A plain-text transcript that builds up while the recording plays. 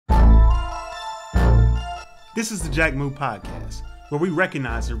This is the Jack Moo Podcast, where we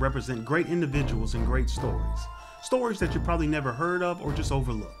recognize and represent great individuals and great stories. Stories that you probably never heard of or just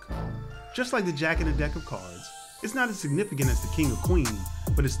overlook. Just like the Jack in a deck of cards, it's not as significant as the King or Queen,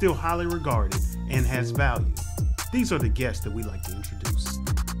 but it's still highly regarded and has value. These are the guests that we like to introduce.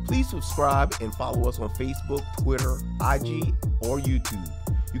 Please subscribe and follow us on Facebook, Twitter, IG, or YouTube.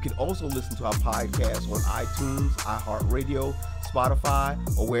 You can also listen to our podcast on iTunes, iHeartRadio,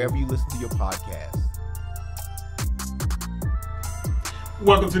 Spotify, or wherever you listen to your podcasts.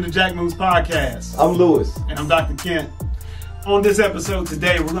 Welcome to the Jack Moo's Podcast. I'm Lewis. And I'm Dr. Kent. On this episode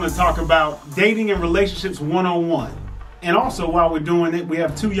today, we're going to talk about dating and relationships 101. And also, while we're doing it, we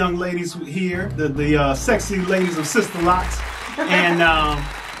have two young ladies here, the sexy ladies of Sister Locks. And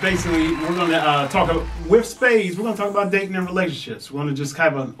basically, we're going to talk with spades. We're going to talk about dating and relationships. We're going to just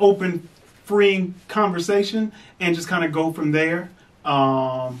have an open, freeing conversation and just kind of go from there.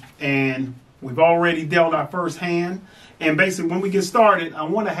 And we've already dealt our first hand. And basically, when we get started, I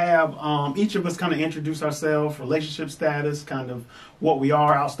want to have each of us kind of introduce ourselves, relationship status, kind of what we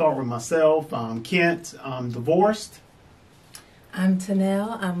are. I'll start with myself. I'm Kent. I'm divorced. I'm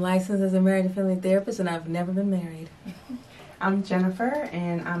Tennelle. I'm licensed as a marriage and family therapist, and I've never been married. I'm Jennifer,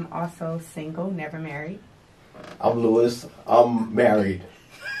 and I'm also single, never married. I'm Lewis. I'm married.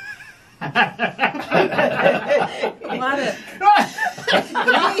 I'm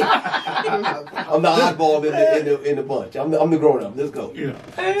the oddball in the bunch. I'm the grown up. Let's go. Yeah.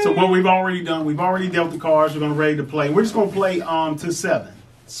 So what we've already done, we've already dealt the cards. We're going to ready to play. We're just going to play to 7.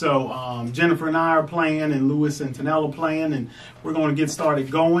 So Jennifer and I are playing, and Lewis and Tenelle are playing, and we're going to get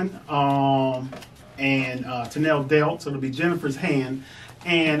started going. And Tennelle dealt, so it'll be Jennifer's hand.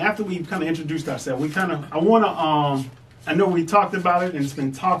 And after we've kind of introduced ourselves, I know we talked about it, and it's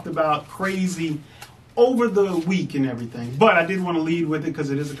been talked about crazy over the week and everything. But I did want to lead with it because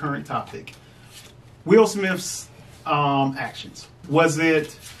it is a current topic. Will Smith's actions. Was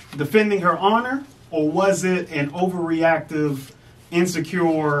it defending her honor, or was it an overreactive,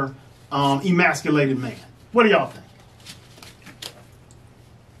 insecure, emasculated man? What do y'all think?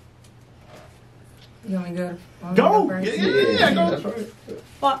 You want me to go? Go! First? Yeah, go. That's right.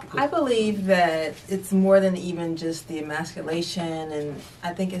 Well, I believe that it's more than even just the emasculation, and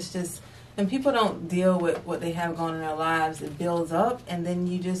I think it's just, when people don't deal with what they have going on in their lives, it builds up, and then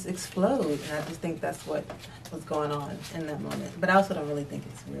you just explode. And I just think that's what's going on in that moment. But I also don't really think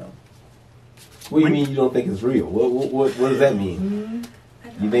it's real. What do you mean you don't think it's real? What does that mean?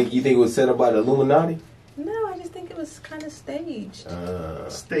 You think it was set up by the Illuminati? No, I just think it was kind of staged.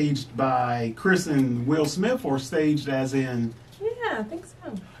 Staged by Chris and Will Smith, or staged as in? Yeah, I think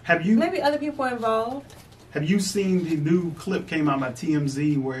so. Have you? Maybe other people are involved. Have you seen the new clip came out by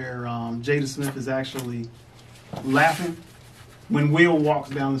TMZ where Jada Smith is actually laughing when Will walks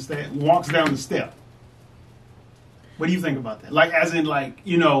down the step? What do you think about that? Like, as in, like,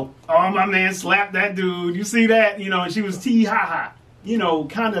 oh, my man slapped that dude. You see that? And she was tee-ha-ha.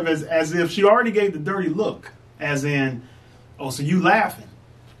 Kind of as if she already gave the dirty look. As in, oh, so you laughing.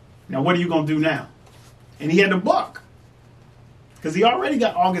 Now, what are you going to do now? And he had to buck. Because he already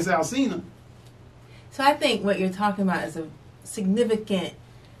got August Alsina. So I think what you're talking about is a significant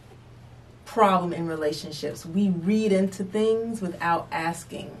problem in relationships. We read into things without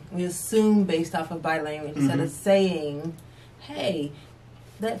asking. We assume based off of body language instead of saying, hey,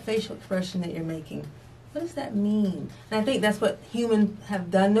 that facial expression that you're making, what does that mean? And I think that's what humans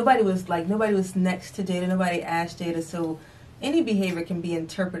have done. Nobody was next to Jada. Nobody asked Jada. So any behavior can be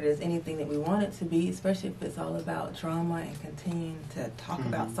interpreted as anything that we want it to be, especially if it's all about drama and continuing to talk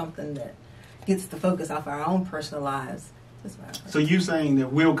about something that gets the focus off our own personal lives. So you saying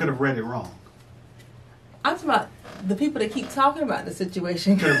that Will could have read it wrong? I'm talking about the people that keep talking about the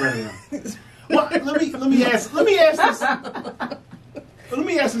situation. Could have read it wrong. Well, let me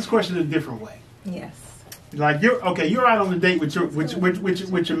ask this question a different way. Yes. Like you're out on a date with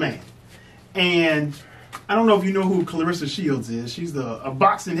your man, and I don't know if you know who Clarissa Shields is. She's a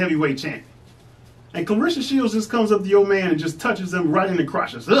boxing heavyweight champion, and Clarissa Shields just comes up to your man and just touches him right in the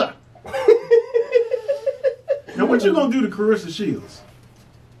crotches. Ugh. Now, what you gonna do to Clarissa Shields?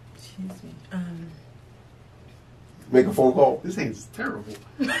 Excuse me. Make a phone call. This hand's terrible.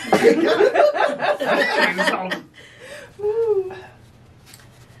 I'm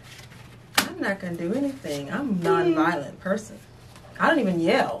not going to do anything. I'm a non-violent person. I don't even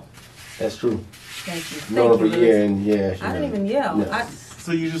yell. That's true. Thank you. Known her for a year, and I don't even yell. No.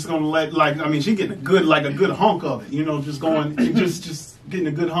 So you're just going to let, she getting a good hunk of it, just going, just getting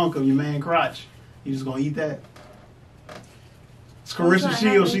a good hunk of your man crotch. You just going to eat that? It's Clarissa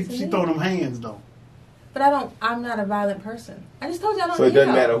Shields, she throw them hands, though. But I'm not a violent person. I just told you I don't. So it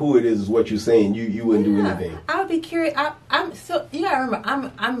doesn't matter who it is what you're saying. You wouldn't do anything. I would be curious. I'm so you gotta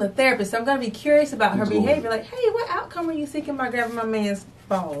remember I'm a therapist, so I'm gonna be curious about her behavior. Like, hey, what outcome were you seeking by grabbing my man's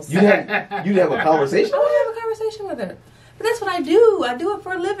balls? You'd have a conversation. I would have a conversation with her. But that's what I do. I do it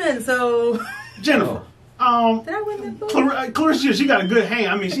for a living. So Jennifer. Did I win that book? Clarissa, she got a good hand.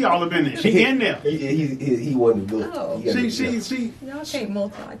 I mean, she all up in there. She in there. He wasn't good. Oh. She Y'all can't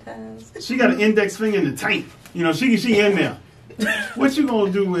multitask. She got an index finger in the tank. You know, she in there. What you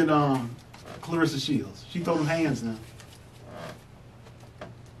gonna do with Clarissa Shields? She throw them hands now.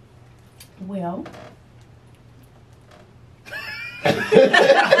 Well,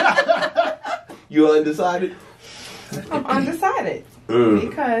 You're undecided? I'm undecided.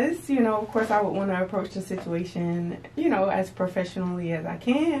 Because, of course I would want to approach the situation, as professionally as I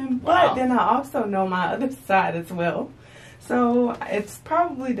can. But then I also know my other side as well. So it's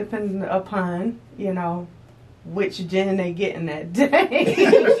probably dependent upon, which gin they getting that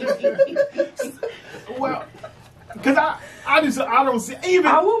day. Well, because I don't see even.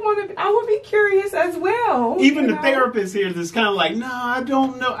 I would be curious as well. Even the therapist here is kind of like, no, I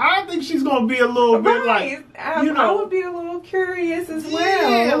don't know. I think she's gonna be a little bit like, I would be a little curious as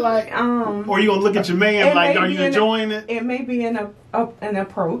well. Yeah, like, or you gonna look at your man like, are you enjoying it? It may be an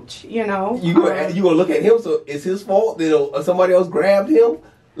approach, You gonna look at him? So it's his fault that somebody else grabbed him?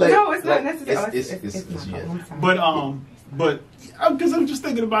 Like, no, it's not necessarily. It's not. But because I'm just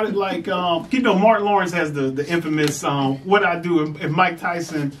thinking about it, like Martin Lawrence has the infamous "What I do if Mike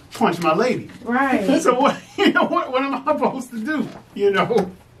Tyson punched my lady." Right. So what am I supposed to do?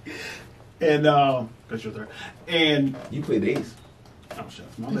 And because you're there, and you play the ace. Oh,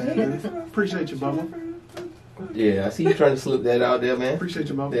 shucks, my bad. Man. Appreciate you, Bubba. Yeah, I see you trying to slip that out there, man. Appreciate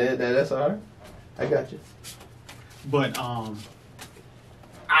you, Bubba. That's all right. I got you. But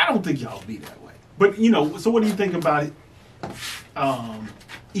I don't think y'all be that way. But so what do you think about it?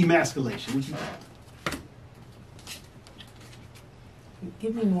 Emasculation. What you think?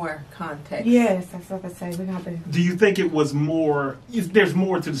 Give me more context. Yes, that's what I say. We're gonna have to. Do you think it was more? There's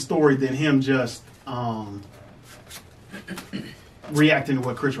more to the story than him just reacting to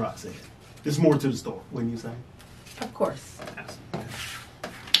what Chris Rock said. There's more to the story. Wouldn't you say? Of course. Absolutely.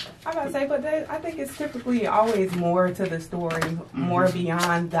 I'm about to say, but I think it's typically always more to the story, more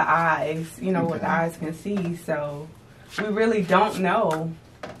beyond the eyes. What the eyes can see. So we really don't know.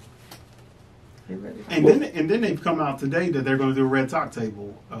 And then they've come out today that they're going to do a red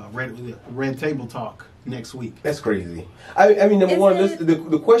table talk next week. That's crazy. I mean, number one,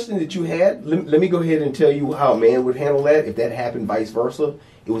 the question that you had. Let me go ahead and tell you how a man would handle that if that happened, vice versa.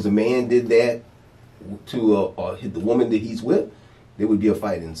 It was a man did that to hit the woman that he's with. There would be a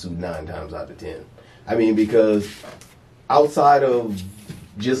fight ensued 9 times out of 10. I mean, because outside of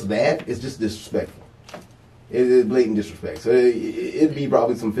just that, it's just disrespectful. It's blatant disrespect. So it'd be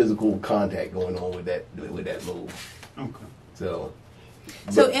probably some physical contact going on with that move. Okay.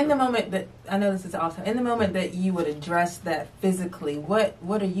 So in the moment that I know this is awesome, in the moment that you would address that physically, what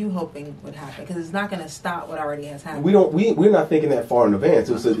are you hoping would happen? Because it's not going to stop what already has happened. We're not thinking that far in advance.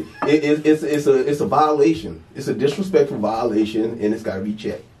 It's a violation. It's a disrespectful violation, and it's got to be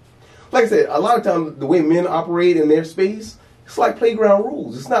checked. Like I said, a lot of times the way men operate in their space. It's like playground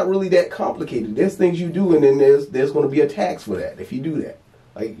rules. It's not really that complicated. There's things you do, and then there's going to be a tax for that if you do that.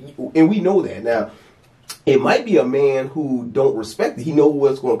 And we know that. Now, it might be a man who don't respect it. He knows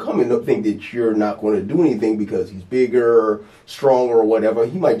what's going to come and don't think that you're not going to do anything because he's bigger, stronger, or whatever.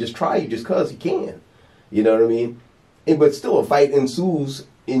 He might just try you just because he can. You know what I mean? But still, a fight ensues,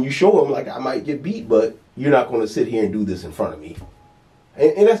 and you show him, like, I might get beat, but you're not going to sit here and do this in front of me.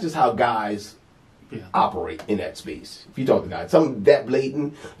 And that's just how guys operate in that space. If you talk to guys, something that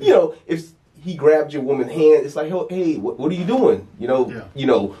blatant, if he grabs your woman's hand, it's like, hey, what are you doing?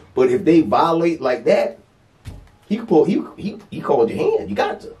 But if they violate like that, he called your hand. You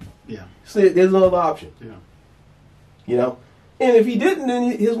got to. Yeah. So there's another option. Yeah. And if he didn't,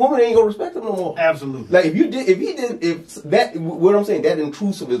 then his woman ain't gonna respect him no more. Absolutely. Like what I'm saying, that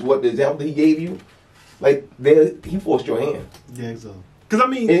intrusive is what the example that he gave you. Like he forced your hand. Yeah, exactly. Because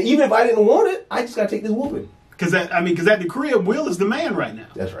and even if I didn't want it, I just gotta take this whooping. Because at the crib, Will is the man right now.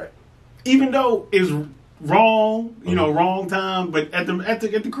 That's right. Even though it's wrong, wrong time, but at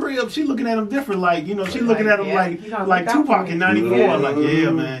the crib, she looking at him different. Like she looking at him like Tupac in '94. Mm-hmm. Like, yeah,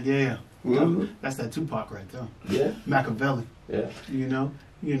 man, yeah. Mm-hmm. That's that Tupac right there. Yeah, Machiavelli. Yeah,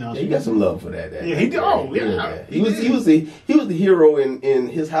 Yeah, he got some love for that. Yeah, he did. Oh, yeah. He was the hero in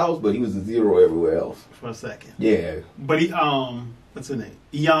his house, but he was the zero everywhere else. For a second. Yeah, but he what's her name?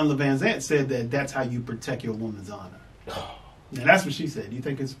 Ian Levanzant said that's how you protect your woman's honor. Now that's what she said. Do you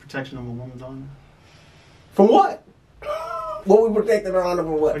think it's protection of a woman's honor? From what? What we protecting her honor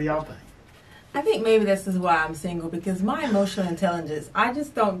from what? What do y'all think? I think maybe this is why I'm single, because my emotional intelligence, I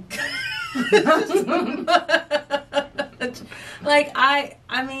just don't. Like,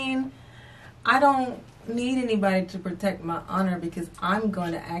 I mean, I don't need anybody to protect my honor because I'm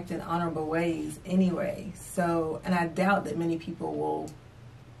going to act in honorable ways anyway. So, and I doubt that many people will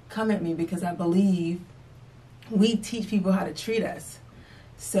come at me because I believe we teach people how to treat us.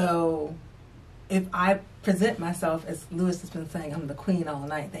 So, if I present myself, as Lewis has been saying, I'm the queen all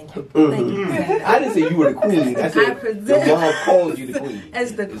night. Thank you. Thank you. I didn't say you were the queen. I said your mom called you the queen.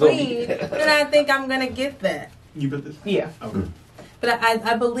 As the queen, then I think I'm going to get that. You got this? Yeah. Okay. But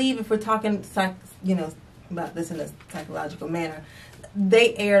I believe if we're talking, about this in a psychological manner,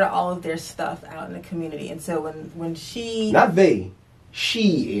 they aired all of their stuff out in the community. And so when she... Not they.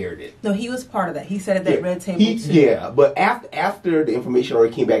 She aired it. No, he was part of that. He said at that red table too. Yeah, but after the information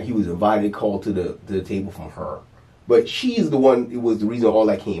already came back, he was invited, called to the table from her. But she's the one, it was the reason all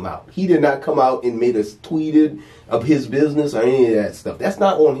that came out. He did not come out and made us tweeted of his business or any of that stuff. That's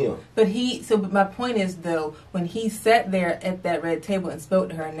not on him. But my point is, though, when he sat there at that red table and spoke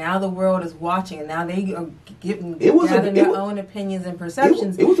to her, now the world is watching, and now they are gathering their own opinions and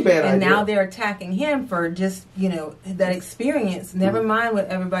perceptions. It was a bad idea. And now they're attacking him for just, that experience. Never mind what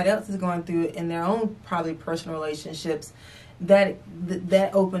everybody else is going through in their own probably personal relationships. That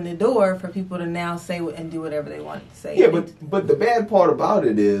opened the door for people to now say and do whatever they want to say. Yeah, but the bad part about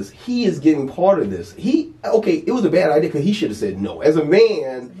it is he is getting part of this. It was a bad idea because he should have said no. As a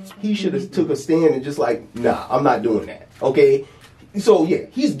man, he should have took a stand and just like, nah, I'm not doing that. Okay? So, yeah,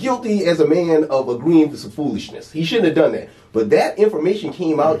 he's guilty as a man of agreeing to some foolishness. He shouldn't have done that. But that information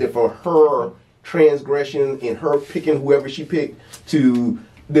came out there for her transgression and her picking whoever she picked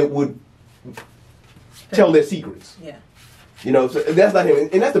that would tell their secrets. Yeah. So that's not him,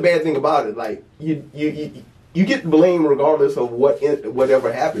 and that's the bad thing about it. Like you get blamed regardless of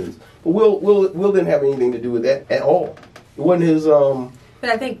whatever happens. But Will didn't have anything to do with that at all. It wasn't his.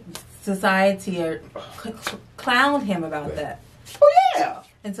 But I think society clowned him about that. Oh yeah.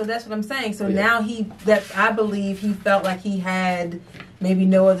 And so that's what I'm saying. So now I believe he felt like he had maybe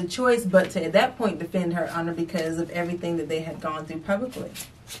no other choice but to at that point defend her honor because of everything that they had gone through publicly.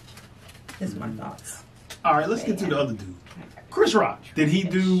 Is my thoughts. All right, let's get to the other dude. Chris Rock.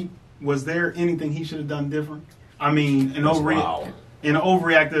 Was there anything he should have done different? I mean, an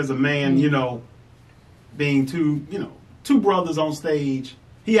overreactor as a man, being two brothers on stage,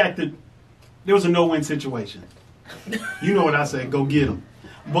 he acted, there was a no-win situation. You know what I say, go get him.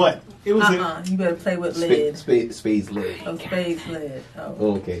 But it was you better play with lid. Spade's lid. Oh, Spade's lid.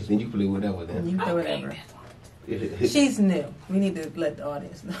 Oh, okay. Then you play whatever then. You play whatever. She's new. We need to let the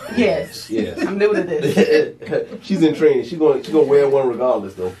audience know. Yes. I'm new to this. She's in training. She's gonna wear one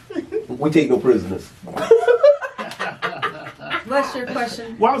regardless, though. We take no prisoners. What's your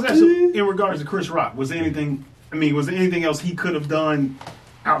question? Well, I was asking in regards to Chris Rock. Was there anything else he could have done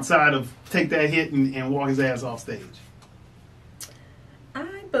outside of take that hit and walk his ass off stage?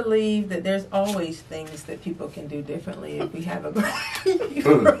 I believe that there's always things that people can do differently if we have a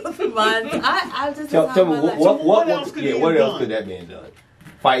growth mind. I just tell me what else could that man done?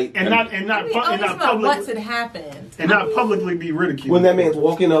 Fight and not publicly. Once it happened, and not publicly be ridiculed. When that man's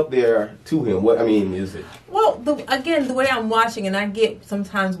walking up there to him, what is it? Well, the way I'm watching, and I get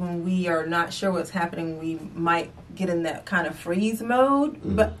sometimes when we are not sure what's happening, we might get in that kind of freeze mode.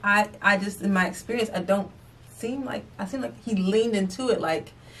 Mm-hmm. But I just, in my experience, I seem like he leaned into it.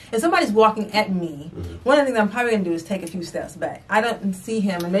 Like if somebody's walking at me, one of the things I'm probably gonna do is take a few steps back. I don't see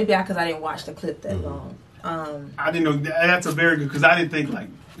him, and maybe because I didn't watch the clip that long. I didn't know that's a very good because I didn't think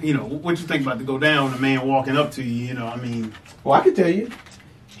what you think about to go down. A man walking up to you, Well, I can tell you,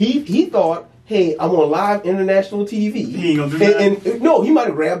 he thought, hey, I'm on live international TV. He ain't gonna do that. And no, he might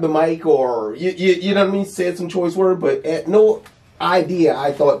have grabbed the mic or you know what I mean, said some choice word, but at no idea.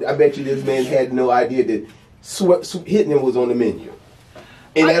 I bet you this man had no idea that hitting him was on the menu.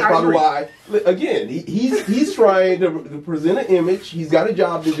 And that's probably why, again, he's trying to present an image. He's got a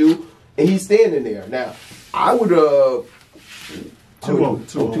job to do, and he's standing there. Now, I would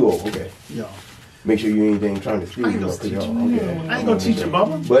 2-0. Okay. Yeah. Make sure you ain't trying to steal. I ain't gonna teach you,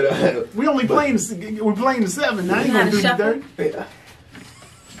 Bubba. But we only playing. We're playing the 7. Now I ain't gonna do the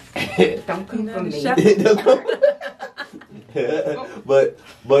 30. Don't come from me. But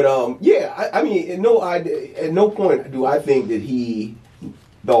I mean, at no point do I think that he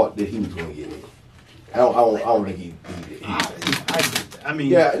thought that he was going to get in. I don't think he did.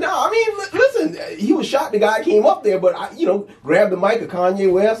 Listen, he was shot. The guy came up there, but grabbed the mic of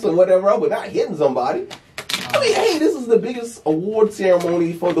Kanye West or whatever else, but not hitting somebody. Hey, this is the biggest award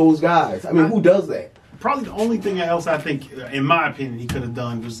ceremony for those guys. Who does that? probably the only thing else I think, in my opinion, he could have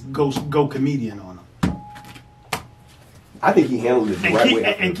done was go comedian on him. I think he handled it the right way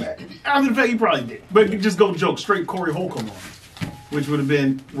after the fact. After the fact, he probably did. But just go joke straight Corey Holcomb on him, which would have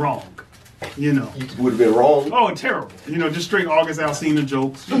been wrong. You know. Would have been wrong. Oh, terrible. You know, just straight August Alsina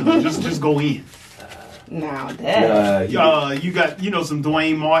jokes. You know, just go in. Now that you got, you know, some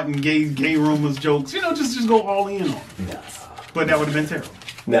Dwayne Martin gay rumors jokes. You know, just go all in on him. Nah. But that would have been terrible.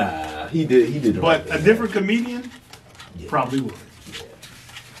 Nah, he did the right But thing. a different comedian probably would.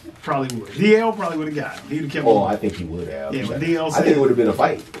 Probably would. DL probably would have got him. He'd have kept him. Oh, I think he would have. Yeah, but DL I think it would have been a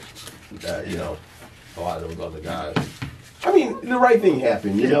fight. You know, a lot of those other guys. I mean, the right thing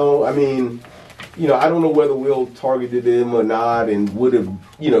happened. You know, I mean, you know, I don't know whether Will targeted him or not, and would have,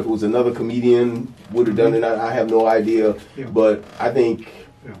 you know, if it was another comedian, would have done it. I have no idea. Yeah. But I think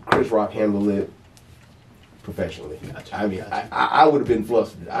Chris Rock handled it professionally. Gotcha. I mean, I would have been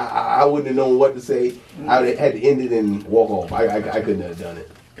flustered. I wouldn't have known what to say. I would have had to end it and walk off. I couldn't have done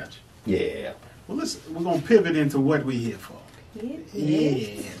it. Gotcha. Yeah. Well, listen, we're gonna pivot into what we're here for.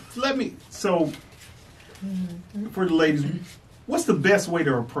 Yeah. So for the ladies, what's the best way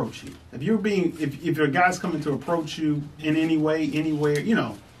to approach you? If your guy's coming to approach you in any way, anywhere, you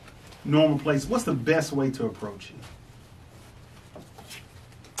know, normal place, what's the best way to approach you?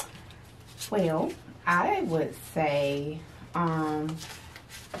 Well, I would say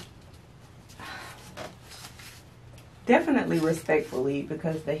definitely respectfully,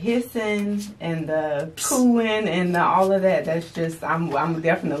 because the hissing and the cooing and all of that, that's just, I'm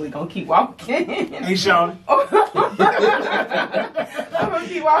definitely going to keep walking. Hey, Sean. I'm going to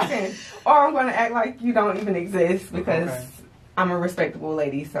keep walking. Or I'm going to act like you don't even exist, because I'm a respectable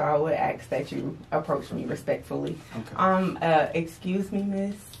lady, so I would ask that you approach me respectfully. Okay. Excuse me,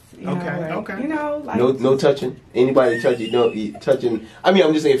 miss. You know, like no touching. Anybody touch you? No touching. I mean,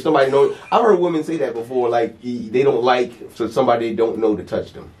 I'm just saying, if somebody knows, I've heard women say that before. Like they don't like for somebody they don't know to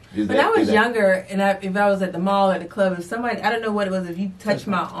touch them. When I was younger, and if I was at the mall or the club, if somebody, I don't know what it was, if you touched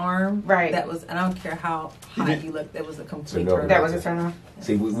my arm, right? That was, and I don't care how hot you looked, that was a complete turn. That was a turn off.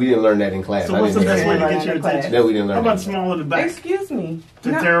 See, we didn't learn that in class. So what's the best way to get your attention? No, we didn't learn. How about small of the back? Excuse me.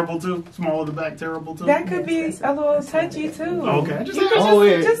 Terrible too. Small of the back, terrible too. That could be a little touchy too. Okay.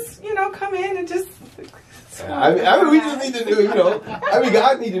 Just you know, come in and just. I mean, we just need to do, you know. I mean,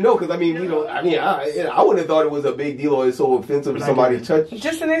 guys need to know, because I mean, you know, I wouldn't have thought it was a big deal or it's so offensive if somebody touched.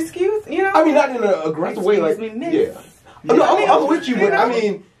 Just an excuse, you know. I mean, not in an aggressive way, like No, I'm with you, but I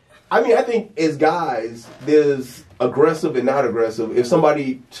mean, I think as guys, there's aggressive and not aggressive. If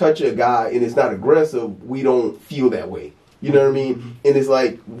somebody touch a guy and it's not aggressive, we don't feel that way. You know what I mean? Mm-hmm. And it's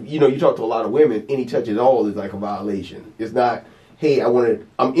like, you know, you talk to a lot of women, any touch at all is like a violation. It's not, hey,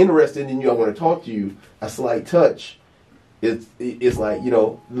 I'm interested in you, I want to talk to you. A slight touch, it's like, you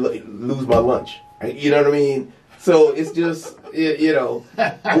know, lose my lunch. You know what I mean? So it's just, you know,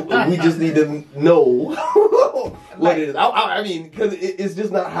 we just need to know what it is. I mean, because it's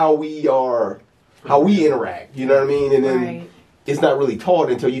just not how we interact. You know what I mean? And then it's not really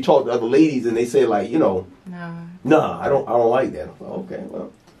taught until you talk to other ladies and they say, like, you know, nah, I don't like that. I'm like, okay,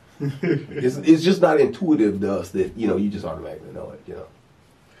 well, it's just not intuitive to us that, you know, you just automatically know it. You know.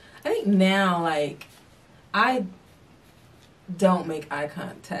 I think now, like, I don't make eye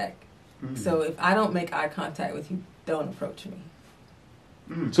contact. Mm. So if I don't make eye contact with you, don't approach me.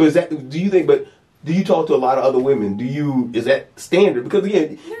 Mm. So do you think, but do you talk to a lot of other women? Is that standard? Because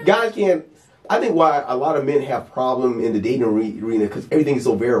again, guys can't, I think why a lot of men have problem in the dating arena, because everything is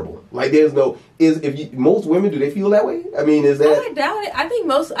so variable. Like most women, do they feel that way? I mean, is that? I doubt it. I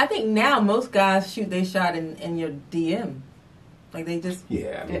think now most guys shoot their shot in your DM. Like they just...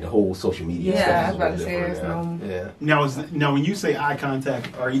 Yeah, I mean, the whole social media stuff. Yeah, I was about to say there's no... Yeah. Now, when you say eye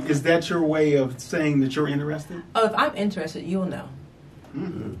contact, is that your way of saying that you're interested? Oh, if I'm interested, you'll know.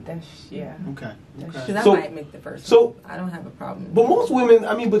 Mm-hmm. Okay. Because I might make the first move. I don't have a problem. But most women,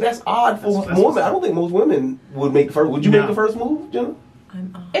 I mean, but that's odd for women. I don't think most women would make the first... Would you make the first move, Jenna?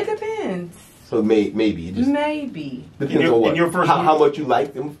 It depends. So maybe. It just maybe. Depends on what. How much you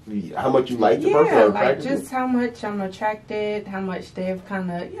like them. How much you like the person. Yeah, like just how much I'm attracted, how much they've kind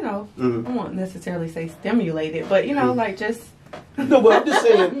of, you know, I won't necessarily say stimulated, but, you know, like just... No, but I'm just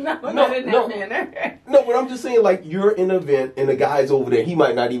saying... no, but I'm just saying, like, you're in an event and the guy's over there, he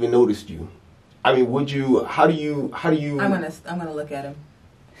might not even notice you. I mean, how do you... I'm gonna look at him.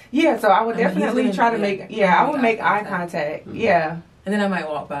 Yeah, so I would definitely try to make... Yeah, I would make eye contact. Mm-hmm. Yeah. And then I might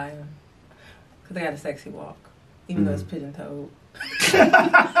walk by him. Because I got a sexy walk. Even though it's pigeon-toed. It's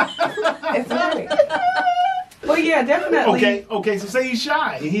right. Well, yeah, definitely. Okay, so say he's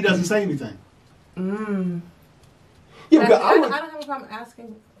shy and he doesn't say anything. Yeah, I don't have a problem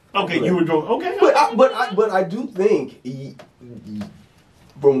asking Okay, you would go. Okay, but I do think.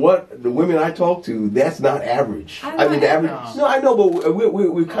 From what the women I talk to, that's not average. I mean, the average. No, I know, but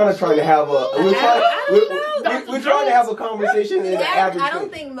we're kind of trying to have a. We're trying to have a conversation in the average. I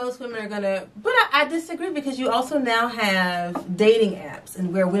don't think most women are gonna. But I disagree because you also now have dating apps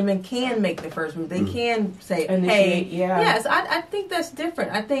and where women can make the first move. They can say, "Hey, yes." I think that's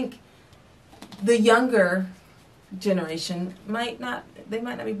different. I think the younger generation might not. They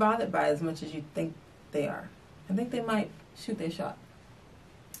might not be bothered by it as much as you think they are. I think they might shoot their shot.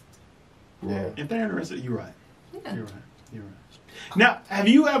 Yeah. If they're interested, you're right. Yeah. You're right. Now, have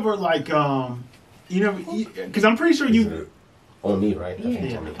you ever because I'm pretty sure you on me, right?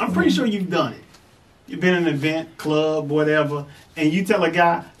 Yeah. I'm pretty sure you've done it. You've been in an event, club, whatever, and you tell a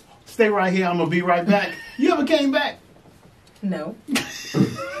guy, "Stay right here. I'm gonna be right back." You ever came back? No.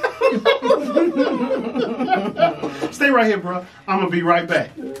 Stay right here, bro. I'm gonna be right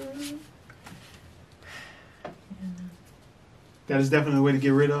back. That is definitely a way to get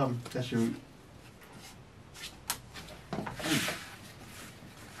rid of them. That's your.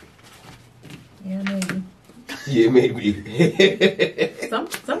 Yeah, maybe. Yeah, maybe. Some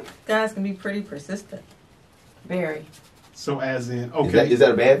guys can be pretty persistent. Very. So as in, okay. Is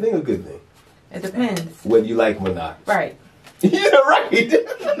that a bad thing or a good thing? It depends. Whether you like them or not. Right. Yeah, right.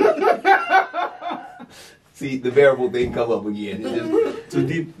 See, the variable thing come up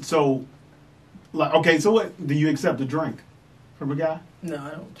again. So, like, okay, so what? Do you accept a drink from a guy? No,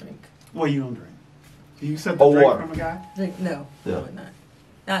 I don't drink. Well, you don't drink. Do you accept a drink water from a guy? Drink? No, probably not.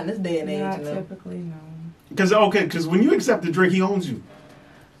 Not in this day and age. Not No. typically, no. Because when you accept a drink, he owns you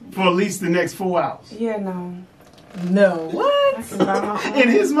for at least the next 4 hours. Yeah, no. No, what? In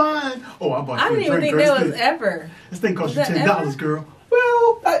his mind, I bought I you didn't a even drink. think there was ever. This thing cost you Was that $10, ever? girl.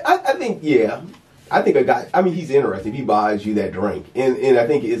 Well, I think, yeah. I think a guy, I mean, he's interested. He buys you that drink. And I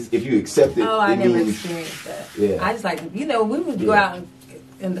think it's, if you accept it, I it never means, experienced that. Yeah. I just like, we would go out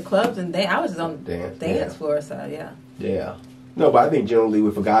in the clubs and I was just on the dance floor, so yeah. Yeah. No, but I think generally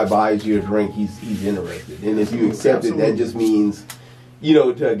if a guy buys you a drink, he's interested. And if you accept it, that just means,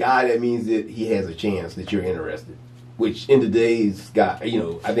 to a guy, that means that he has a chance that you're interested. Which in today's guy,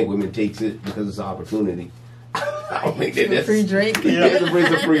 I think women takes it because it's an opportunity. I don't think that's a free drink. Yeah, it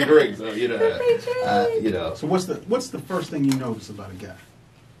brings a free drink. So So what's the first thing you notice about a guy?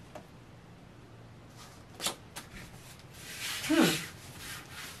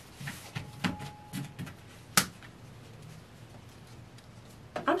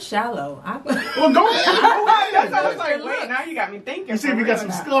 I'm shallow. Well, go ahead. I was like, wait, now you got me thinking. You see if he got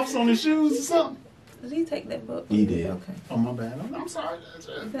some scuffs on his shoes or something? Did he take that book? He did. Okay. Oh, my bad. I'm sorry. Was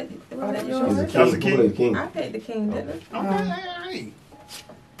that He's yours? a That was a king. king. I paid the king, didn't I? Okay.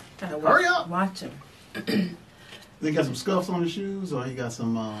 Gotta Hurry up. Watch him. He got some scuffs on his shoes, or he got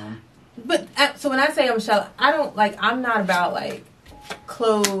some. But so when I say I'm shallow, I'm not about like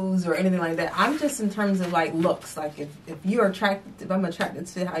clothes or anything like that. I'm just in terms of like looks. Like if you're attracted, if I'm attracted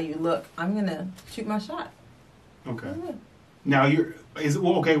to how you look, I'm gonna shoot my shot. Okay. Yeah. Now what?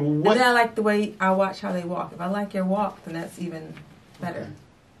 And then I like the way I watch how they walk. If I like your walk, then that's even better.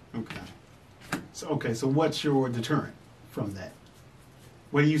 Okay. So what's your deterrent from that?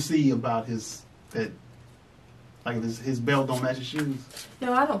 What do you see about his belt don't match his shoes?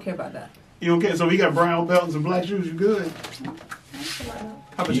 No, I don't care about that. You don't care? So if he got brown belt and some black shoes, you good? How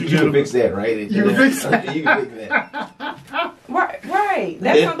about You can fix that, right? You can fix that. You can fix that. Right.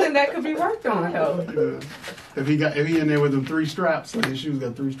 That's something that could be worked on, though. If he in there with them 3 straps, like his shoes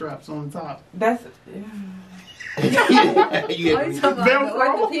got 3 straps on the top. That's... Are you talking about the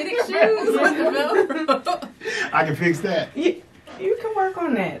orthopedic shoes with the Velcro? I can fix that. You can work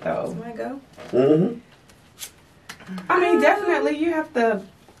on that, though. Can I go? Mm-hmm. I mean, definitely you have to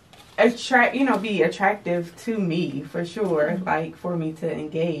be attractive to me, for sure, like, for me to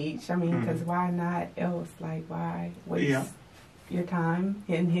engage. I mean, because why not else? Like, why waste your time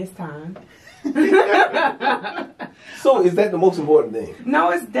and his time? So is that the most important thing? No,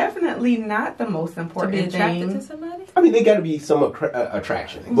 it's definitely not the most important To be attracted thing. to somebody? I mean, there got to be some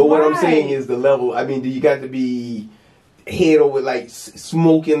attraction. But what I'm saying is the level. I mean, do you got to be head over, like,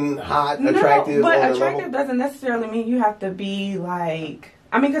 smoking hot, attractive? No, but on attractive doesn't necessarily mean you have to be, like...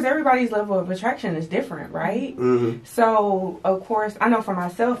 I mean, because everybody's level of attraction is different, right? Mm-hmm. So, of course, I know for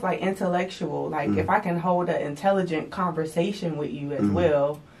myself, like, intellectual, like, if I can hold an intelligent conversation with you as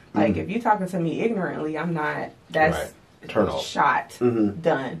well, like, if you're talking to me ignorantly, I'm not, that's turn off. Shot,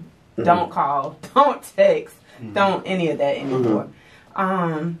 done. Don't call, don't text, don't any of that anymore.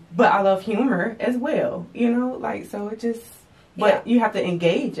 But I love humor as well, like, so it just, but you have to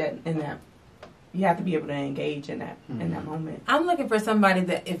engage in that. you have to be able to engage in that moment. I'm looking for somebody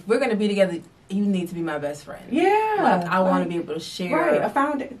that if we're going to be together, you need to be my best friend. Yeah, like, I want to be able to share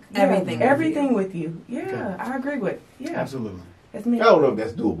everything with you. Yeah, okay. I agree with. Yeah, absolutely. That's me. I don't know if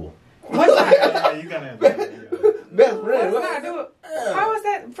that's doable. What's that? Yeah, you gotta have that. Best friend. How is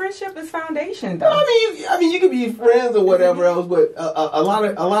that? Friendship is foundation, though. I mean, you could be friends or whatever else, but a lot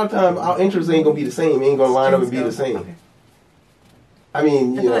of time our interests ain't gonna be the same. Ain't gonna line up and be the same. Okay. I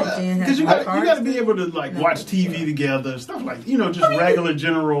mean, you know, because you got to be able to like watch TV together, stuff like just regular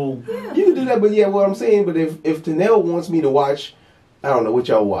general. Yeah. You can do that, but what I'm saying. But if Tennelle wants me to watch, I don't know what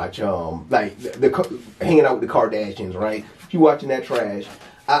y'all watch. Like the hanging out with the Kardashians, right? If you watching that trash.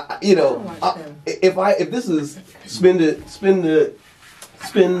 If this is spend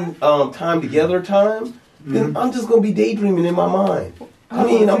time together time, then I'm just gonna be daydreaming in my mind. I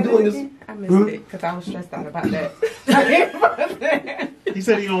mean, I'm doing this. I missed it because I was stressed out about that. He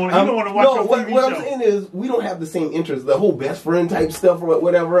said he don't want to watch your TV show. What I'm saying is we don't have the same interests. The whole best friend type stuff or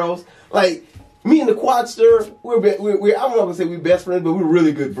whatever else. Like me and the Quadster, I'm not gonna say we're best friends, but we're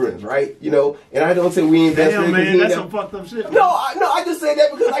really good friends, right? And I don't say we ain't best friends. Man, that's some fucked up shit. No, I just say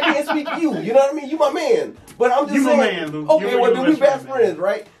that because I can't speak to you. You know what I mean? You my man. But I'm just saying. My man, Luke. Okay, well then we best friends,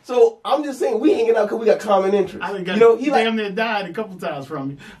 right? So I'm just saying we hanging out because we got common interests. I think he damn near died a couple times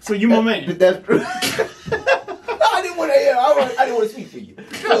from you. So you my man. That's true. I didn't want to speak for you.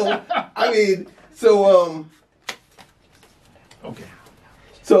 Okay.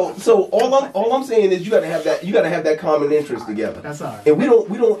 So all I'm saying is you gotta have that common interest together. That's all right. And we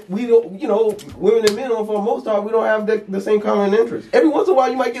don't women and men for the most part we don't have the same common interest. Every once in a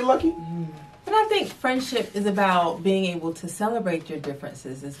while you might get lucky. But I think friendship is about being able to celebrate your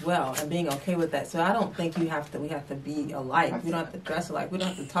differences as well and being okay with that. So I don't think we have to be alike. We don't have to dress alike. We don't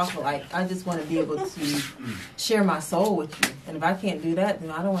have to talk alike. I just want to be able to share my soul with you. And if I can't do that, then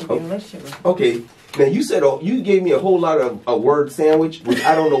I don't want to be in a relationship with you. Okay. Now you said you gave me a whole lot of a word sandwich, which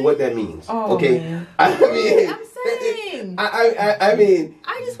I don't know what that means. Okay. Man. I'm saying. I mean.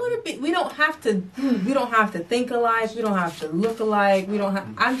 I just want to be. We don't have to think alike. We don't have to look alike. We don't have.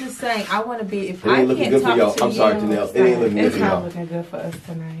 I'm just saying. I want to be. If I can't talk to you, I'm sorry, Tenelle. It ain't looking good for y'all. It's not looking good for us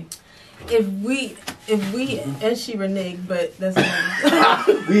tonight. If we and she reneged, but that's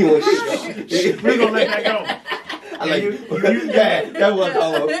we we're gonna let that go. I like that was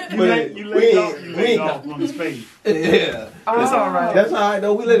all. You laid off on the spade. Yeah, that's all right. That's all right.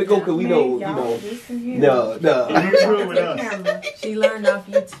 though. We let it go because we know. No. You're with us. She learned off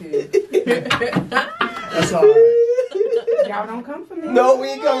YouTube. That's all right. Y'all don't come for me. No, we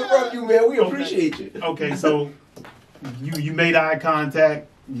ain't coming from you, man. We appreciate you. Okay, so you made eye contact.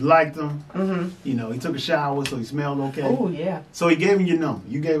 You liked him. Mm-hmm. He took a shower, so he smelled okay. Oh, yeah. So he gave him your number.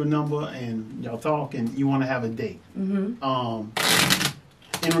 You gave a number, and y'all talk, and you want to have a date. Mm-hmm.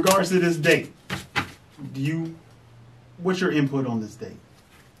 In regards to this date, what's your input on this date?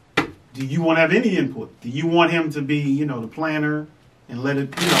 Do you want to have any input? Do you want him to be, the planner and let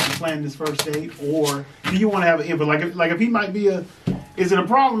it, plan this first date, or do you want to have an input? Like if he might be is it a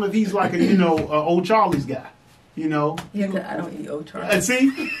problem if he's like a old Charlie's guy? Yeah, I don't eat old Charlie. And see,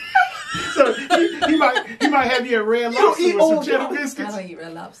 so he might have you at Red Lobster with some cheddar biscuits. I don't eat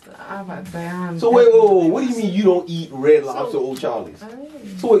Red Lobster. I'm about to say So wait, what do you mean you don't eat Red Lobster or Old Charlie's?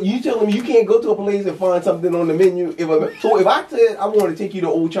 So what, you telling me you can't go to a place and find something on the menu? If I said I want to take you to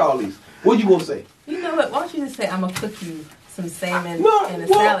Old Charlie's, what you gonna say? You know what? Why don't you just say I'm gonna cook you some salmon and a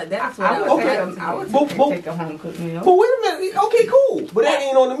salad? That's what I would take a home cooked meal. But wait a minute. Okay, cool. But that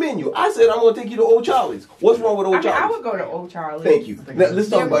ain't on the menu. I said I'm going to take you to Old Charlie's. What's wrong with Old Charlie's? I would go to Old Charlie's. Thank you. Now, let's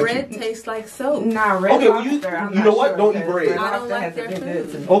talk about bread tastes like soap. Nah, Red okay, Lobster. well, you know what? Don't eat bread. I don't like their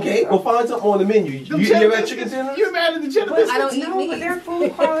food. Okay, well, find something on the menu. You ever had chicken tenders? You're mad at the cheddar biscuits? I don't eat meat. But their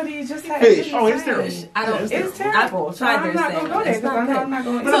food quality is just like fish. Oh, it's terrible. It's terrible. So I'm not going to go there because I'm not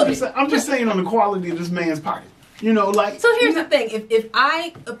going to. I'm just saying on the quality of this man's pocket. So here's the thing. If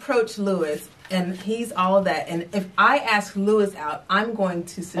I approach Lewis and he's all that, and if I ask Lewis out, I'm going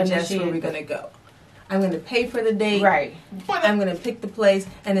to suggest where we're going to go. I'm going to pay for the date. Right. I'm going to pick the place.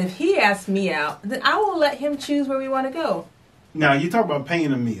 And if he asks me out, then I will let him choose where we want to go. Now, you talk about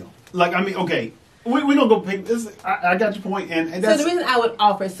paying a meal. Okay. We're going to go pick this. I got your point. And so the reason I would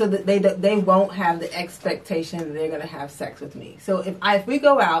offer is so that they won't have the expectation that they're going to have sex with me. So if we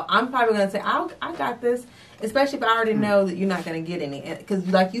go out, I'm probably going to say, I got this. Especially if I already know that you're not going to get any. Because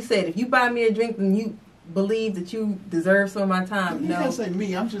like you said, if you buy me a drink, then you believe that you deserve some of my time. You can't say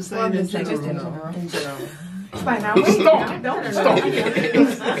me. I'm just saying in general. In general. It's like, now wait.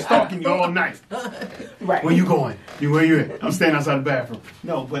 Stalking you all night. Right. Where you going? Where you at? I'm standing outside the bathroom.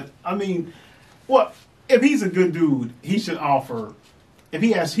 No, but I mean, if he's a good dude, he should offer. If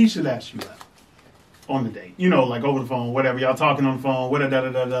he asks, he should ask you out. on the date. You know, like over the phone, whatever. Y'all talking on the phone, whatever,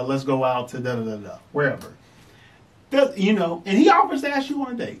 let's go out to wherever. You know, and he offers to ask you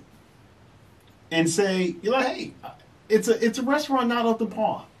on a date. And say, you're like, hey, it's a restaurant not up the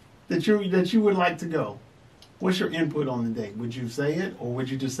par that you would like to go. What's your input on the date? Would you say it, or would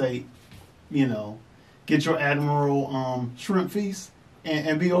you just say, you know, get your Admiral shrimp feast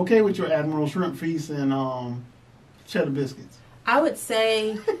and be okay with your Admiral shrimp feast and cheddar biscuits? I would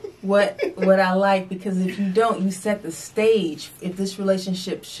say what I like, because if you don't, you set the stage. If this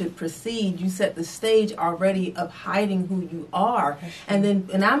relationship should proceed, you set the stage already of hiding who you are. And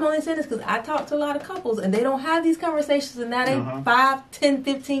I'm only saying this because I talk to a lot of couples and they don't have these conversations, and now they 5, 10,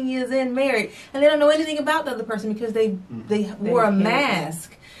 15 years in married, and they don't know anything about the other person because they wore a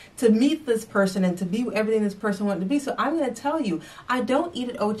mask to meet this person and to be everything this person wanted to be. So I'm going to tell you, I don't eat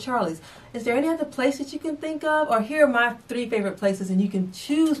at Old Charlie's. Is there any other place that you can think of? Or here are my 3 favorite places, and you can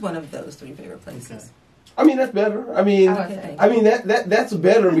choose one of those 3 favorite places. Okay. I mean, that's better. I mean, that's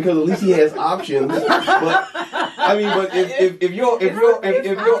better because at least he has options. But I mean, but if you're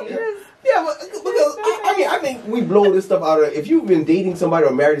yeah, because I think we blow this stuff out of. If you've been dating somebody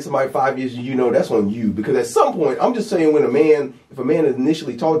or married somebody 5 years, you know that's on you. Because at some point, I'm just saying, if a man has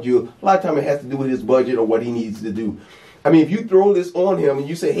initially talked to you, a lot of time it has to do with his budget or what he needs to do. I mean, if you throw this on him and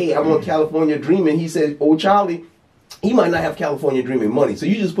you say, "Hey, I want California Dreaming," he says, "Oh, Charlie," he might not have California Dreaming money, so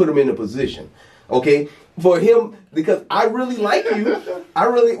you just put him in a position, okay? For him, because I really like you,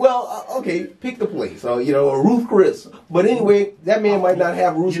 okay, pick the place, you know, Ruth Chris. But anyway, that man might not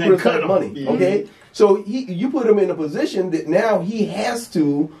have Ruth Chris that money, okay? So you put him in a position that now he has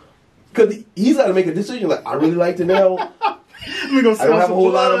to, because he's got to make a decision. Like, I really like Tenelle. I don't have a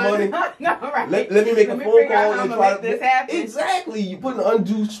whole lot of money. No, right. Let me make a phone call and try to this happen. Exactly. You put an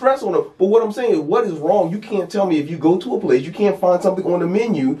undue stress on him. But what I'm saying is, what is wrong? You can't tell me if you go to a place, you can't find something on the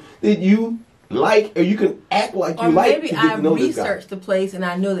menu that you like, or you can act like you like to get to know this guy. Maybe I researched the place and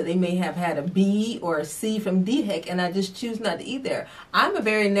I know that they may have had a B or a C from DHEC, and I just choose not to eat there. I'm a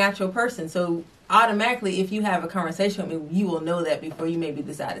very natural person, so automatically, if you have a conversation with me, you will know that before you maybe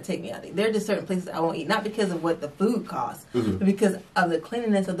decide to take me out. There are just certain places I won't eat, not because of what the food costs, but because of the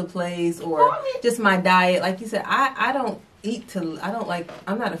cleanliness of the place or just my diet. Like you said, I don't eat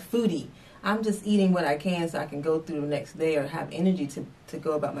I'm not a foodie. I'm just eating what I can so I can go through the next day or have energy to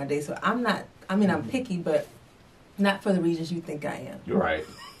go about my day. So I'm picky, but not for the reasons you think I am. You're right.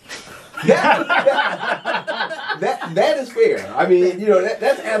 That is fair. I mean, you know,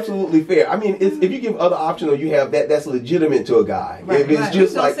 that's absolutely fair. I mean, if you give other options or you have that's legitimate to a guy. Right, if it's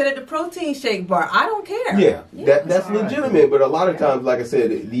just don't like sit at the protein shake bar, I don't care. Yeah, that's legitimate. But a lot of times, like I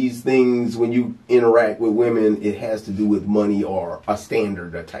said, these things when you interact with women, it has to do with money or a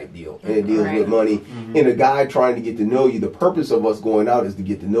standard type deal, and it deals with money. And a guy trying to get to know you. The purpose of us going out is to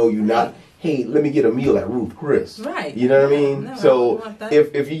get to know you, not, hey, let me get a meal at Ruth Chris. Right. You know what I mean? No, so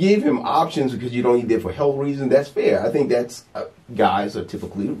if you gave him options because you don't eat there for health reasons, that's fair. I think that's guys are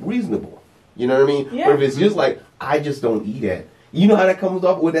typically reasonable. You know what I mean? Yeah. But if it's just like, I just don't eat at, you know how that comes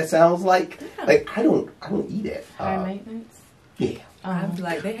up? What that sounds like? Yeah. Like I don't eat at. High maintenance. Yeah. I'm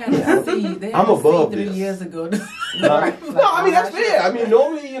like they had a seed. They had I'm above 3 this. years ago. No, I mean that's fair. I mean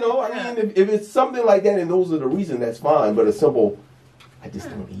normally, you know, I mean if it's something like that and those are the reasons, that's fine. But a simple, I just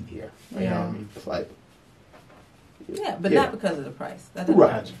don't eat here. You know what I mean? It's like, but not because of the price.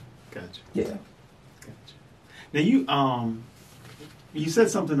 Right. Gotcha. Yeah. Gotcha. Now you said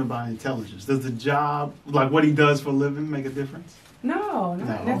something about intelligence. Does the job, like what he does for a living, make a difference? No,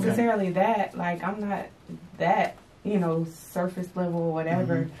 not necessarily that. Like I'm not that, you know, surface level or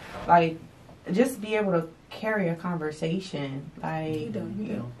whatever. Like just be able to carry a conversation. Like you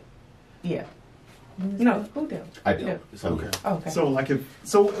don't. Yeah. No, who do? I do. Okay. So like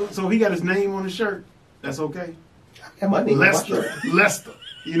so he got his name on his shirt. That's okay. I got my name on my shirt. Lester.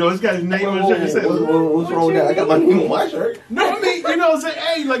 You know, it's got his name on his shirt. What's wrong with that? I got my name on my shirt. No, I mean, you know what I'm saying?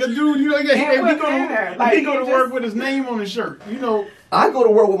 Hey, like a dude, you know, he go to work with his name on his shirt. You know, I go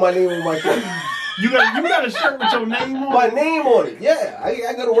to work with my name on my shirt. You got a shirt with your name on it? My name on it, yeah.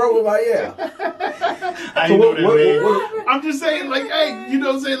 I go to work with my, I ain't know that, man. I'm just saying, like, hey, you know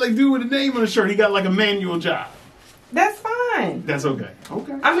what I'm saying? Like, dude with a name on the shirt, he got like a manual job. That's fine. That's okay.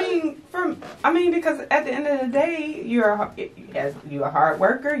 Okay. I mean, because at the end of the day, you're a hard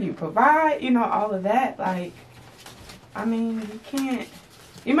worker. You provide, you know, all of that. Like, I mean,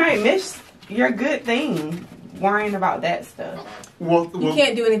 you might miss your good thing worrying about that stuff. Well, you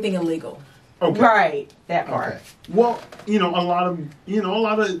can't do anything illegal. Okay. Right, that part. Okay. Well, you know, a lot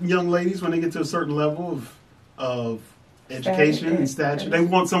of young ladies when they get to a certain level of education and stature, they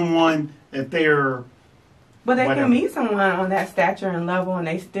want someone that they're But they whatever. can meet someone on that stature and level and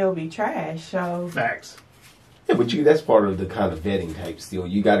they still be trash. So Facts. Yeah, but that's part of the kind of vetting type still.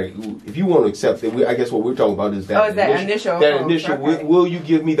 You gotta, if you want to accept it, I guess what we're talking about is that initial. That initial, Okay. will you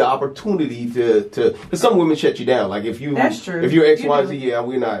give me the opportunity to, because some women shut you down. Like if That's true. If you're X, You Y, do. Z, yeah,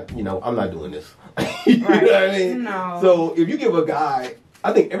 we're not, I'm not doing this. You know Right. what I mean? No. So if you give a guy,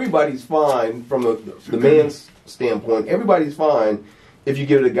 I think everybody's fine from the man's standpoint. Everybody's fine if you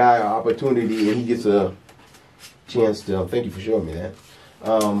give the guy an opportunity and he gets a chance to. Thank you for showing me that.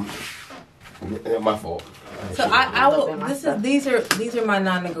 My fault. So I will. These are my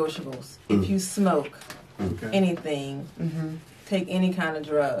non-negotiables. If you smoke anything, take any kind of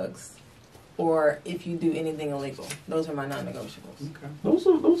drugs, or if you do anything illegal, those are my non-negotiables. Okay.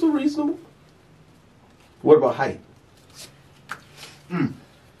 Those are reasonable. What about height?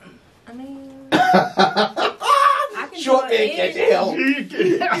 I mean, I can Short do man an catch inch. hell.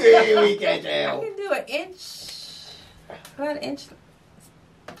 We catch I hell. can do an inch, about an inch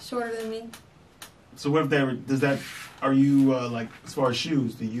shorter than me. So what if are you, like, as far as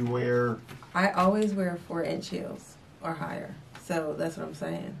shoes, do you wear, I always wear 4-inch heels or higher. So that's what I'm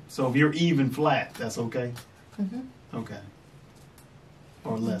saying. so if you're even flat, that's okay? Mhm. Okay.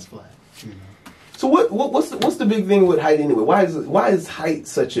 Or less flat, So what's the big thing with height anyway? Why is height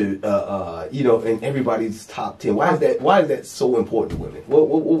such a in everybody's top 10? Why is that so important to women?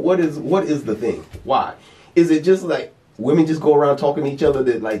 What is the thing? Why is it just like women just go around talking to each other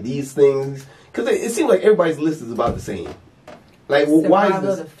that like these things? Because it seems like everybody's list is about the same. Like why is Survival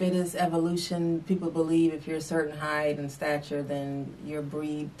this? of the fittest, evolution. People believe if you're a certain height and stature, then your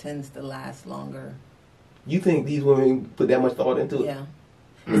breed tends to last longer. You think these women put that much thought into it? Yeah.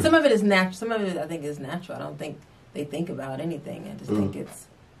 And some of it is natural. Some of it, I think, is natural. I don't think they think about anything. I just think it's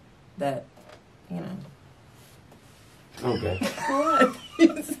that, Okay. What?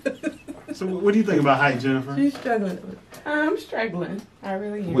 So what do you think about height, Jennifer? She's struggling with it. I'm struggling. I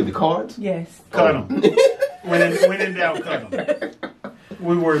really am. With the cards? Yes. Cut them. when in doubt, cut them.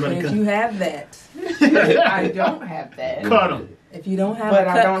 We worry about If it. you have that, I don't have that. Cut them. if you don't have But a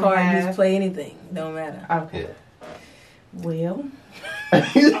I cut don't card, have- you just play anything. Don't matter. Okay. Well,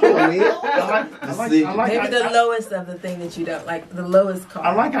 See, Maybe the lowest of the thing that you don't like, the lowest card.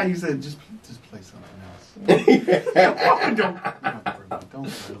 I like how you said just play something else. Don't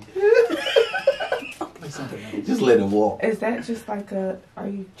play something else. just let him walk. is that just like are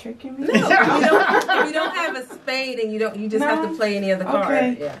you tricking me? No, if you don't have a spade and you just have to play any other card.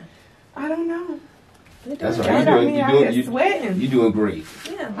 Okay. Yeah. I don't know. That's Y'all right. got me out here sweating. You're doing great.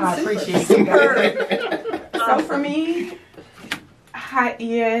 Yeah. I super. appreciate Superb. So for me, height,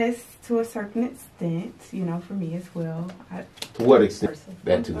 yes, to a certain extent, for me as well. To what extent? Person.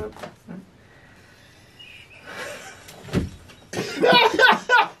 That too.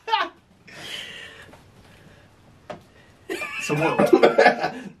 So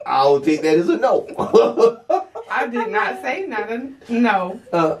what? I'll take that as a no. I did not say nothing. No.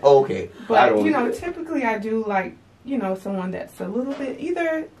 Okay. But, typically I do like, someone that's a little bit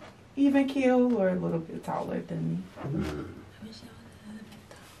either even keel or a little bit taller than me.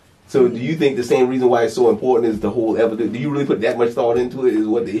 So do you think the same reason why it's so important is the whole evidence? Do you really put that much thought into it? Is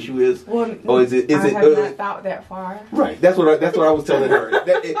what the issue is? Well, Or is it? I have not thought that far. Right. That's what I was telling her.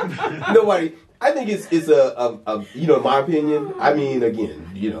 Nobody. I think it's a in my opinion. I mean, again,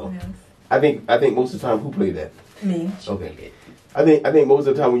 Yes. I think most of the time who played that. Me. Okay. I think most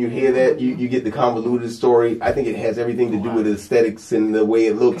of the time when you hear that, you get the convoluted story. I think it has everything to do with aesthetics and the way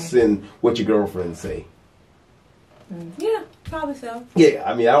it looks and what your girlfriends say. Yeah, probably so. Yeah,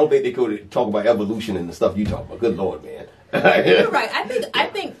 I mean, I don't think they could talk about evolution and the stuff you talk about. Good Lord, man. You're right.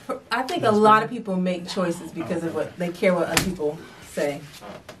 I think a lot of people make choices because of what they care what other people say.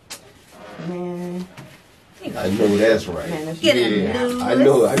 Man. I know that's right. Man, that's Get Yeah, him, I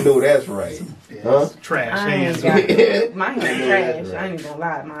Lewis. know that's right. Yeah, Huh? it's trash I hands. ain't Yeah. got my hand's trash. I ain't gonna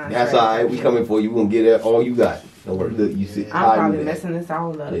lie, mine. That's all right. We coming for you. We gonna get all you got. Don't worry. Look, you see. I'm probably messing this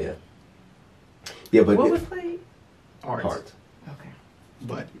all up. Yeah. Yeah, but What was played? Art. heart. Okay.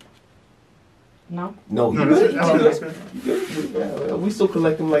 But No. No, no, you that's, good. oh, You that's good. good. You good. We still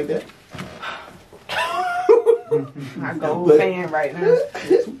collect them like that. My gold But- fan right now.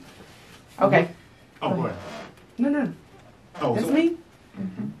 Okay. Oh, go ahead. No. Oh, That's so, me?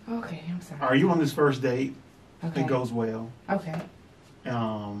 Okay, I'm sorry. are you on this first date? Okay. It goes well. Okay.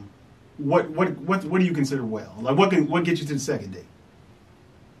 What do you consider well? Like what gets you to the second date?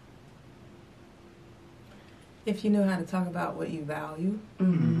 If you know how to talk about what you value.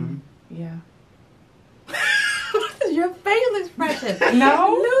 Mm-hmm. Yeah. Your facial expression.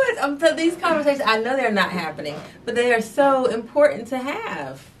 No. Lewis, these conversations, I know they're not happening, but they are so important to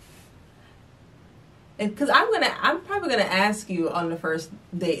have. because I'm probably gonna ask you on the first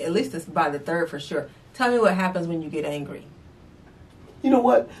date, at least it's by the third for sure. Tell me what happens when you get angry. You know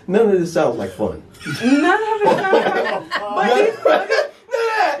what? None of this sounds like fun. None of it sounds like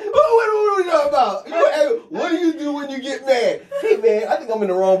What are we talking about? What do you do when you get mad? Hey man, I think I'm in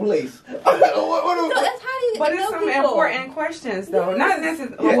the wrong place. That's how you But it's some important questions though. Not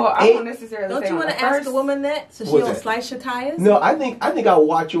necessarily. Well, I won't necessarily. Don't say you want to ask a woman that so she don't slice your tires? No, I think I'll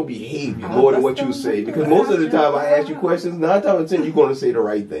watch your behavior more than what you say, because most of the time I ask you questions, 9 times out of 10 you're going to say the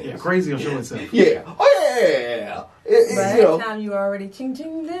right thing. Yeah, crazy will show itself. Yeah. Oh yeah. But every time you already ching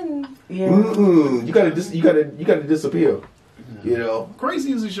ching, then you gotta disappear. You know, crazy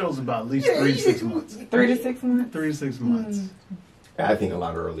usually shows about at least 3 to 6 months. 3 to 6 months. 3 to 6 months. I think a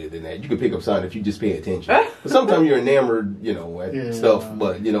lot earlier than that. You can pick up signs if you just pay attention. But sometimes you're enamored, at stuff,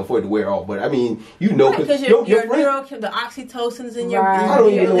 but for it to wear off. But I mean, because your neural, the oxytocin's in your. I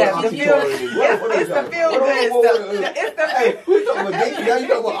don't even know what oxytocin is. It's the feel good stuff. It's the. Hey, we're talking about dating now. You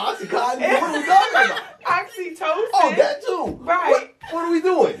talking about oxycontin? What are we talking about? Oxytocin. Oh, that too. Right. What are we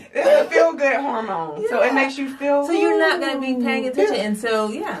doing? It's a feel good hormone, so it makes you feel. So you're not going to be paying attention, and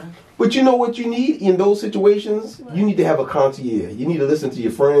so But you know what you need in those situations? What? You need to have a concierge. You need to listen to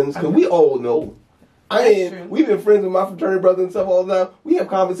your friends, because we all know. We've been friends with my fraternity brother and stuff all the time. We have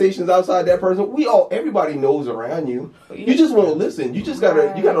conversations outside that person. Everybody knows around you. You just want to listen. You just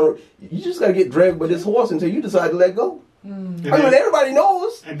gotta get dragged by this horse until you decide to let go. Everybody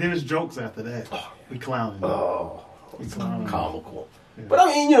knows. And then it's jokes after that. We clowning. It's comical. Yeah. But I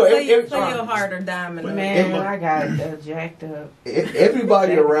mean, play your heart or diamond. Man, I got jacked up.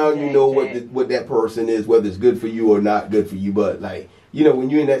 Everybody around you know what that person is, whether it's good for you or not good for you. But when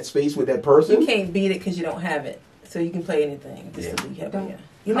you're in that space with that person, you can't beat it because you don't have it. So you can play anything.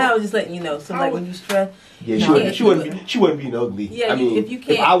 I was just letting you know. So when you stress, she wasn't being ugly. Yeah, if you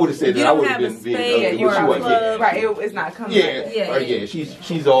can't, if I would have said that, I would have been being ugly. She wasn't. Right, it's not coming. Yeah.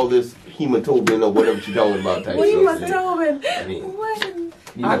 She's all this hematobin or whatever she's talking about. Type hematobin. I mean,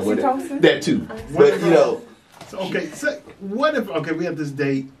 oxytocin. That too. But So what if we have this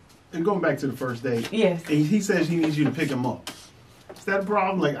date and going back to the first date? Yes. And he says he needs you to pick him up. Is that a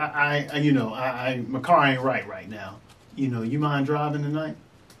problem? Like my car ain't right now. You mind driving tonight?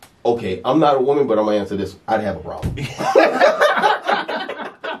 Okay, I'm not a woman, but I'm gonna answer this. I'd have a problem.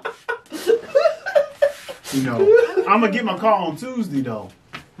 I'm gonna get my car on Tuesday though.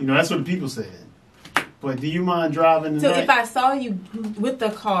 That's what the people said. But do you mind driving tonight? So if I saw you with the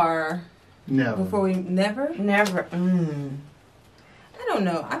car, never. Before we never. I don't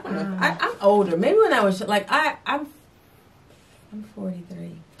know. I'm older. Maybe when I was I'm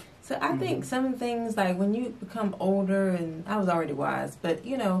 43. So I think some things, like when you become older, and I was already wise, but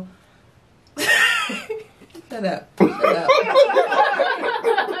shut up. Some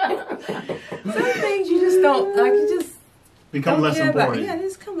things you just don't, you just become less important. They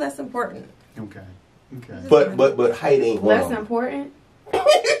just become less important. Okay. But height ain't less important. I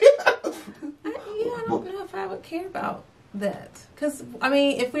don't know if I would care about that, because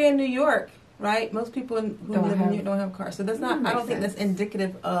if we're in New York. Right, most people who live in New York don't have cars, so that's not. I don't think that's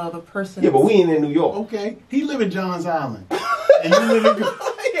indicative of a person. Yeah, but we ain't in New York. Okay, he live in Johns Island, and you live in.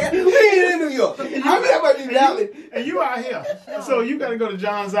 We ain't in New York. That might be valid. And you out here, so you got to go to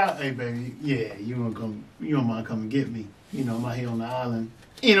Johns Island. Hey, baby, you don't mind coming get me? I'm out here on the island,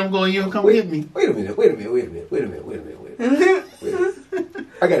 and I'm going. You don't come get me. Wait a minute.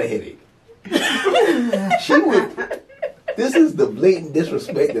 I got a headache. She would. This is the blatant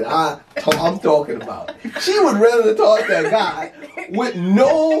disrespect that I'm talking about. She would rather talk to that guy with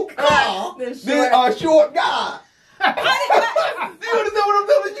no car than a short guy. You understand what I'm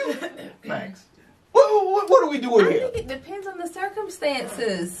telling you? Thanks. What are we doing here? I think it depends on the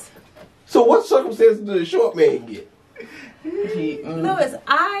circumstances. So what circumstances does a short man get? Louis,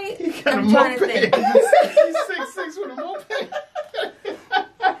 I'm trying to think. He's 6'6" with a moped.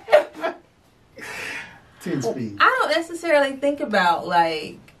 10 speed. I don't necessarily think about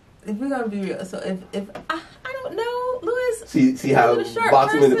if we're gonna be real. So if I don't know, Louis. See how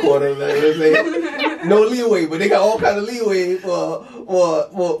box him in the corner. No leeway, but they got all kind of leeway for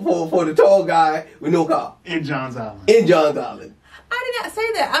the tall guy with no car in Johns Island. I did not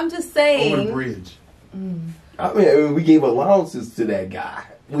say that. I'm just saying. Over the bridge. I mean, we gave allowances to that guy.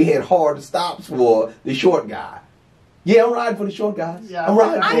 We had hard stops for the short guy. Yeah, I'm riding for the short guys. Yeah, I'm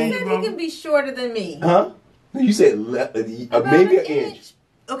riding. I said he can be shorter than me. Huh? You said maybe an inch.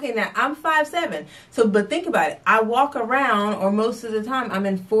 Okay, now I'm 5'7". So, but think about it. I walk around, or most of the time, I'm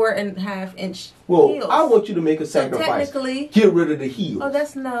in 4.5 inch heels. Well, I want you to make a sacrifice. So technically, get rid of the heels. Oh,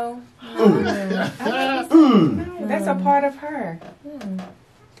 that's no. That's a part of her.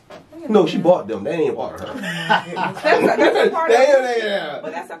 No, she bought them. They ain't part of her. That's a part of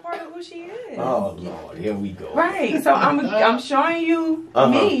but that's a part of who she is. Oh Lord, here we go. Right. So I'm showing you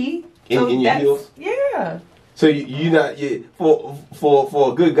me. So in your heels? Yeah. So you not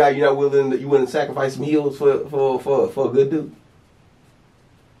for a good guy, you wouldn't sacrifice some heels for a good dude?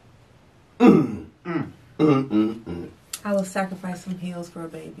 I will sacrifice some heels for a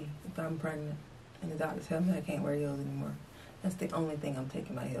baby if I'm pregnant and the doctor tells me I can't wear heels anymore. That's the only thing I'm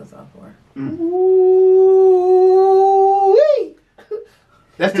taking my heels off for. Ooh-wee.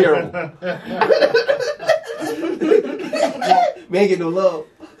 That's terrible. Man get no love.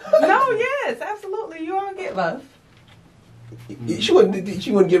 No, yes, absolutely. You all get love. She wouldn't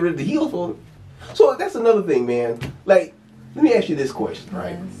get rid of the heels for him. So that's another thing, man. Like, let me ask you this question,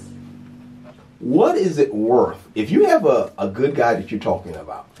 right? Yes. What is it worth if you have a good guy that you're talking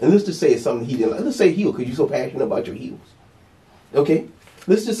about, and let's just say it's something he didn't like. Let's say heel because you're so passionate about your heels. Okay,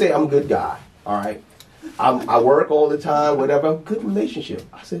 let's just say I'm a good guy. All right, I work all the time, whatever. Good relationship.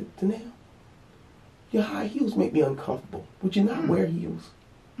 I said, Tenelle, your high heels make me uncomfortable. Would you not wear heels?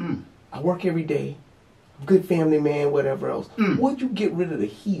 I work every day. I'm a good family man, whatever else. Would you get rid of the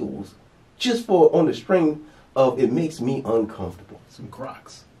heels just on the string of it makes me uncomfortable? Some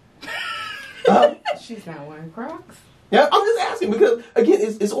Crocs. She's not wearing Crocs. Yeah, I'm just asking because again,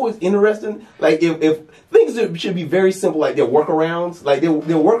 it's always interesting. Like if things should be very simple, like their workarounds. Like their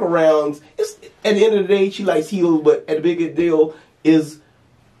workarounds. It's at the end of the day, she likes heels, but at the bigger deal is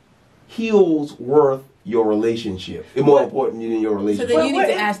heels worth your relationship. It's more important than your relationship. So then you need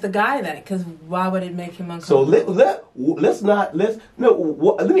to ask the guy that, because why would it make him So uncomfortable? let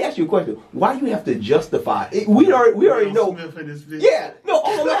me ask you a question. Why do you have to justify it? We already know. Yeah, no.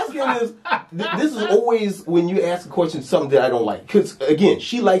 All I'm asking is this is always when you ask a question something that I don't like. Because again,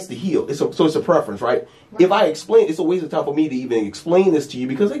 she likes the heel. So it's a preference, right? If I explain, it's a waste of time for me to even explain this to you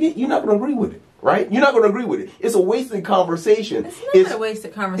because again, you're not going to agree with it. Right? You're not going to agree with it. It's a wasted conversation. It's not a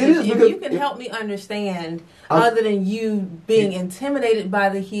wasted conversation. It is if you can help me understand, other than you being intimidated by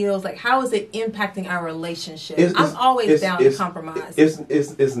the heels, like how is it impacting our relationship? I'm always down to compromise. It's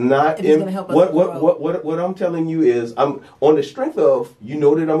not. If it's going to help us grow. What I'm telling you is, I'm on the strength of you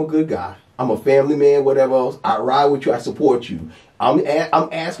know that I'm a good guy. I'm a family man. Whatever else, I ride with you. I support you. I'm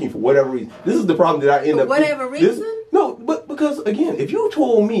asking for whatever reason. This is the problem that I end up. Whatever reason. No, but because again, if you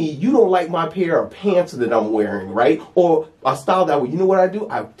told me you don't like my pair of pants that I'm wearing, right, or a style that way, you know what I do?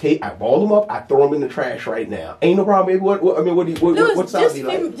 I ball them up, I throw them in the trash right now. Ain't no problem, baby. What style do you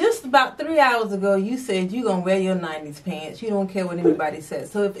like? Just about 3 hours ago, you said you gonna wear your '90s pants. You don't care what anybody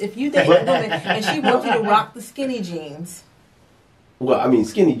says. So if you date a woman and she wants you to rock the skinny jeans. Well, I mean,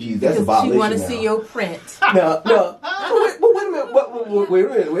 skinny jeans, that's a violation. She want to see your print. No. Wait a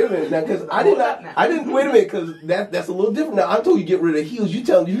minute. Now, because I didn't, wait a minute, because that's a little different. Now, I told you get rid of heels. You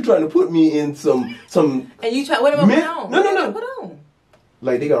trying to put me in some. And you what am I put on? No. Put on.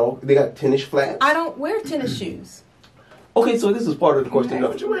 Like, they got tennis flats? I don't wear tennis shoes. Okay, so this is part of the question.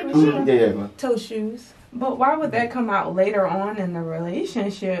 Yeah. Toe shoes. But why would that come out later on in the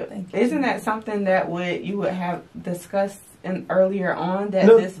relationship? Isn't that something that you would have discussed earlier on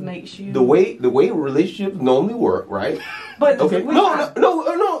this makes you the way relationships normally work, right? But okay, no.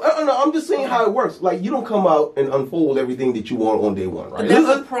 I'm just saying how it works. Like you don't come out and unfold everything that you want on day one, right? But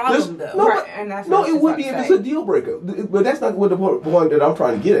that's a problem, though. No, right, and that's it would be if it's a deal breaker. But that's not what the point that I'm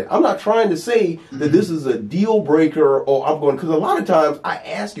trying to get at. I'm not trying to say that this is a deal breaker, or I'm going because a lot of times I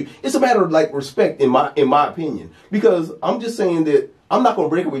ask you, it's a matter of like respect in my opinion, because I'm just saying that. I'm not going to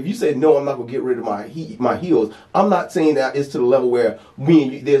break up. If you say, no, I'm not going to get rid of my heels, I'm not saying that it's to the level where me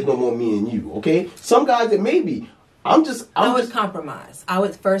and you, there's no more me and you, okay? Some guys, it may be. I would compromise. I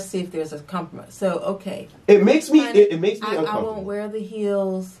would first see if there's a compromise. So, okay. It makes me uncomfortable. I won't wear the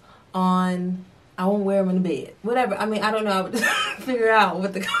heels on... I won't wear them in the bed. Whatever. I mean, I don't know. I would just figure out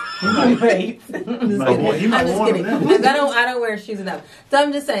what the... I'm just kidding. I don't wear shoes enough. So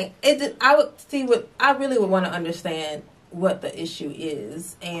I'm just saying, I really would want to understand what the issue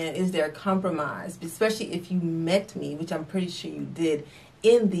is, and is there a compromise, especially if you met me, which I'm pretty sure you did,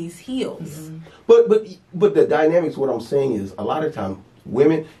 in these heels. Mm-hmm. But the dynamics, what I'm saying is, a lot of times,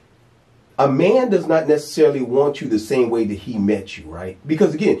 a man does not necessarily want you the same way that he met you, right?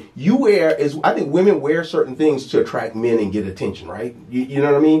 Because again, I think women wear certain things to attract men and get attention, right? You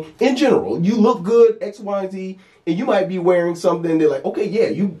know what I mean? In general, you look good, X, Y, and Z, and you might be wearing something that like, okay, yeah,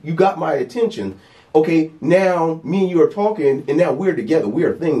 you got my attention. Okay, now me and you are talking, and now we're together.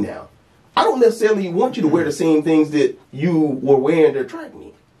 We're a thing now. I don't necessarily want you to wear the same things that you were wearing to attract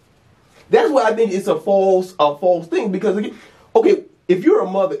me. That's why I think it's a false thing. Because again, okay, if you're a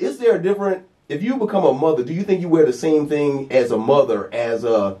mother, is there a different? If you become a mother, do you think you wear the same thing as a mother as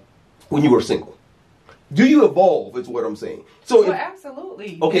a when you were single? Do you evolve? Is what I'm saying. So, well,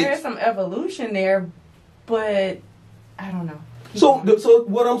 absolutely. Okay. There is some evolution there, but I don't know. So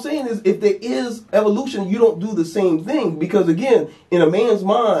what I'm saying is, if there is evolution, you don't do the same thing, because again, in a man's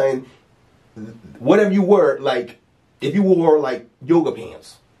mind, whatever you wear, like if you wore like yoga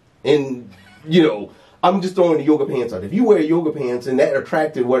pants, and I'm just throwing the yoga pants out. If you wear yoga pants and that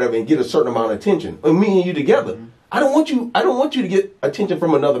attracted whatever and get a certain amount of attention, and me and you together, I don't want you to get attention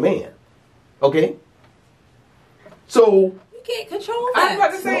from another man. Okay? So you can't control that. I was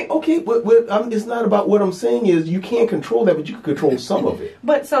about to say, okay, but it's not about what I'm saying is you can't control that, but you can control some of it.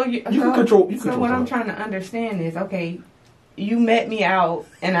 But so you can control. So what I'm trying to understand is, okay, you met me out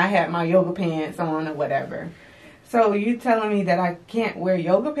and I had my yoga pants on or whatever. So you telling me that I can't wear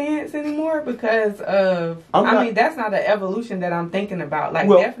yoga pants anymore because of? I mean, that's not an evolution that I'm thinking about. Like,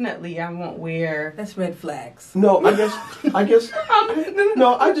 definitely, I won't wear. That's red flags. No, I guess.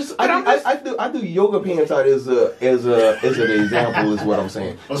 No, I do yoga pants out as an example. Is what I'm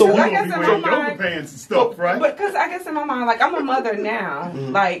saying. So I guess in my mind, yoga pants and stuff, right? Because I guess in my mind, like I'm a mother now,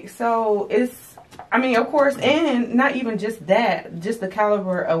 like so it's. I mean, of course, and not even just that, just the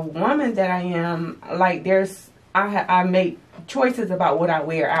caliber of woman that I am. Like, I make choices about what I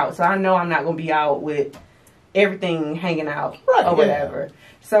wear out, so I know I'm not going to be out with everything hanging out or whatever. Yeah.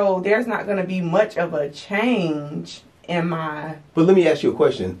 So there's not going to be much of a change in my. But let me ask you a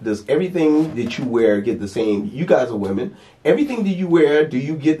question: does everything that you wear get the same? You guys are women. Everything that you wear, do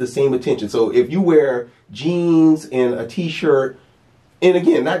you get the same attention? So if you wear jeans and a t-shirt. And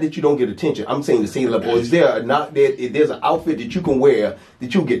again, not that you don't get attention. I'm saying the same level. Is there not that there's an outfit that you can wear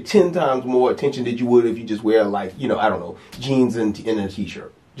that you'll get 10 times more attention than you would if you just wear like, I don't know, jeans and a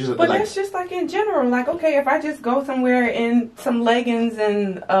t-shirt. But that's just like in general. Like, okay, if I just go somewhere in some leggings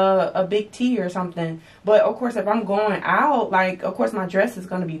and a big tee or something. But of course, if I'm going out, like, of course, my dress is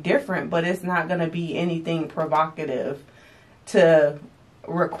going to be different, but it's not going to be anything provocative to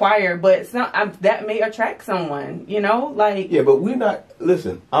require, but it's not that may attract someone, like. Yeah, but we're not.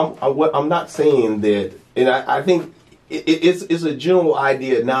 Listen, I'm not saying that, and I think it's a general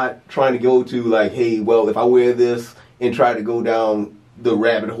idea, not trying to go to like, hey, well, if I wear this and try to go down the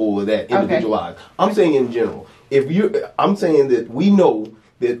rabbit hole of that individualized. Okay. I'm saying in general, I'm saying that we know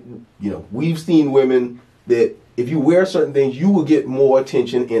that we've seen women that if you wear certain things, you will get more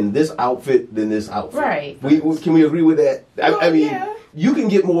attention in this outfit than this outfit. Right. Can we agree with that? I mean. Yeah. You can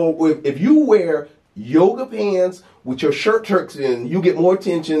get more if you wear yoga pants with your shirt tucked in. You get more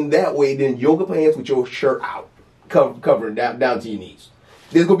attention that way than yoga pants with your shirt out, covering down to your knees.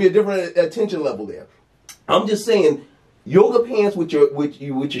 There's gonna be a different attention level there. I'm just saying, yoga pants with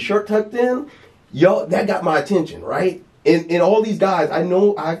your shirt tucked in, that got my attention, right? And all these guys, I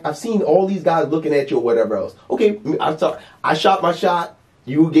know I've seen all these guys looking at you or whatever else. Okay, I shot my shot.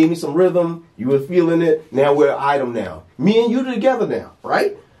 You gave me some rhythm. You were feeling it. Now we're an item now. Me and you together now,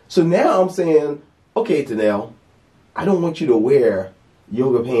 right? So now I'm saying, okay, Tennelle, I don't want you to wear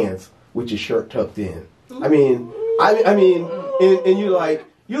yoga pants with your shirt tucked in. I mean, and you're like,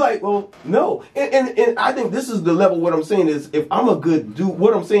 well, no. And I think this is the level. What I'm saying is, if I'm a good dude,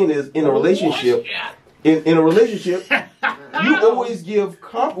 what I'm saying is, in a relationship, in a relationship, you always give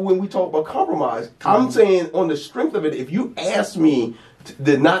when we talk about compromise. I'm saying on the strength of it, if you ask me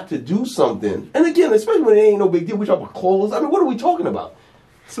not to do something, and again, especially when it ain't no big deal, we talk about clothes. I mean, what are we talking about?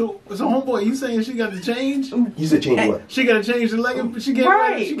 So homeboy, you saying she got to change? You said change what? She got to change the leggings, but she can't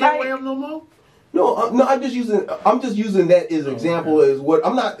wear them no more. No, I'm just using that as an example. As what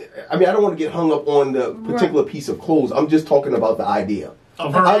I'm not. I mean, I don't want to get hung up on the particular piece of clothes. I'm just talking about the idea.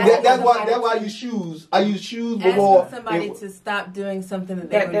 That's why I use shoes. I use shoes before. Asking somebody to stop doing something that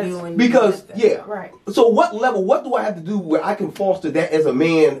they were doing. Because, right. So what do I have to do where I can foster that as a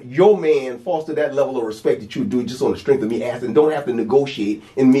man, your man, foster that level of respect that you do just on the strength of me asking, don't have to negotiate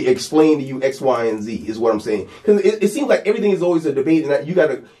and me explain to you X, Y, and Z is what I'm saying. Because it seems like everything is always a debate and you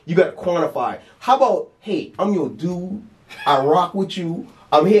gotta quantify. How about, hey, I'm your dude, I rock with you,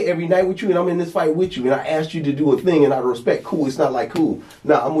 I'm here every night with you, and I'm in this fight with you, and I asked you to do a thing, and out of respect, cool. It's not like cool.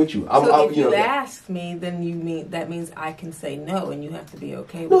 Nah, I'm with you. If you ask me, then that means I can say no, and you have to be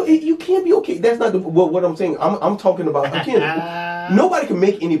okay with it. No, you can't be okay. That's not what I'm saying. I'm talking about again. Nobody can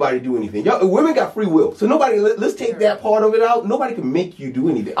make anybody do anything. Women got free will, so nobody. Let's take that part of it out. Nobody can make you do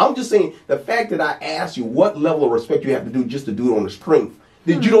anything. I'm just saying the fact that I asked you what level of respect you have to do just to do it on the strength.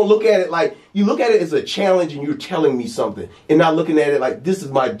 That you don't look at it like, you look at it as a challenge and you're telling me something and not looking at it like, this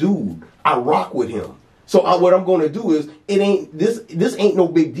is my dude. I rock with him. So what I'm going to do is, this ain't no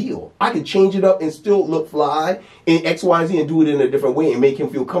big deal. I can change it up and still look fly in X, Y, and Z and do it in a different way and make him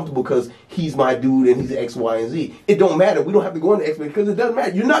feel comfortable because he's my dude and he's X, Y, and Z. It don't matter. We don't have to go into X because it doesn't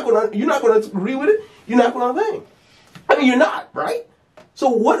matter. You're not gonna agree with it. You're not gonna think. I mean, you're not, right? So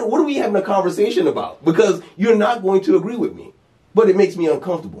what are we having a conversation about? Because you're not going to agree with me, but it makes me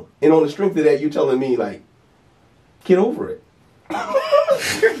uncomfortable. And on the strength of that, you're telling me like, get over it. and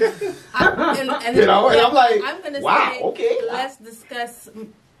I'm like, I'm gonna wow, say, okay. let's discuss.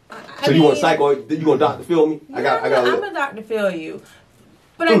 So you want psycho? You going to Dr. Phil me? I'm a Dr. Phil you.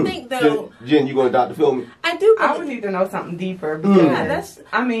 But I think though, Jen, you going to Dr. Phil me? I do. I would need to know something deeper because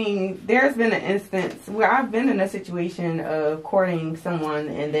I mean, there's been an instance where I've been in a situation of courting someone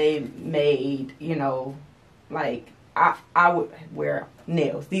and they made, like I would wear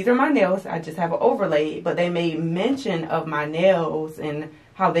nails. These are my nails. I just have an overlay, but they made mention of my nails and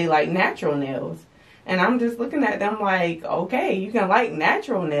how they like natural nails. And I'm just looking at them like, okay, you can like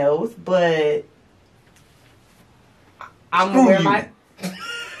natural nails, but I'm gonna wear my.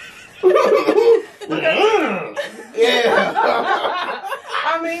 Yeah.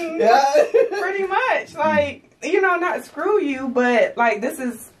 I mean, pretty much. Like, not screw you, but like, this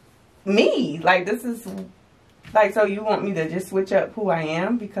is me. Like, this is. Like, so you want me to just switch up who I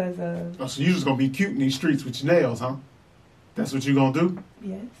am because of... Oh, so you just going to be cute in these streets with your nails, huh? That's what you going to do?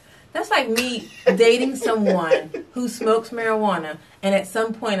 Yes. That's like me dating someone who smokes marijuana, and at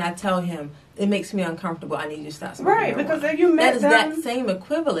some point I tell him, it makes me uncomfortable, I need you to stop smoking marijuana. Because if you met them... That is that same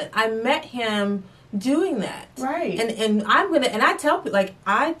equivalent. I met him doing that. Right. And I tell people, like,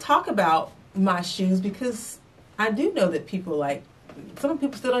 I talk about my shoes because I do know that people, like, some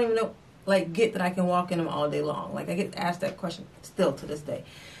people still don't even know... like get that I can walk in them all day long. Like I get asked that question still to this day.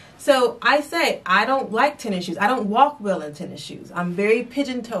 So I say I don't like tennis shoes. I don't walk well in tennis shoes. I'm very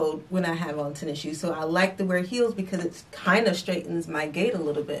pigeon-toed when I have on tennis shoes. So I like to wear heels because it kind of straightens my gait a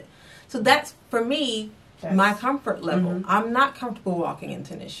little bit. So that's for me my comfort level. Mm-hmm. I'm not comfortable walking in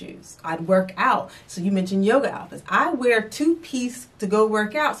tennis shoes. I'd work out. So you mentioned yoga outfits. I wear 2-piece to go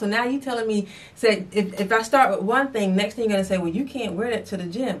work out. So now you telling me, say, if I start with one thing, next thing you're going to say, well, you can't wear that to the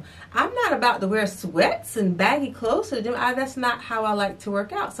gym. I'm not about to wear sweats and baggy clothes to the gym. That's not how I like to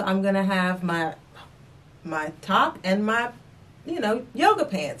work out. So I'm going to have my top and my yoga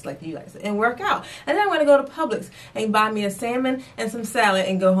pants, like you guys, and work out. And then I'm going to go to Publix and buy me a salmon and some salad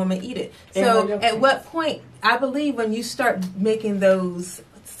and go home and eat it. So at what point, I believe when you start making those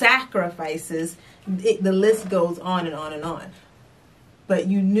sacrifices, the list goes on and on and on. But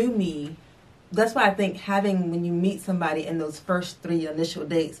you knew me. That's why I think when you meet somebody in those first 3 initial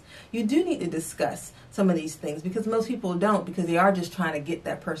dates, you do need to discuss some of these things because most people don't, because they are just trying to get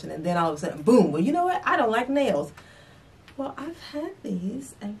that person. And then all of a sudden, boom, well, you know what? I don't like nails. Well, I've had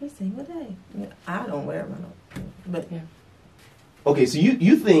these every single day. I don't wear them, but yeah. Okay, so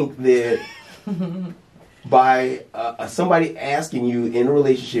you think that by somebody asking you in a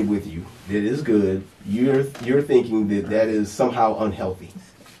relationship with you that is good, you're thinking that is somehow unhealthy.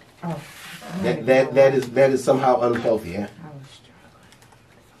 Oh, that is somehow unhealthy. Yeah. I was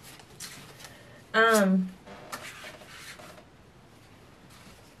struggling.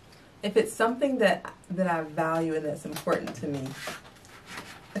 If it's something that I value and that's important to me,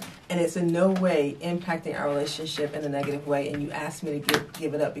 and it's in no way impacting our relationship in a negative way, and you ask me to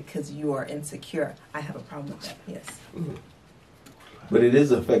give it up because you are insecure, I have a problem with that. Yes. Mm-hmm. But it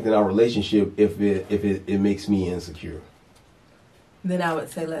is affecting our relationship if it makes me insecure. Then I would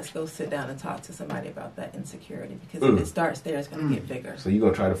say let's go sit down and talk to somebody about that insecurity, because if it starts there, it's going to get bigger. So you're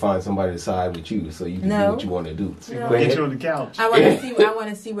going to try to find somebody to side with you so you can do what you want to do. No. Get you on the couch. I want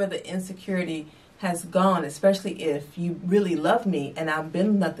to see where the insecurity has gone, especially if you really love me and I've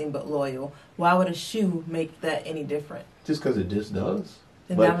been nothing but loyal. Why would a shoe make that any different? Just because it just does.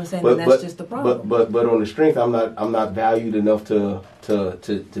 And I'm saying that's just the problem. But on the strength, I'm not valued enough to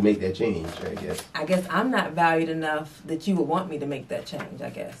make that change. I guess I'm not valued enough that you would want me to make that change. I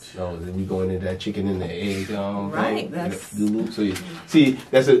guess. No, then we going into that chicken and the egg. Right. That's. So see,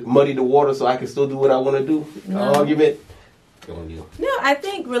 that's a muddy the water, so I can still do what I want to do. No. Argument. On you. No, I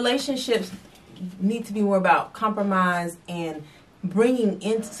think relationships need to be more about compromise and bringing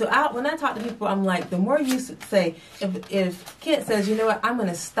in. So when I talk to people, I'm like, the more you say, if Kent says, you know what, I'm going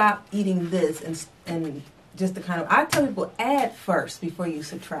to stop eating this and just the kind of, I tell people, add first before you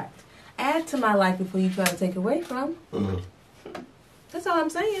subtract. Add to my life before you try to take away from. Mm-hmm. That's all I'm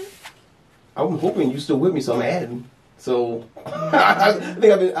saying. I'm hoping you're still with me, so I'm adding. So I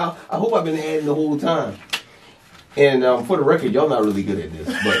hope I've been adding the whole time. And for the record, y'all not really good at this,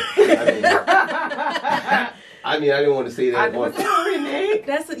 but I didn't want to say that.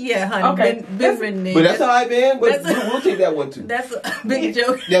 reneged. Honey. Okay. Been reneged. But that's all right, man. But we'll take that one too. That's a big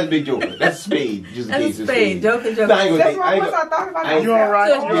joke. That's a big joker. That's a spade. Just in case That's a spade. Joker. No, I ain't gonna That's take. why once I thought about it. You all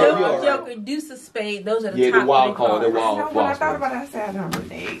right? So You're Joker, Deuce of Spade. Those are the Yeah, top the wild three card. The cards. wild. When I thought about it, I said I don't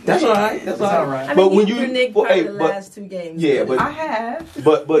renege. That's all right. That's all right. I mean, But when you've you reneged probably the last 2 games. Yeah, but I have.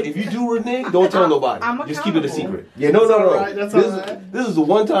 But if you do renege, don't tell nobody. I'm Just keep it a accountable. secret. Yeah, no. Right, that's all right. This is the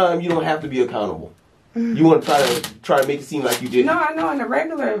one time you don't have to be accountable. You want to try to make it seem like you did. No, I know in the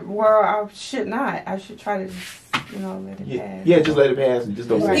regular world I should not. I should try to just, let it pass. Yeah, just let it pass and just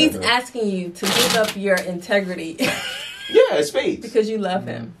don't say He's nothing. asking you to give up your integrity Yeah, it's spades. because you love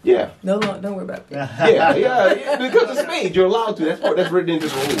him. Yeah. No, don't worry about that. Yeah. Because it's spades, you're allowed to. That's written into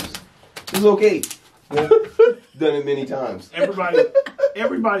the rules. It's okay. Done it many times.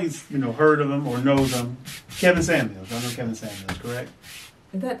 Everybody's heard of him or knows him. Kevin Samuels. I know Kevin Samuels, correct?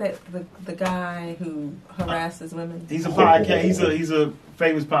 Is that the guy who harasses women? He's a podcast. He's a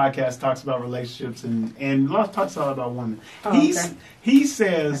famous podcast. Talks about relationships and a lot talks a lot about women. He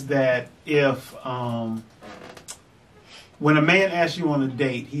says that if when a man asks you on a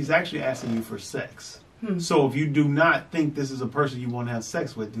date, he's actually asking you for sex. So if you do not think this is a person you want to have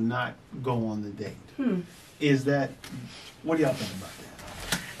sex with, do not go on the date. Is that? What do y'all think about that?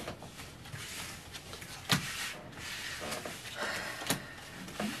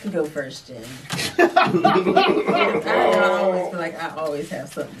 Go first, Jen. I always feel like I always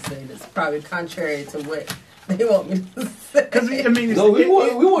have something to say that's probably contrary to what they want me to say. Because I mean, we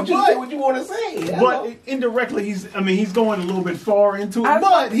want you to say what you want to say. But indirectly, he's going a little bit far into it.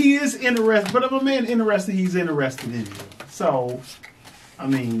 But he is interested. But if a man interested, he's interested in you. So, I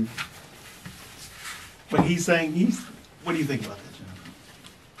mean, but he's saying What do you think about that, Jennifer?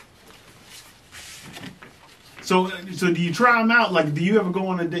 So do you try them out? Like, do you ever go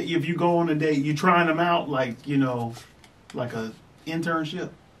on a date? If you go on a date, you trying them out, like like a internship,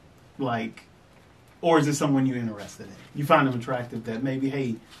 like. Or is it someone you're interested in? You find them attractive that maybe,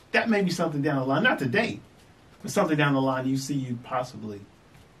 hey, that may be something down the line. Not to date, but something down the line you see you possibly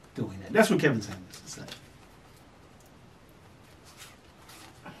doing that. That's what Kevin Samuels is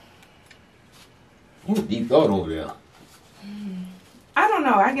saying. Deep thought over there. I don't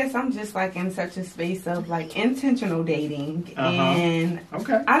know. I guess I'm just like in such a space of like intentional dating. And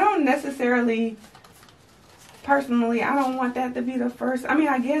okay. I don't necessarily, personally, I don't want that to be the first. I mean,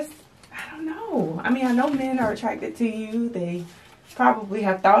 I guess, I don't know. I mean, I know men are attracted to you. They probably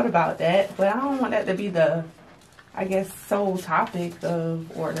have thought about that. But I don't want that to be the, I guess, sole topic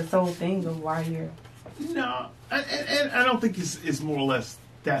of, or the sole thing of why you're. No. And I don't think it's more or less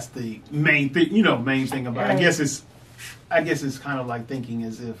that's the main thing, main thing about it. I guess it's kind of like thinking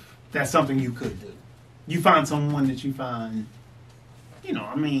as if that's something you could do. You find someone that you find,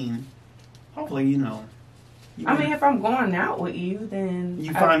 hopefully, I mean, if I'm going out with you, then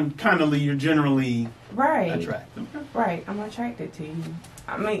you find you're generally right attractive. Right, I'm attracted to you.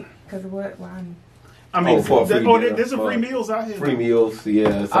 I mean, because what? Why? I mean, there's some free meals out here. Free meals,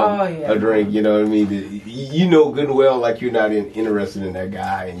 yeah. Yeah. A drink, you know what I mean? You know good and well, like you're not interested in that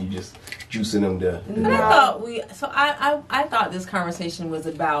guy, and you just juicing him to. But I thought this conversation was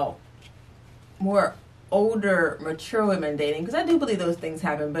about more older, mature women dating, because I do believe those things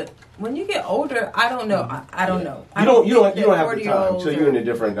happen. But when you get older, I don't know. I don't know. You don't have the time, so you're in a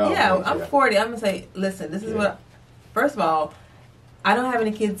different. I'm 40. I'm gonna say, listen, this is what. First of all, I don't have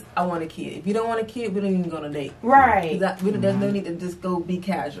any kids. I want a kid. If you don't want a kid, we don't even go on a date. Right. There's no need to just go be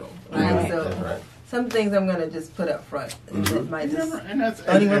casual. Right. Right. So that's right. some things I'm gonna just put up front. That might just don't even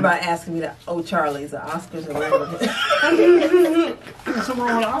and worry about asking me the Charlie's or Oscars or whatever. There's something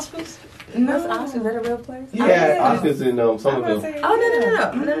wrong with Oscars? No, Oscars, is that a real place? Yeah, Oscars in some of them.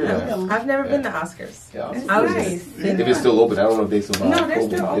 Oh no! I've never been to Oscars. Yeah, I was nice. just if it's still open, I don't know if they still No, they're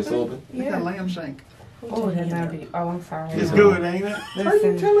still They're still open. open. They got lamb shank. Oh, that might be. Oh, I'm sorry. It's good, ain't it? How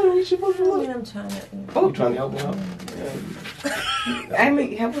you telling me she supposed to look? I'm trying to. You trying to help me out? I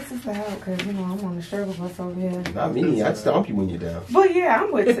mean, help us just to help, because I'm on the struggle bus over here. Not me. I'd stomp you when you're down. But yeah,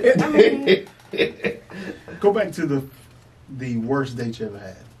 I'm with it. I mean, Go back to the worst date you ever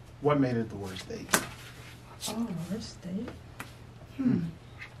had. What made it the worst date? Oh, worst date? Man,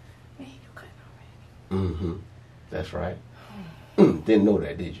 you couldn't already. That's right. Didn't know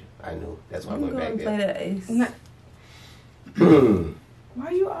that, did you? I knew. That's why I went back Play there. that ace. Why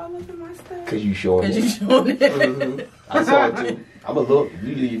are you all over my stuff? Because you showing Because it. you showed it. I saw it too. I'm a look.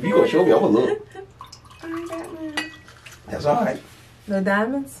 If you gonna show me, I'm a look. I ain't got none. That's all right. No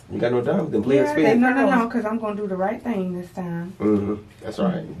diamonds? You got no diamonds? Then play a Yeah, spade. no, because I'm going to do the right thing this time. That's all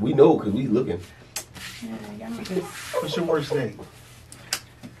right. We know because we looking. Yeah, y'all just... What's your worst date?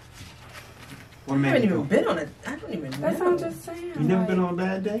 What I made haven't you even go? been on it. I don't even know. That's what I'm just saying. You never like, been on a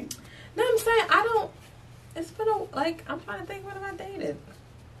bad date? No, I'm saying I don't. It's been I'm trying to think, what have I dated?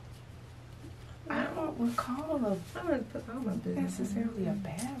 I don't recall I'm gonna put all my business necessarily a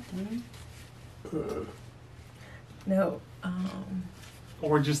bad one. No.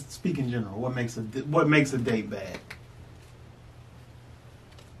 Or just speak in general. What makes a date bad?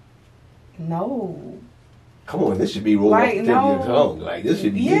 No. Come on, this should be rolled Like, off the tip of your no. tongue. Like, this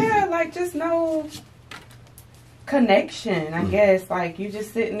should be Yeah, easy. like just no connection, I guess. Like you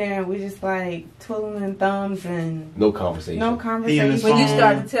just sitting there and we just like twiddling thumbs and No conversation. no conversation. When you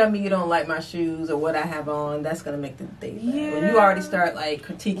start to tell me you don't like my shoes or what I have on, that's gonna make the date bad. Yeah. When you already start like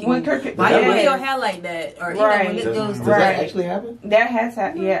critiquing, When why you wear yes. your hair like that, or Right. when it Does, goes does Right. that actually happen? That has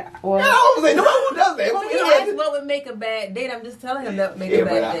happened. Yeah. Well. No, I was like, nobody who does that. Well, he asked what would make a bad date. I'm just telling him that would make a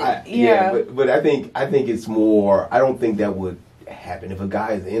bad date. Yeah. but I think it's more. I don't think that would happen if a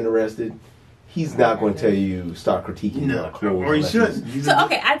guy is interested. He's not going to tell you start critiquing your clothes. Or he unless shouldn't. it's- So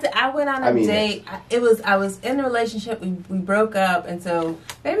okay, I went on a date. I was in a relationship. We broke up, and so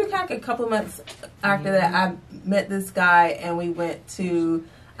maybe like a couple of months after that, I met this guy, and we went to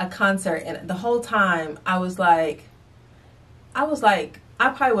a concert. And the whole time, I was like, I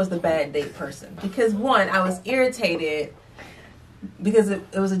probably was the bad date person because one, I was irritated because it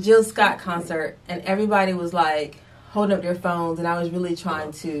was a Jill Scott concert, and everybody was like holding up their phones, and I was really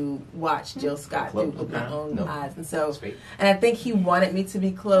trying to watch Jill Scott with my own eyes. And so, and I think he wanted me to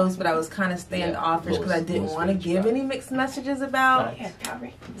be close, but I was kind of standoffish because I didn't want to give any mixed messages about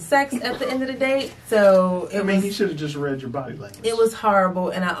sex at the end of the date. So he should have just read your body language. It was horrible,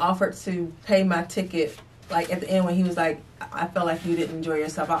 and I offered to pay my ticket. Like at the end when he was like, I felt like you didn't enjoy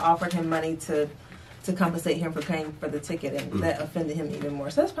yourself, I offered him money to compensate him for paying for the ticket, and that offended him even more.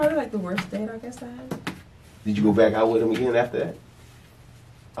 So that's probably like the worst date I guess I had. Did you go back out with him again after that?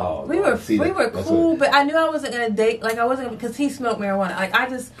 Oh, we were cool, but I knew I wasn't gonna date. Like I wasn't, because he smoked marijuana. Like I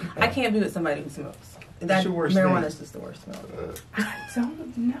can't be with somebody who smokes. That marijuana is just the worst smell. I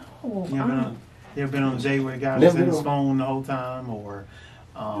don't know. You ever been on a date where the guy was in his phone the whole time, or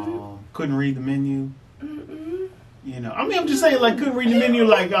couldn't read the menu? You know, I mean, I'm just saying, like, couldn't read the menu.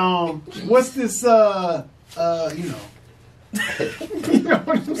 Like, what's this? You know. You know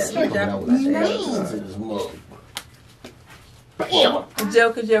what I'm saying?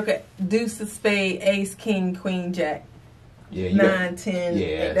 Joker, deuce of spade, ace, king, queen, jack. Yeah, 9, 10.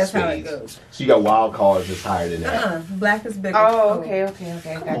 Yeah, that's spades. how it goes. So you got wild cards that's higher than that. Black is bigger. Oh, okay. Got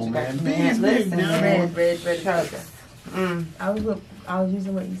you. Man, listen, red. I was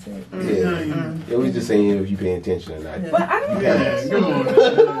using what you said. It was just saying if you pay attention or not. But I don't know,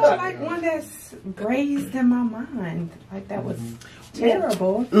 like one that's grazed in my mind. Like that was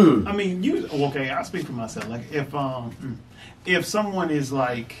terrible. I mean, okay, I speak for myself. Like if someone is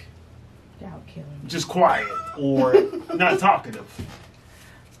like just quiet or not talkative,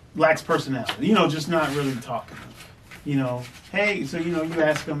 lacks personality, you know, just not really talkative. You know, hey, so, you know, you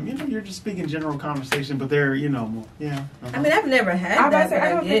ask them, you know, you're just speaking general conversation, but they're, you know, more, yeah. I mean, I've never had that. I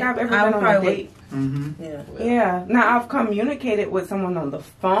don't think I've ever been on a date. Yeah. Now, I've communicated with someone on the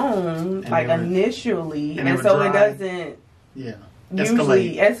phone, like initially, and so it doesn't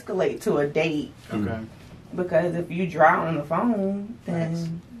usually escalate to a date. Okay. Because if you dry on the phone,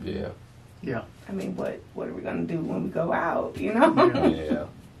 then... Yeah. I mean, what are we going to do when we go out, you know? Yeah.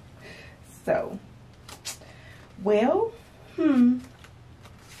 So... Well, yeah,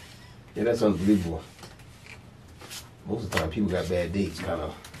 that's unbelievable. Most of the time, people got bad dates, kind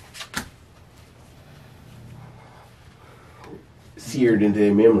of seared into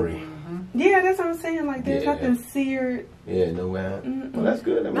their memory. Yeah, that's what I'm saying. Like, there's nothing seared. Yeah, no man. Well, that's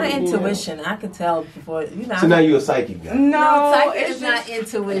good. I mean, my intuition, I could tell before. You know. So now you're a psychic guy. No, psychic is not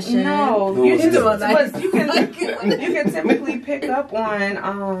intuition. No, you can typically pick up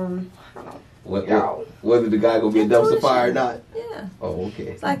on whether the guy gonna be a dumpster fire or not. Yeah. Oh, okay.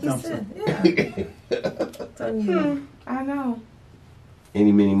 It's like you said. Yeah. I know.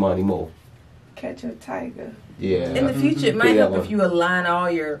 Any, mini, money, mo. Catch a tiger. Yeah. In the future, it might help if you align all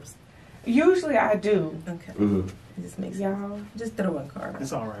your. Usually, I do. Okay. It just makes y'all just throw one card.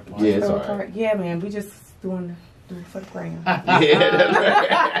 It's all right, boy. Yeah, it's all right. Yeah, man. We just doing for the gram. Yeah, that's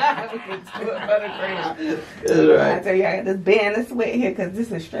right. We just do it for the gram. That's right. I tell you, I got this band of sweat here because this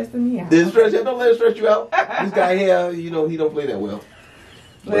is stressing me out. This stress, don't let it stress you out. This guy here, you know, he don't play that well.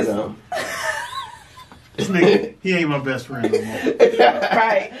 But, this nigga, he ain't my best friend no more.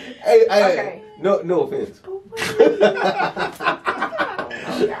 Right. Hey, okay. No offense.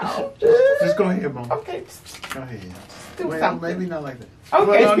 Just go ahead, Mom. Okay. Go ahead. Do something. Maybe not like that.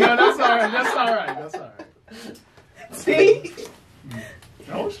 Okay. No, that's all right. That's all right. See?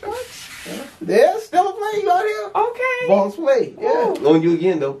 No stress. Yeah. There's still a play out here. Okay. Boss play. Yeah. Ooh. On you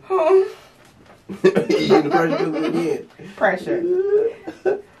again, though. Oh. You in the pressure cooker again. Pressure.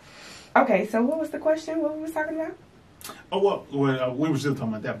 Okay, so what was the question? What we was talking about? Oh, well, we were still talking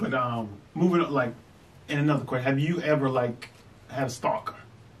about that, but moving on, like, in another question, have you ever, like, had a stalker?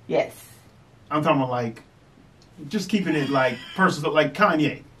 Yes. I'm talking about, like, just keeping it, like, personal, like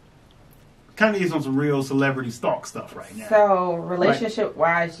Kanye. Kanye's on some real celebrity stalk stuff right now. So,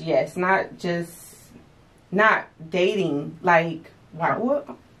 relationship-wise, yes. Not dating, like, what?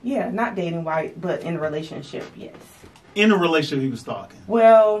 Yeah, not dating, but in a relationship, yes. In a relationship, he was stalking.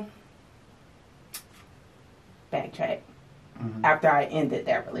 Well, backtrack. Mm-hmm. After I ended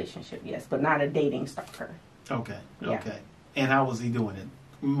that relationship, yes, but not a dating stalker. Okay, Yeah. okay. And how was he doing it?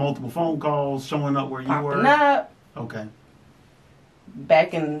 Multiple phone calls, showing up where you Popping were? up, Okay.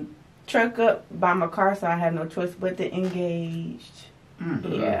 backing truck up by my car, so I had no choice but to engage.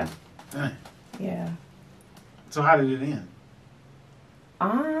 Mm-hmm. Yeah. Dang. Yeah. So how did it end?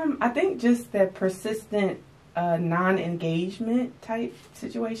 I think just that persistent non-engagement type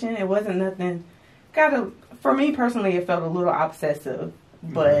situation. It wasn't nothing. For me personally, it felt a little obsessive,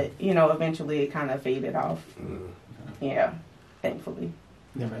 but eventually it kind of faded off. Mm-hmm. Yeah, thankfully.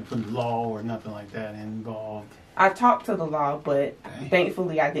 Never had put law or nothing like that involved. I talked to the law, but Dang.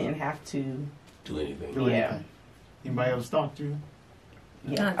 thankfully I didn't have to Do anything. Do Yeah. anything. Anybody ever stalked you?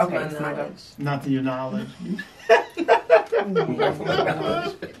 Yeah. Not to Okay. my It's my go. knowledge. Not to your knowledge.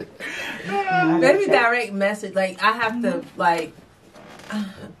 Maybe direct message. Like I have to like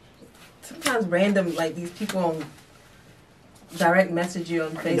sometimes random like these people on direct message you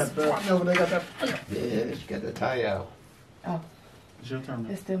on Facebook. No, they got that. Yeah, she got the tie out. Oh, It's your turn.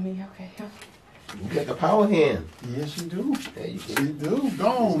 it's still me. Okay. You got the power hand. Yes, you do. Yeah, you She can. do. It's Go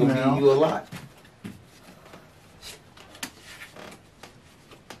on gonna now. give you a lot.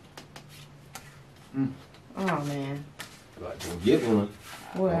 Oh man. Like, don't get one.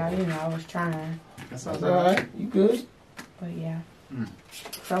 Well, I was trying, That's all That's all right. right. You good? but yeah. Mm.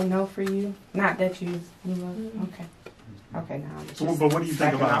 So no for you. Not that you okay. Okay, now I'm just So, but what do you think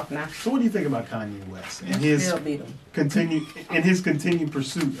backing about? off now. So, what do you think about Kanye West and Still beat them. continued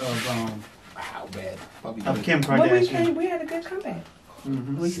pursuit of How bad? Probably of Kim But Kardashian? we had a good comeback.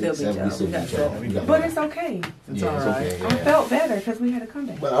 Mhm. We still beat y'all. We got seven. But it's okay. It's Yeah, all it's right. okay. I Yeah. felt better because we had a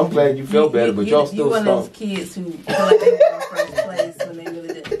comeback. Well, I'm glad you felt better, but y'all You still one of those stuck. kids who feel like they won first place when they really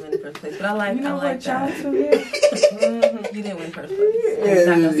didn't win first place. But I like You know I like what y'all that. two here? You didn't win first place. We're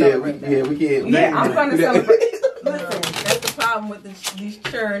not gonna celebrate that. we can't. Yeah, I'm gonna celebrate. No, Listen, that's the problem with these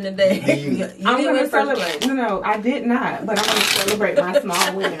churn today. You didn't I'm win gonna first celebrate. place. No, I did not, but I'm gonna celebrate my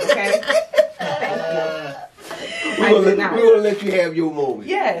small win. Okay. We're gonna let you have your moment.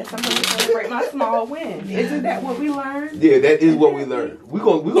 Yes, I'm gonna celebrate my small win. Isn't that what we learned? Yeah, that is what we learned. We're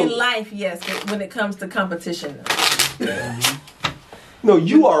In gonna. life, yes, but when it comes to competition, No,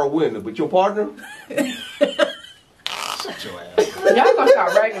 you are a winner, but your partner. Shut your ass. Y'all gonna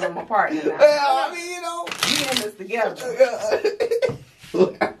start ragging on my partner now. I mean, We in this together.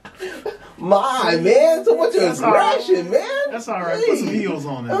 My man, so much aggression, man. That's all right. Put some heels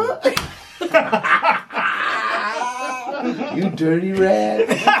on there. You dirty rat.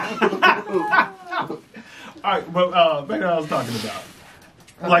 All right, but back to what I was talking about.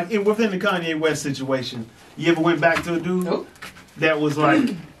 Like within the Kanye West situation, you ever went back to a dude Nope. that was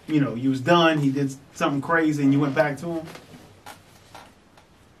like, you was done, he did something crazy, and you went back to him?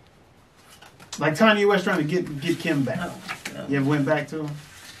 Like Kanye West trying to get Kim back. no. You ever went back to him?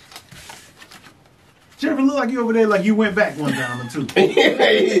 Jennifer, look like you over there like you went back one time or two.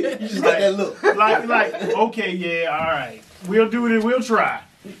 You just got that look. like, okay, yeah, all right. We'll do it and we'll try.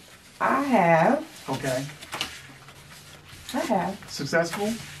 I have. Okay.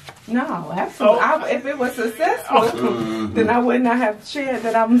 Successful? No, absolutely. Oh. If it was successful, then I would not have shared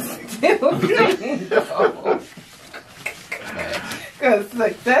that I'm still single. Because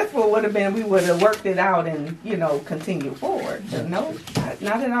successful would have been we would have worked it out and continue forward. But no,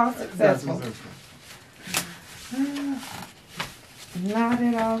 not at all successful. Not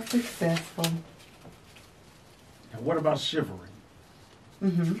at all successful. Now, what about chivalry?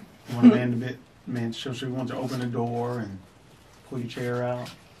 Mm-hmm. You want a man show you want to open the door and pull your chair out,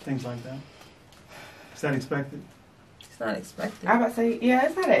 things like that? Is that expected? It's not expected. I about to say, yeah,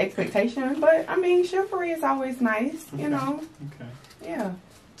 it's not an expectation, but I mean, chivalry is always nice, Okay. Okay. Yeah.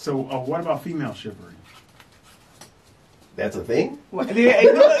 So, what about female chivalry? That's a thing? Well, yeah,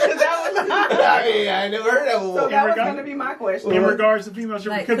 because that was I never heard that so before. that was regard- going to be my question. In regards to female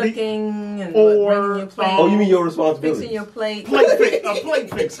chivalry, Like could be cooking and or, bringing your plate. Oh, you mean your responsibility? fixing your plate. a plate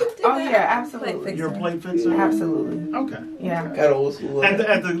fixer. Oh, yeah, absolutely. Plate fixer. You're a plate fixer? Absolutely. Okay. Yeah. Got old school. At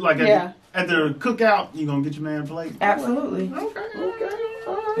the Yeah. at the cookout, you gonna get your man a plate? Absolutely. Okay.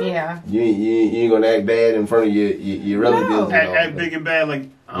 Yeah. You ain't gonna act bad in front of your relatives. No. Act big and bad, like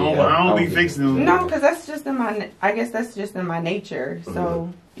I don't be fixing them. No, because that's just in my. I guess that's just in my nature.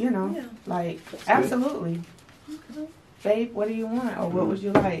 So like absolutely. Okay. Babe, what do you want, or what would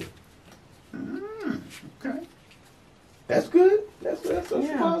you like? Okay. That's good. That's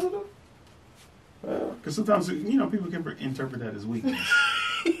positive. Because sometimes people can interpret that as weakness.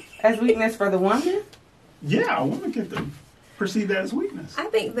 As weakness for the woman? Yeah, a woman can perceive that as weakness. I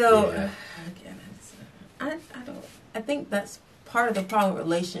think though, Yeah. again, I think that's part of the problem with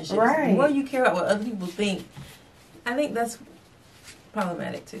relationships. Right. The more you care about what other people think, I think that's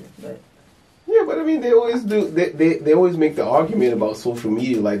problematic too. But Yeah, but I mean, they always do. They always make the argument about social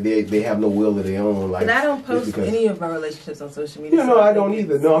media like they have no will of their own. Like, and I don't post any of my relationships on social media. No, I don't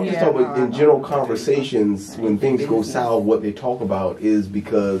either. No, I'm just talking about in general don't. conversations when things go south. What they talk about is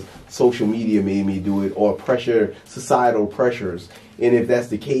because social media made me do it, or societal pressures. And if that's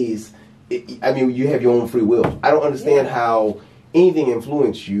the case, I mean, you have your own free will. I don't understand how anything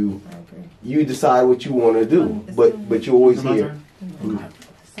influences you. I agree. You decide what you want to do, but you always hear.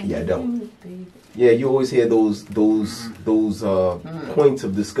 Yeah, I don't. Yeah, you always hear those points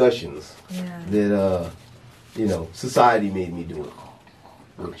of discussions that society made me do it,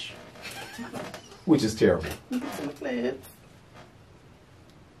 which is terrible.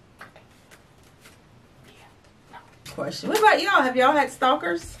 Question. What about y'all? Have y'all had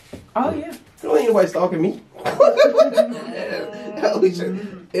stalkers? Oh yeah. Don't ain't nobody stalking me.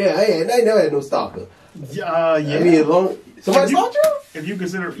 Yeah, I never had no stalker. Yeah. I mean, somebody stalked you? If you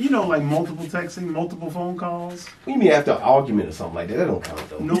consider, like multiple texting, multiple phone calls. What do you mean after an argument or something like that? That don't count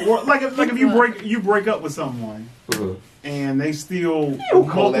though. No, or like if you break up with someone and they still You don't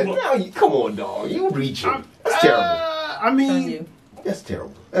call that. No, come on, dog. You reaching. That's terrible. I mean, that's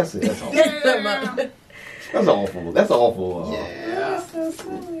terrible. That's awful. Yeah. That's awful. That's awful. yeah. So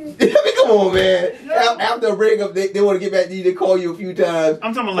silly. I mean, come on, man. After a breakup, they want to get back to you. They call you a few times.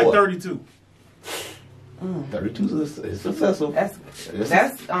 I'm talking about like 32. 32 is successful. That's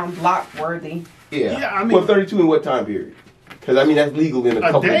block worthy. Yeah. I mean, well, 32 in what time period? Because I mean that's legal in a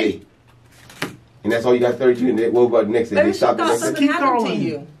couple of days. And that's all you got 32. And what about the next day? Maybe They stop the thought next day. something happened to calling.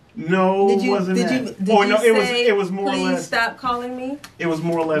 you. No, Did you? wasn't Did that. you? Did oh you no, say, it was more or please less. stop calling me. It was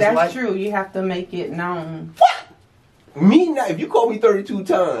more or less That's like true. You have to make it known. Me now, if you call me 32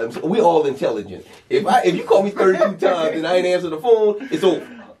 times, we all intelligent. If you call me 32 times and I ain't answer the phone, it's over.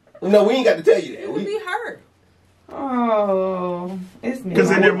 No, we ain't got to tell you that. You would be hurt. Oh, it's me.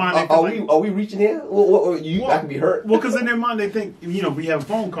 Because in their mind, they feel are we reaching there? I can be hurt. Well, because in their mind they think if we have a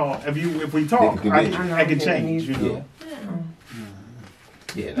phone call, if we talk, I can change. Yeah.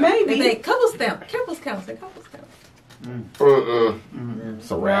 Yeah. Maybe. They think couples counseling.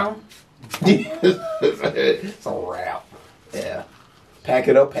 It's a wrap. It's a wrap. Yeah. Pack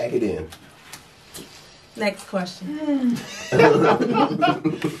it up, pack it in. Next question.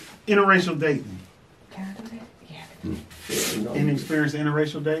 Interracial dating. Can I do that? Yeah. Any experience in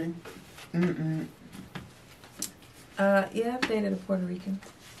interracial dating? Yeah, I've dated a Puerto Rican.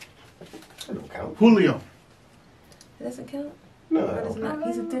 That don't count. Julio, It doesn't count. No. Or does it not?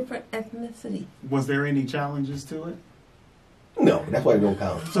 He's a different ethnicity. was there any challenges to it? No, that's why it don't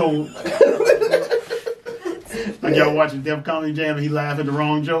count. So, like y'all watching Def Comedy Jam and he laughed at the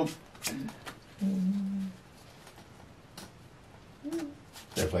wrong joke?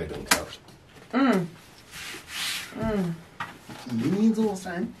 That's why it don't count. Means all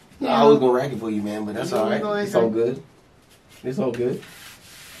son. No, I was gonna rack it for you, man, but that's all right. It's all good. It's all good.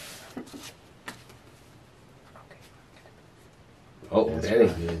 Oh, that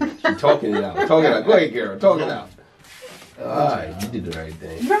ain't good. She's talking it out. Talking it out. Go ahead, Carol. Talk it out. All right, you did the right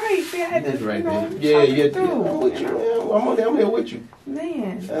thing. Right. See, I had You did to, the right you know, thing. Yeah, talk it through. I'm with you, man. I'm here with you.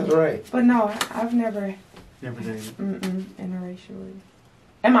 Man. That's right. But no, I've never Never dated. interracially.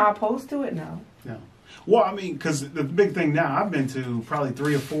 Am I opposed to it? No. No. Well, I mean, because the big thing now, I've been to probably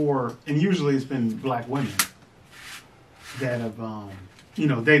 3 or 4, and usually it's been black women that have,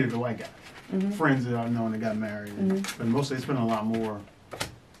 dated a white guy. Friends that I've known that got married. But mostly it's been a lot more,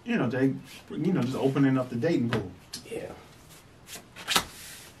 just opening up the dating pool. Yeah.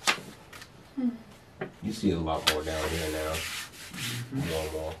 You see a lot more down here now. More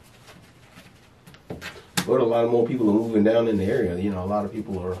and more. But a lot of more people are moving down in the area. A lot of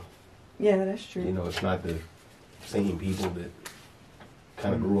people are, Yeah, that's true. it's not the same people that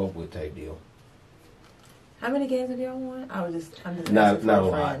kind of grew up with type deal. How many games have y'all won? I'm just Not asking for a a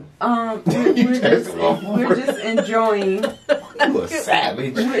lot. friend. We're just enjoying. You a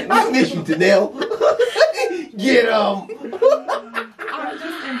savage. I miss you, Tennelle. Get 'em. I'm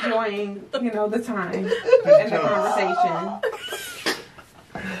just enjoying enjoying, the time and the conversation.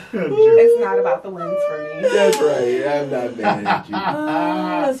 It's not about the wins for me. That's right. I'm not mad at you.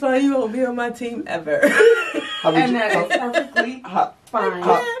 That's why you won't be on my team ever. And that is perfectly fine.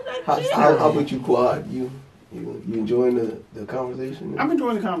 How about you, Quad? You enjoying the conversation? I'm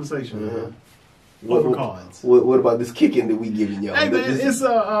enjoying the conversation. Over cards. What about this kicking that we giving y'all? Hey man, it's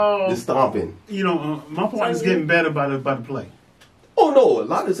the stomping. My point is getting better by the play. Oh no, a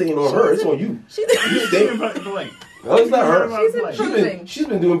lot of this ain't on her. It's on you. She's Getting by the play. No, it's not her. She's improving. She's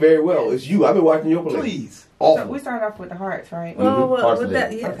been doing very well. It's you. I've been watching your play. Please. Awful. So we start off with the hearts, right? Well, Hearts with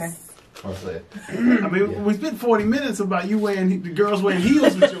led. that, yes. Okay. Hearts led. I mean, we spent 40 minutes about you the girls wearing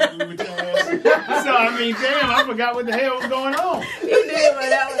heels with your ass. So, I mean, damn, I forgot what the hell was going on. He did when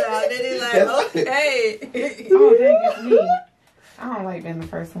that was out. Then he's like, okay. Oh, dang, it's me. I don't like being the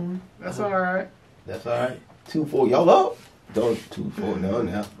first one. That's all right. That's all right. 2-4. Y'all up? Don't 2-4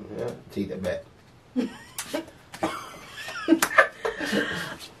 now. Yeah, take that back.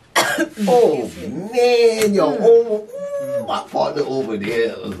 Oh man, my partner over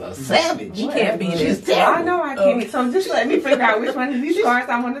there is a savage. You can't be this. Well, I know I can't. So just let me figure out which one of these cards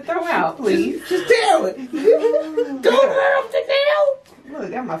I want to throw out, please. She's terrible. Don't hurt him, Tenelle.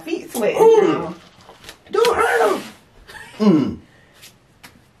 Look, got my feet sweating. Don't hurt him.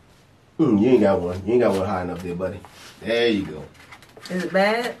 You ain't got one. You ain't got one high enough there, buddy. There you go. Is it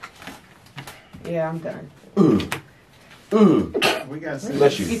bad? Yeah, I'm done. We got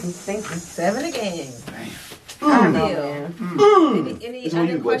Bless you. Keep them thinking. 7 again. I don't know, man. Any It's on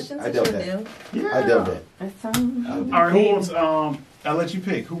other you, questions I that dealt you that. do? Yeah. I dealt that. That's All right, who wants, I'll let you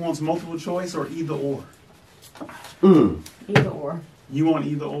pick. Who wants multiple choice or either or? Either or. You want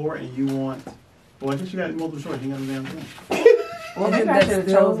either or, and you want, well, I guess you got multiple choice. You got a damn thing. Well, maybe I That's should have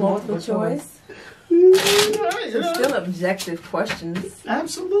still chose multiple choice. It's still objective questions.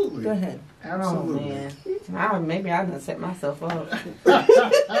 Absolutely. Go ahead. Absolutely. Oh, man. Maybe I done set myself up.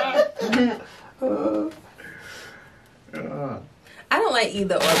 I don't like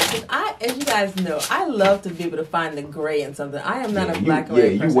either or because as you guys know, I love to be able to find the gray in something. I am not a black and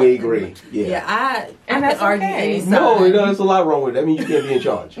white person. you way gray. Yeah. I And can that's argue okay. any side. No, there's a lot wrong with that. I mean, you can't be in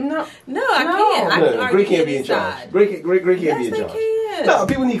charge. No. I can't. I can argue Gray can't any be in side. charge. Gray can't be Yes, in they charge. can. No,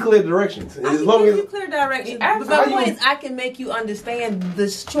 people need clear directions. I As can long give as you clear directions. But Absolutely. my point is, I can make you understand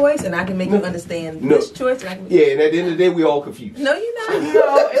this choice, and I can make you understand No. this choice, and I can. yeah, and at the end of the day, we all confused. No, you're not.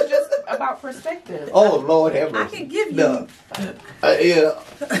 No, it's just about perspective. Oh Lord, have I mercy. can give you. No. Yeah.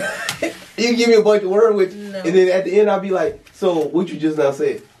 You can give me a bunch of words, No. and then at the end, I'll be like, "So what you just now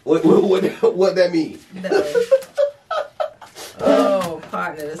said? What that mean?" No. Oh,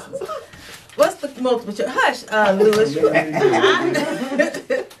 partner, this is. What's the multiple choice? Hush, Lewis.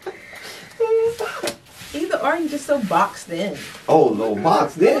 Either or you just so boxed in. Oh no,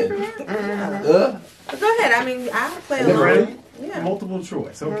 box then. Go ahead. I mean, I'll play You along. ready? Yeah. Multiple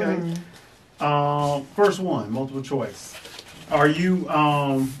choice. Okay. First one, multiple choice. Are you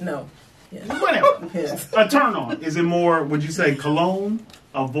No. Yes. whatever? Yes. A turn on. Is it more? Would you say cologne,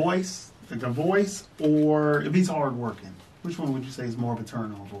 a voice, or if he's hard working? Which one would you say is more of a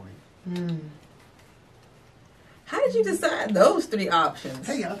turn on for you? How did you decide those 3 options?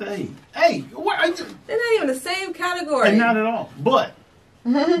 Hey, what? They're not even the same category. And not at all. But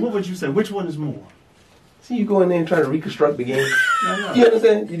what would you say? Which one is more? See, you go in there and try to reconstruct the game. No. You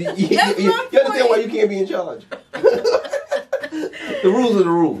understand? You understand why you can't be in charge. The rules are the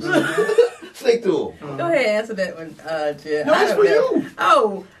rules. Stick to them. Go ahead, answer that one, Jen. No, I it's don't for know. you.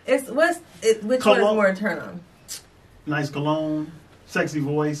 Oh, which one is Cologne. more a turn on? Nice cologne, sexy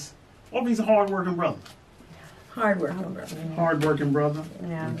voice, or if he's a hard-working brother. Hard-working brother. Hard-working brother.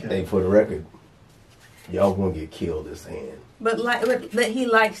 Yeah. Okay. Hey, for the record, y'all gonna get killed this hand. But he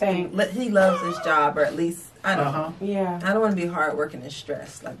likes, he loves his job, or at least I don't know. Yeah. I don't want to be hardworking and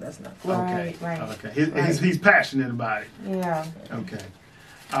stressed. Like that's not cool. Okay. Right. Okay. He's passionate about it. Yeah. Okay.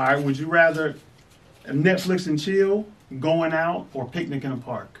 All right. Would you rather Netflix and chill, going out, or picnic in a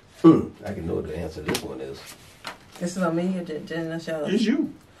park? I can know what the answer to this one is. This is on me or Jen show? It's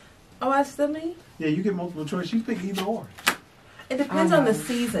you. Oh, that's still me? Yeah, you get multiple choice. You pick either or. It depends on the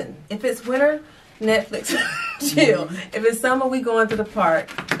season. If it's winter, Netflix, chill. If it's summer, we going to the park.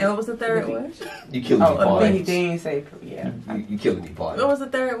 And what was the third one? You killing me, Oh, party. they didn't say, yeah. You killing me, party. What was the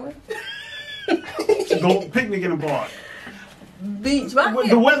third one? Go picnic in a park. Beach. Why The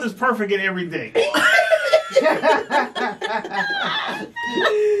can't- weather's perfect in every day.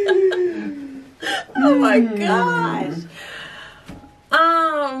 Oh my gosh.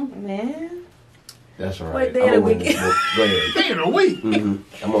 Man. That's all Wait, right. day of the I'm gonna win week. this book. Go ahead. Day of the week.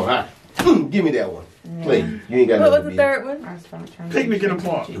 I'm on high. Give me that one. Play. You ain't got What was nothing the to third one? I was trying to Picnic in the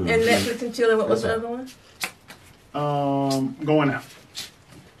park. And Netflix and chilling. What was the other one? Going out.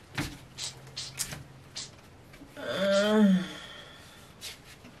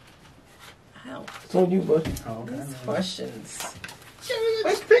 Help. It's on you, buddy. Oh, okay. These questions. You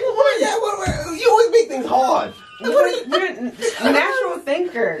always make things hard. We're natural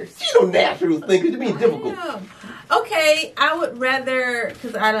thinkers. You know, natural thinkers. You're being difficult. Okay, I would rather,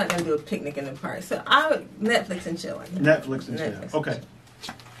 because I'm not going to do a picnic in the park, so I would Netflix and chilling. Netflix and chill. Netflix. Okay.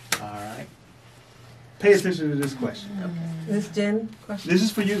 All right. Pay attention to this question. This Jen question? This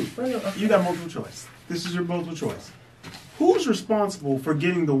is for you. Okay. You got multiple choice. This is your multiple choice. Who's responsible for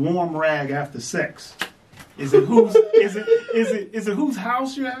getting the warm rag after sex? Is it whose is it whose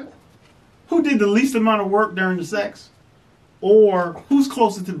house you're at? Who did the least amount of work during the sex? Or who's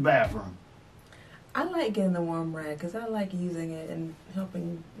closer to the bathroom? I like getting the warm rag because I like using it and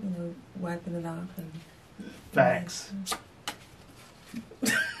helping, wiping it off. And Facts.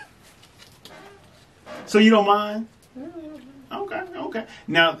 So you don't mind? Okay.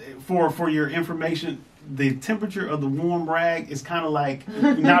 Now, for your information, the temperature of the warm rag is kind of like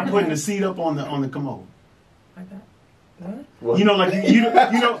not putting the seat up on the commode. Like that. What? What? You know, like you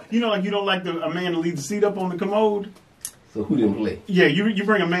don't like a man to leave the seat up on the commode. So who didn't play? Yeah, you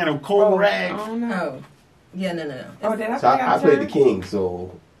bring a man a cold rag. Oh, no. Oh. Yeah, no. Oh, did I So play I played the king.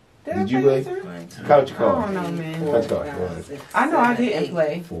 So did you play? Count your Oh, cards. no, man. Count your cards. 1, I know I didn't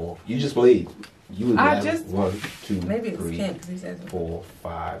play. 4. You just played. You was I down. just- 1, 2, Maybe it was 3, Ken because he says 4,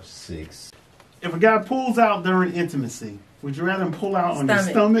 5, 6. If a guy pulls out during intimacy, would you rather him pull out on your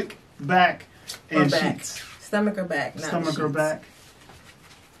Stomach. stomach, back, Or and back. sheets? Stomach or back? Not Stomach or sheets. back?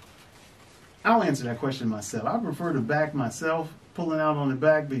 I'll answer that question myself. I prefer the back myself, pulling out on the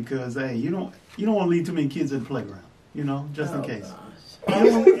back because hey, you don't want to leave too many kids at the playground. Just in case. Gosh.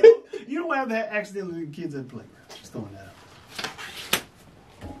 You don't have to have accidentally leave kids at the playground. Just throwing that out.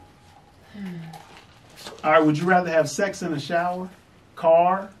 All right. Would you rather have sex in a shower,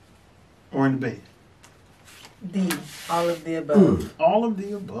 car, or in the bed? D. All of the above. All of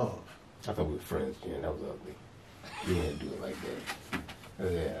the above. I thought we were friends, Jen. That was ugly. You didn't do it like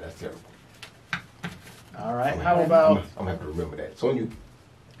that. Yeah, that's terrible. All right. How about I'm gonna have to remember that. It's on you.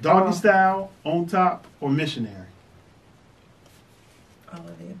 doggy style, on top, or missionary? All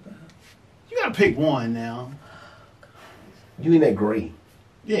of the above. You gotta pick one now. You in that gray.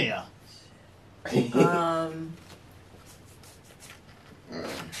 Yeah.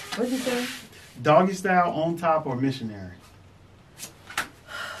 What'd you say? Doggy style, on top, or missionary?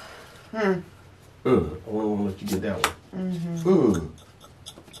 I won't let you get that one.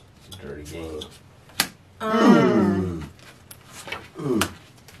 Dirty game.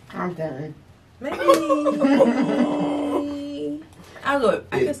 I'm done. Maybe. I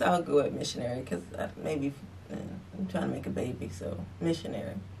guess I'll go with missionary because maybe I'm trying to make a baby, so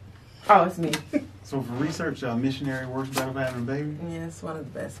missionary. Oh, it's me. So for research, missionary works better for having a baby? Yeah, it's one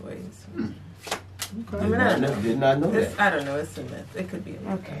of the best ways. Okay. I mean, I don't know. Did not know It's, that. I don't know. It's a myth. It could be a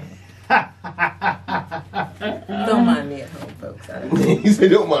myth. Okay. Don't mind me at home, folks. I don't know. He said,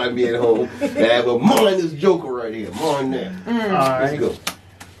 "Don't mind me at home. And I have a mind this joker right here. Mind that. All Let's right. go.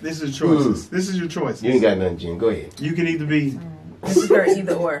 This is choices. This is your choices. You ain't got nothing, Jen. Go ahead. You can either be This is her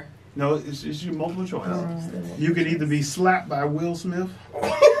either or. no, it's your multiple choice. You can either be slapped by Will Smith,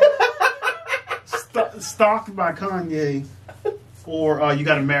 stalked by Kanye, or you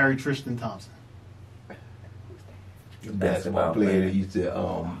got to marry Tristan Thompson. The basketball player that used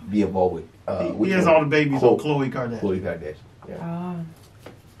to be involved with. He has all the babies on Khloe Kardashian. Khloe Kardashian.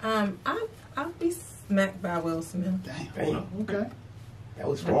 Yeah. I'll be smacked by Will Smith. Damn. Okay. That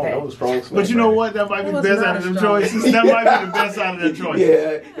was strong. That was strong. But you know what? That might be the best out of them choices. That might be the best out of them choices.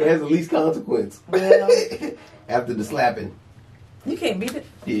 Yeah, it has the least consequence. After the slapping. You can't beat it.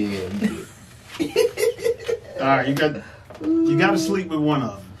 Yeah. All right, you got to sleep with one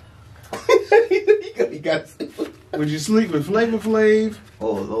of them. you got Would you sleep with Flavor Flav,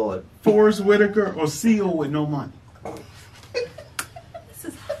 Oh, Lord. Forrest Whitaker, or Seal with no money? This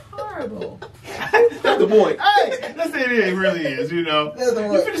is horrible. That's the point. Hey, that's it. It really is. That's the You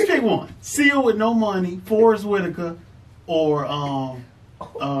one. can just pick one: Seal with no money, Forrest Whitaker, or Flavor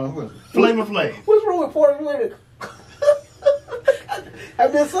Flav. What's wrong with Forrest Whitaker? I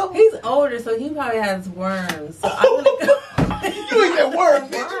missed something. He's older, so he probably has worms. So I'm gonna go. You ain't that word,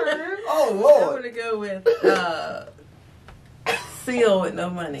 bitch. Oh, I'm Lord. gonna go with Seal with no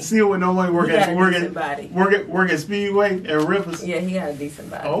money. Seal with no money. Work He got at a decent body. work at Speedway and Rivers. Yeah, he got a decent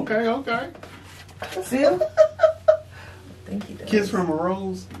body. Okay. Seal? I think he does. Kiss from a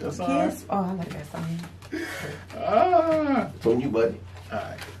Rose. That's all right. Kiss? Oh, I like that song. Ah. It's on you, buddy. All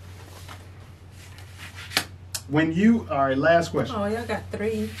right. When you, all right, last question. Oh, y'all got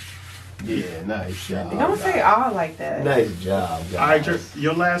 3. Yeah, nice job. Don't say all like that. Nice job, guys. All right,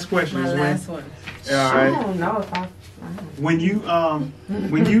 your last question My is last one. All I right. don't know if I. When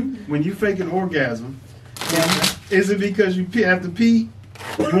you fake an orgasm, is it because you have to pee?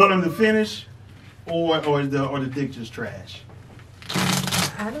 You want them to finish, or the dick just trash?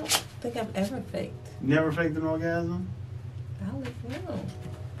 I don't think I've ever faked. Never faked an orgasm? I don't know.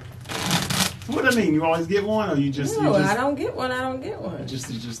 What do I mean? You always get one, or you just? No, I don't get one. I don't get one. Just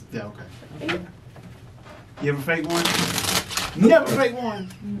yeah, okay. You ever fake one? Never fake one.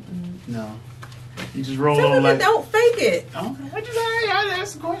 No. You just roll Some on women like. don't fake it. Okay. What you say? I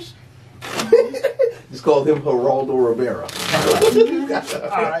asked the question. Just call him Geraldo Rivera.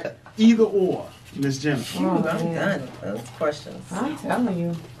 All right. Either or, Miss Jennifer. I'm done with those questions. I'm telling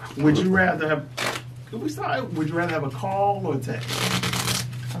you. Would you rather have? Could we start? Would you rather have a call or a text?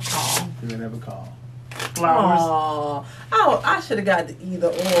 A call. You'd rather have a call. Flowers. Oh, I should have got the either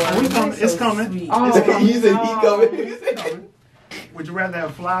or. It's coming. Sweet. Oh, He said he coming. Would you rather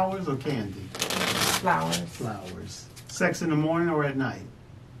have flowers or candy? Flowers. Flowers. Sex in the morning or at night?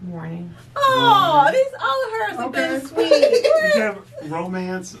 Morning. Oh, these all of hers have been sweet. Would you have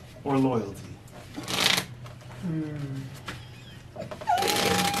romance or loyalty?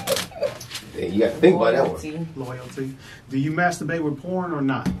 Yeah, you got to think about that one. Loyalty. Loyalty. Do you masturbate with porn or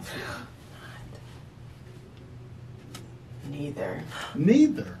not? Neither.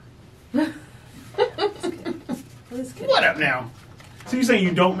 Neither. Let's get What up now? So you saying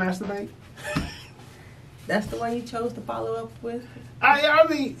you don't masturbate? That's the one you chose to follow up with? I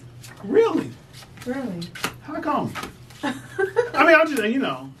mean, really? Really? How come? I mean, I'm just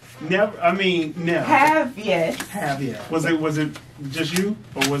never. I mean, never. Have yes. Have yeah. Was it just you,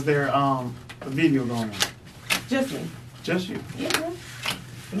 or was there a video going on? Just me. Just you. Yeah.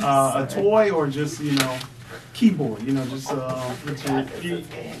 A toy or just keyboard? Just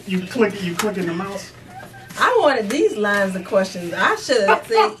you clicking the mouse. I wanted these lines of questions. I should have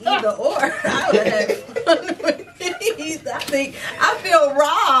said either or. I would have had fun with these. I feel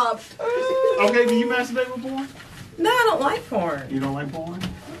robbed. Okay, do you masturbate with porn? No, I don't like porn. You don't like porn?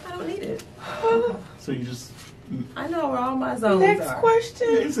 I don't need it. So you just I know where all my zones Next are.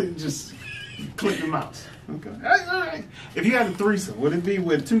 question. so you just click the mouse. Okay. All right. If you had a threesome, would it be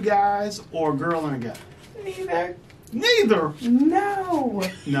with 2 guys or a girl and a guy? Neither. Neither. No.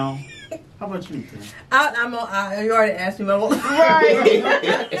 No. How about you, Tim? You already asked me my Right.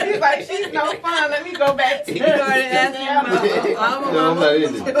 He's like, she's no fun. Let me go back to You already asked me I'm not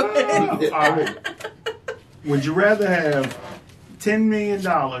in it. All right. Would you rather have $10 million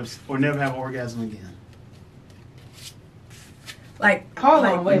or never have an orgasm again? Hold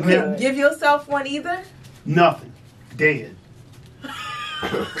on, wait. Give yourself one either? Nothing. Dead.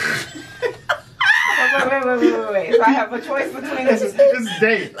 Wait. So I have a choice between the two. It's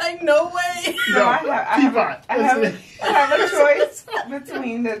dead. No way. So I have a choice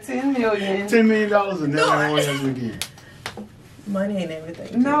between the 10 million. $10 million and never have an orgasm again. Money ain't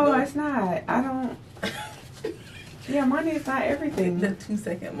everything. No, it's not. I don't. Yeah, money is not everything. The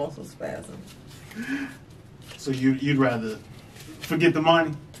 2-second muscle spasm. So you'd rather forget the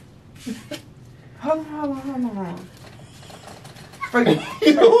money? Hold on. Hold on.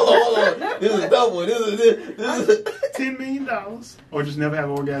 This is a tough one. This is $10 million or just never have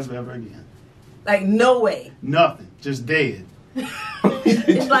an orgasm ever again? No way. Nothing. Just dead.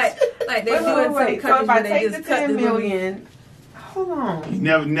 It's like they do in some countries So if I where they take just the cut 10 the million, hold on.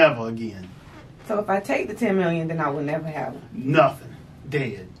 Never again. So if I take the 10 million, then I will never have one. Nothing.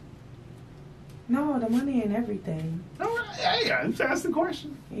 Dead. No, the money ain't everything. All right. Yeah, that's the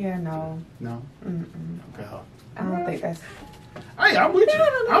question. Yeah, no. No. Okay. I don't think that's. Hey, I'm with you.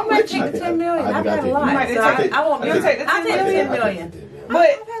 I'm might with you. take the 10 million. I I've think had a I lot. take So I won't. You'll take the I'll take the 10 million. But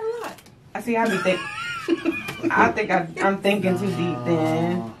I've had a lot. I see. I be thinking. I think I'm thinking too deep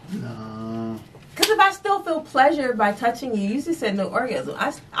then. No. Because if I still feel pleasure by touching you, you just said no orgasm.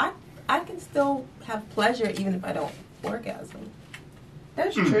 I can still have pleasure even if I don't orgasm.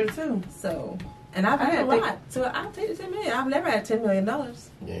 That's true too. So, and I've had a lot. So I'll take the 10 million. I've never had $10 million.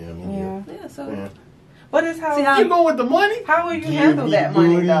 Yeah. Yeah. So. Yeah. But it's how. See how You go with the money? How will you handle that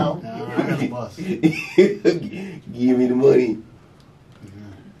money though? Nah, I got a bus. Give me the money.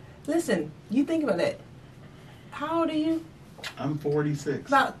 Listen, you think about that. How old are you? I'm 46.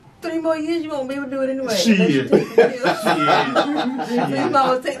 About 3 more years, you won't be able to do it anyway. Shit. Unless you take the deal. So you might as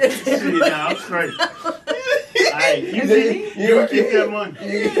well take that 10 Shit, million. nah, I'm straight. I Hey, you keep that money.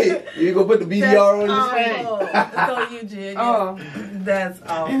 You gonna put the BDR on your face? Oh, it's on you, Jen. Oh. That's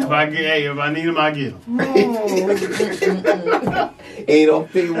awful. If I need them, I get them. Ain't on the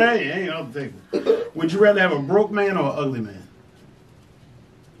table. Hey, ain't on the table. Would you rather have a broke man or an ugly man?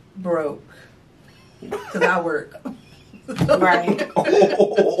 Broke. Because I work. Right.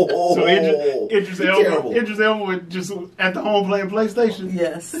 So Idris Elba would just at the home playing PlayStation.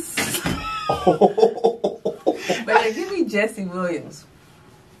 Yes. But give me Jesse Williams.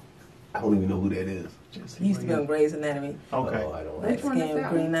 I don't even know who that is. He used to be on Grey's Anatomy. Okay. Oh, I don't Light one is skin,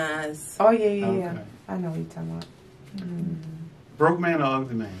 that green eyes. Oh, yeah. Okay. I know what you're talking about. Broke man or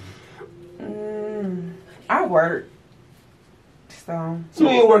ugly man? I work. So you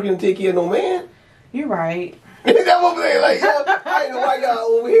ain't working to take care of no man. you're right. That's what I'm saying. Like, I ain't know why y'all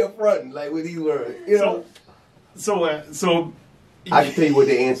over here fronting like with these words. You know. So I can tell you what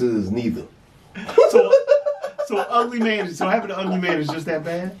the answer is. Neither. So ugly man. So having an ugly man is just that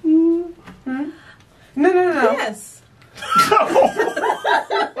bad? No. Yes.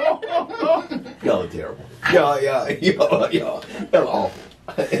 Y'all are terrible. Y'all are awful.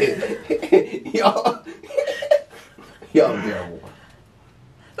 y'all are terrible.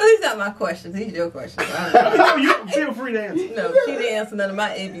 But these not my questions. These are your questions. You feel free to answer. No, she didn't answer none of my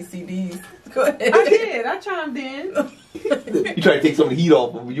ABCDs. Go ahead. I did. I chimed in. You try to take some of the heat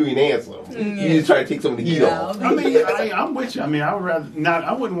off, but you ain't answer them. Yeah. You just try to take some of the heat off. I mean, I'm with you. I mean, I would rather not.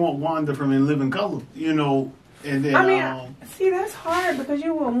 I wouldn't want Wanda from In Living Color, you know. And then, I mean, see, that's hard because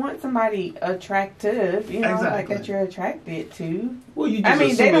you would want somebody attractive, you know, like that you're attracted to. Well, you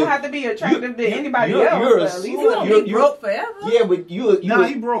just they don't have to be attractive to anybody else. You're at least He won't be broke forever. Yeah, but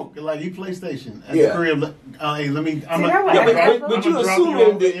he broke. Like, he PlayStation at the crib. Hey, let me. But you're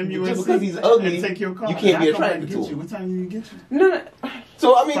assuming that just because he's ugly, take your car. You can't be attracted to him. What time do you get you? No.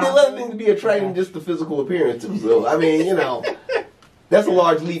 So, I mean, there's other things to be attracted than just the physical appearance, too. So, I mean, you know. That's a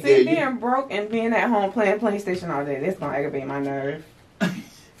large leap there. Being broke and being at home playing PlayStation all day, that's going to aggravate my nerve.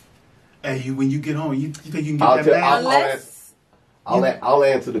 Hey, when you get home, you think you can get that bad? I'll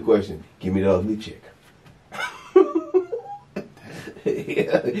answer the question. Give me the ugly chick.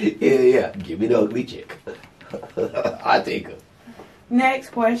 yeah. Give me the ugly chick. I'll take her. Next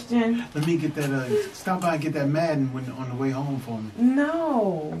question. Let me get that. Stop by and get that Madden on the way home for me.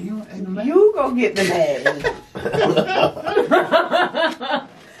 No. You go get the Madden.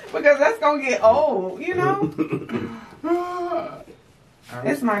 Because that's going to get old, you know?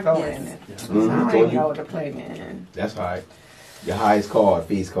 It's my goal, isn't it? Yes. I don't even know what to play, man. That's all right. Your highest card,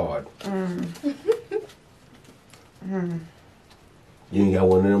 face card. You ain't got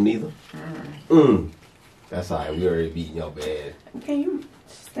one of them neither? That's all right. We already beating y'all bad. Can you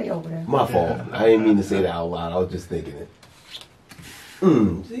stay over there? My fault. I didn't mean to say that out loud. I was just thinking it.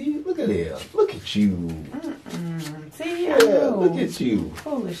 See, look at there. Look at you. See, look at you.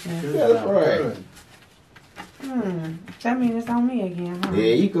 Foolishness. Yeah, that's right. That means it's on me again, huh?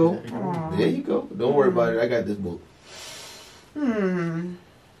 There you go. There you go. Don't worry about it. I got this book.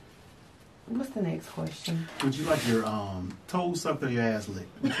 What's the next question? Would you like your toes sucked or your ass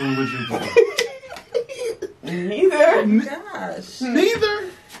licked? Which one would you prefer? Neither. Gosh. Neither?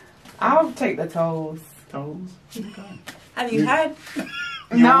 I'll take the toes. Toes? Okay. Have you had?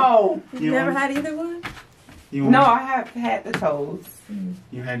 No. You never had either one? No, I have had the toes.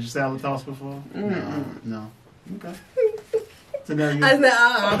 You had your salad tossed before? No. Okay. So now I'm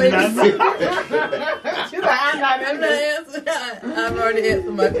not answering. I've already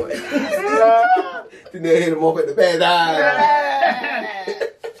answered my question. Then they hit him off at the bad eye.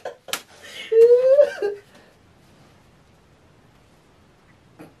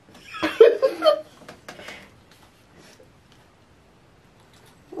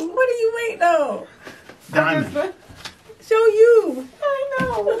 What are you waiting on? Diamond. Show you. I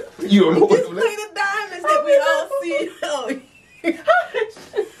know. You don't know Just play the diamonds that we all see.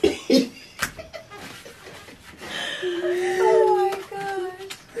 Oh my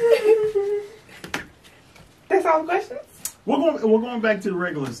gosh. That's all the questions? We're going back to the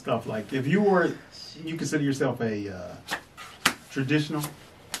regular stuff. Like, if you consider yourself a traditional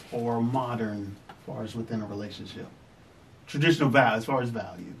or modern as far as within a relationship. Traditional value as far as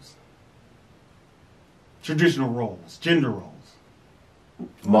values. Traditional roles, gender roles.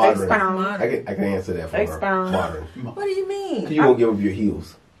 Modern. Expound. I can answer that for Expound. her. Modern. What do you mean? You won't give up your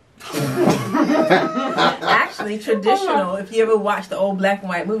heels. Actually, traditional. If you ever watch the old black and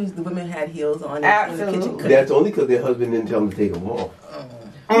white movies, the women had heels on in the kitchen cooking. That's only because their husband didn't tell them to take them off.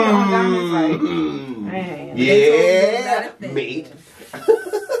 Yeah, mate.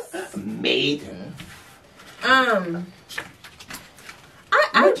 Mate.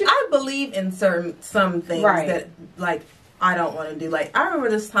 I believe in some things that like I don't want to do. Like I remember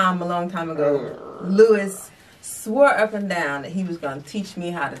this time a long time ago, Lewis swore up and down that he was going to teach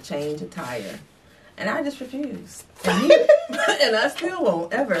me how to change a tire, and I just refused. And, and I still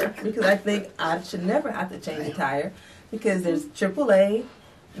won't ever, because I think I should never have to change a tire, because there's AAA,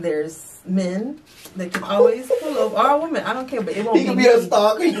 there's men that can always pull over, or women. I don't care, but it won't be me. He can be a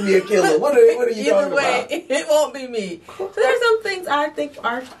stalker, he can be a killer. What are you Either talking way, about? it won't be me. So there's some things I think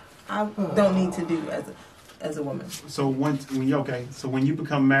I don't need to do as a woman. So when you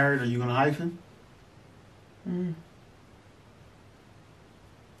become married, are you gonna hyphen?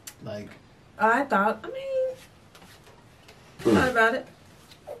 Like I thought about it.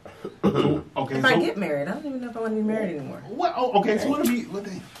 okay, If I get married, I don't even know if I want to be married anymore. What? Oh, okay. So what if you?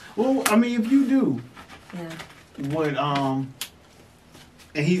 Well, I mean, if you do, Yeah, what? And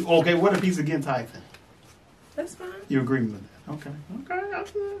he okay. What if he's against hyphen? that's fine. You agree with that? Okay. Okay.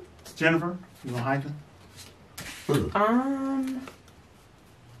 That's good. Jennifer, you gonna hyphen?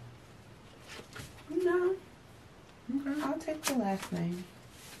 No. Okay. I'll take the last name.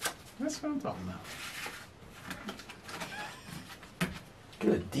 That's what I'm talking about.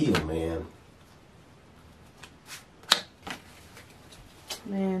 Good deal, man.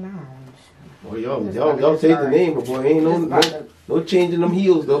 Man, I don't Well, Just y'all about to take the start. name, but boy, ain't no changing them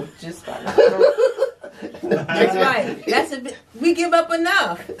heels though. just about That's right. That's a bit. We give up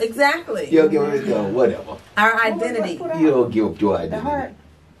enough. Exactly. You'll give it whatever. Our identity. You'll give up your the identity. heart.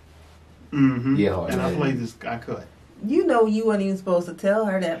 Mm-hmm. Yeah, hard. And I played this. I cut. You know, you weren't even supposed to tell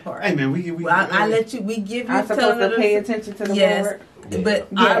her that part. Hey man, we Well, I let you. We give you. I'm supposed to pay attention to the Yes. board. But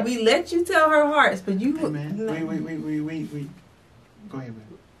Yeah. we let you tell her hearts. But you. Hey man, no. wait. Go ahead, man.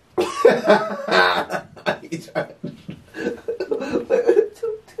 He's trying-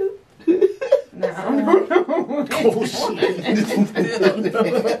 No, I don't know. Oh shit.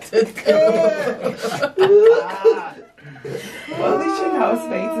 Well, at least you know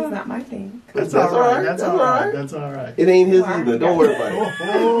space is not my thing. That's That's all right. all right. That's That's all all right. right. That's all right. It ain't his Wow. either. Don't worry about it.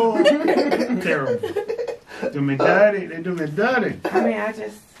 Oh, terrible. Do me dirty. They do me dirty. I mean, I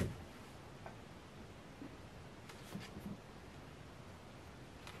just.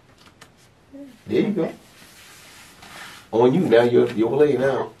 There you go. On you now. You're playing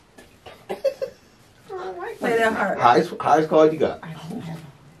now. I don't like Play that heart. Highest card you got. I don't have.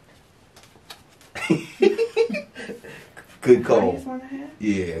 Good I call. just want to have.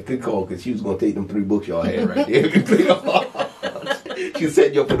 Yeah, good call, because she was going to take them 3 books y'all had right there. She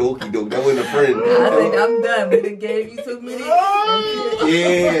set you up for the okie doke. That wasn't a friend. I think I'm done. We done gave you too many.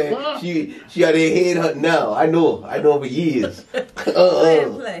 Yeah, she out there head hunting now. I know for years. Play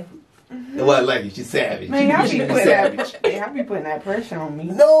and play. Well, I like it. She's savage. Man, y'all She be be putting savage. that. Y'all be putting that pressure on me.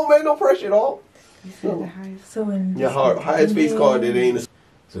 No, man, no pressure at all. You said the highest. So in Your highest face card that ain't.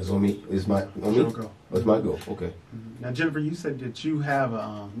 So it's on me. It's my on me. Go. Oh, it's my go. Okay. Now, Jennifer, you said that you have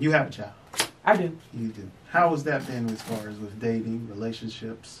a child. I do. You do. How has that been as far as with dating,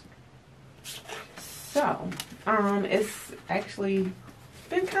 relationships? So, it's actually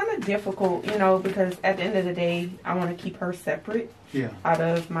been kind of difficult, because at the end of the day, I want to keep her separate Yeah. out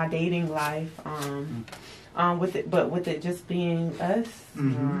of my dating life. With it just being us,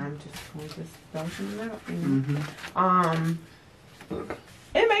 I'm just going to throw it out. Mm-hmm.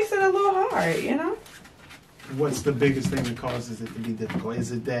 It makes it a little hard, What's the biggest thing that causes it to be difficult?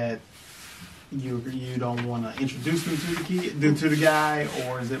 Is it that you don't want to introduce them to the guy,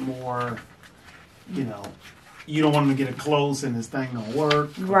 or is it more, you don't want him to get close and this thing don't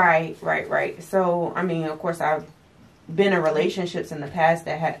work? Right. So, I mean, of course, I've been in relationships in the past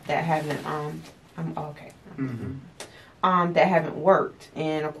that haven't. I'm okay. Mm-hmm. That haven't worked,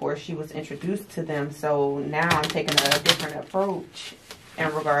 and of course, she was introduced to them. So now I'm taking a different approach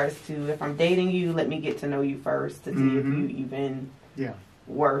in regards to, if I'm dating you, let me get to know you first to see if you even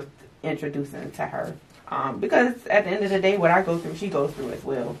worth introducing to her. Because at the end of the day, what I go through, she goes through as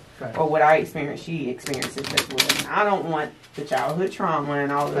well. Right. Or what I experience, she experiences as well. And I don't want the childhood trauma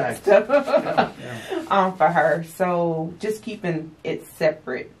and all of that Right. stuff for her. So just keeping it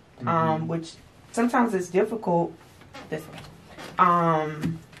separate, which sometimes it's difficult. This way.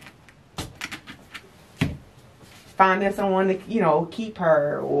 Finding someone to, keep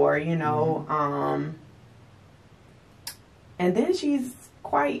her, or, and then she's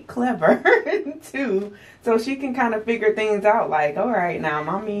quite clever too, so she can kind of figure things out, like, all right, now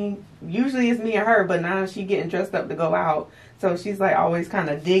mommy, usually it's me and her, but now she getting dressed up to go out, so she's like always kind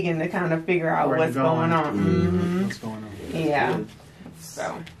of digging to kind of figure out what's going on. What's going on? Yeah.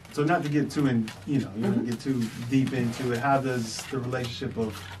 So not to get too you don't get too deep into it. How does the relationship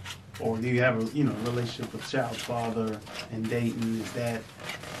or do you have a relationship with child's father and dating? Is that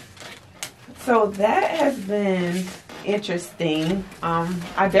So that has been interesting.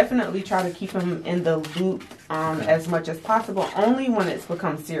 I definitely try to keep him in the loop as much as possible. Only when it's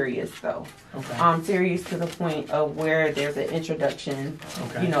become serious, though. Okay. Serious to the point of where there's an introduction,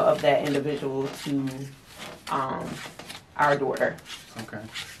 Okay. of that individual to our daughter. Okay.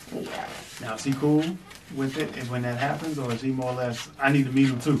 Yeah. Now, is he cool with it and when that happens, or is he more or less, I need to meet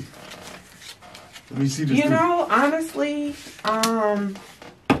him too? Let me see this. Honestly,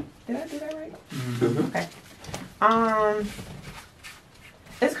 did I do that right? Mm-hmm. Okay.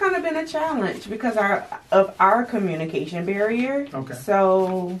 It's kind of been a challenge because of our communication barrier. Okay.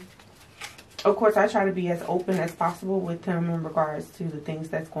 So, of course, I try to be as open as possible with him in regards to the things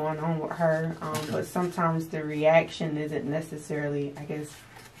that's going on with her. But sometimes the reaction isn't necessarily, I guess,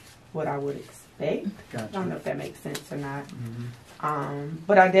 what I would expect. Gotcha. I don't know if that makes sense or not. Mm-hmm.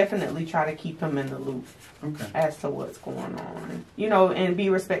 But I definitely try to keep him in the loop Okay. as to what's going on. And be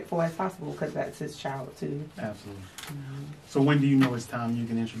respectful as possible because that's his child too. Absolutely. So when do you know it's time you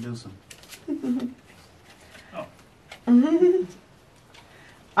can introduce him?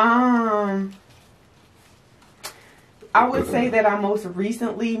 I would say that I most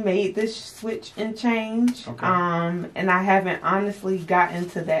recently made this switch and change. Okay. And I haven't honestly gotten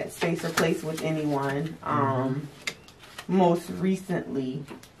to that space or place with anyone. Most recently.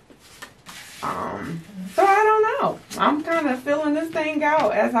 So I don't know. I'm kind of filling this thing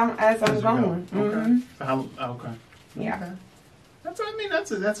out as I'm going. Go. Okay. Mhm. So okay. Yeah. Okay.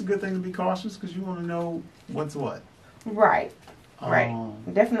 That's a good thing to be cautious because you want to know what's what. Right. Right. Um,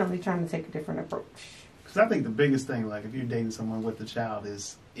 Definitely trying to take a different approach. Because I think the biggest thing, like if you're dating someone with a child,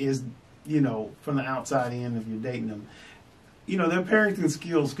 is from the outside in, if you're dating them, their parenting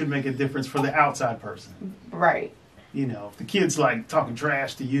skills could make a difference for the outside person. Right. If the kid's like talking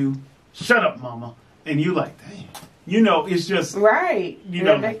trash to you, shut up, mama, and you like, dang, it's just right.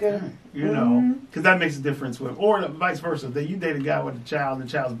 because that makes a difference with, or vice versa. That you date a guy with a child, and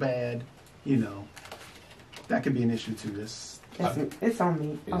the child's bad, that could be an issue too. It's on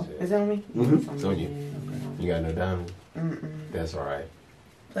me. Is it on me? Mm-hmm. It's on you. Okay. You got no diamond. That's all right.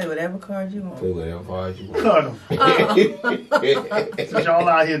 Play whatever card you want. Play whatever cards you want. Cut them. Since y'all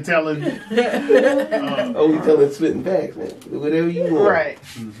out here telling. We telling spitting facts, man. Do whatever you want. Right.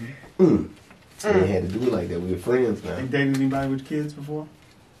 Mm. We ain't had to do it like that. We're friends now. You dated anybody with kids before?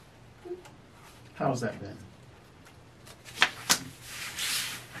 How's that been?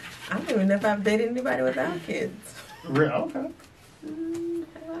 I don't even know if I've dated anybody without kids. Real? Okay.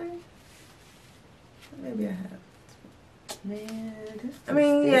 Have I? Maybe I have. Man,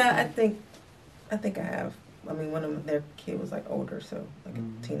 I think I have. One of their kid was like older, so like a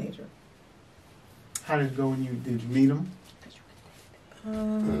teenager. How did it go when did you meet them?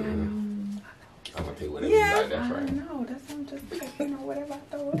 I'm gonna tell you whatever Yeah. you got. That's right. No, that's I'm just whatever I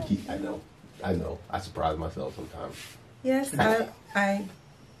throw up. I know. I surprise myself sometimes. Yes, I.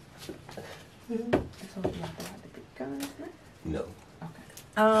 So you have to have the big guns now? No. Okay.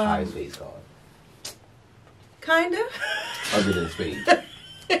 High space card. Kinda. Other than spades.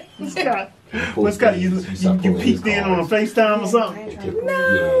 What's got you peeked in on a FaceTime or something?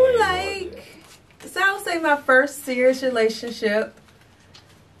 No, so I would say my first serious relationship,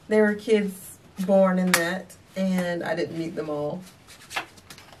 there were kids born in that, and I didn't meet them all.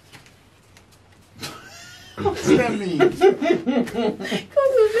 What's that mean? Go to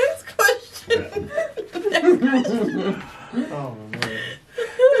the next question. Oh, man.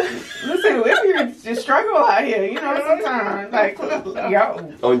 Listen, we're struggle out here, sometimes. Like,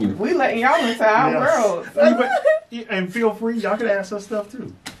 y'all, On you. we letting y'all into our world. And feel free, y'all can ask us stuff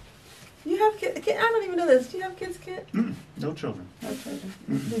too. You have kids? I don't even know this. Do you have kids, Kit? No children. No children.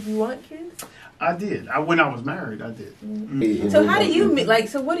 Did you want kids? I did. When I was married, I did. So how do you meet?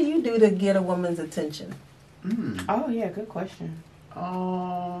 So what do you do to get a woman's attention? Oh yeah, good question.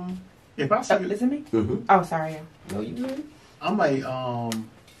 If I see is it me? Mm-hmm. Oh, sorry. No, you good. I'm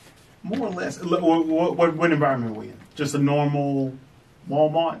more or less. What environment are we in? Just a normal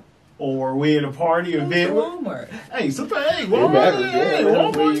Walmart, or we at a party or event? Walmart. Hey, Walmart. Hey,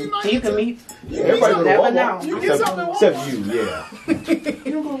 Walmart. You can meet. Everybody go to never Walmart. know. You get something at Except Walmart? you, yeah.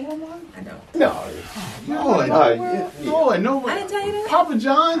 You don't go to Walmart? I don't. No. Lord, Lord, no. I didn't tell you that. Papa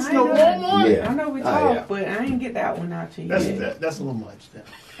John's, no know. Walmart. Yeah. I know we talk, but I ain't get that one out to you. That's a little much. Then.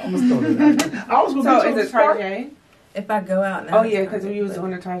 I'm gonna throw that out. I was gonna So get is it Target? If I go out now. Oh yeah, because we was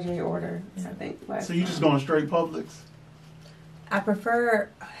on the Target order. I think. So you just going straight Publix? I prefer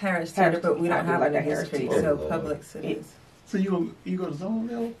Harris Teeter, but we don't have like a a Harris history, Teeter. so Publix it is. So you go to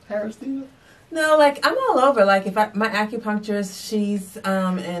Zoneville, Harris Teeter? No, I'm all over. If my acupuncturist, she's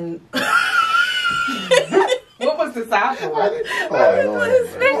in. What was was the side for it.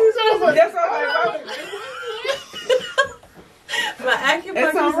 That's all right. My acupuncture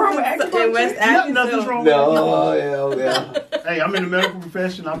It's something wrong with acupuncture? in West Africa. Nothing's wrong with No, yeah. Hey, I'm in the medical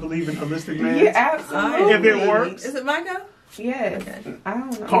profession. I believe in holistic meds. Yeah, absolutely. If it works. Is it my go? Yes. Okay. I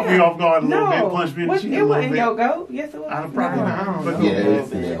don't know. Caught me off guard a little bit, No. punched me in the cheek a It little wasn't bit. your go. Yes, it was. I probably No, not. I don't But know. Yeah, it's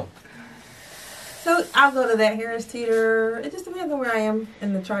Tenelle. So I'll go to that Harris Teeter. It just depends on where I am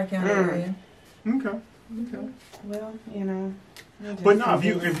in the Tri-County area. Okay. Well, you know. But no,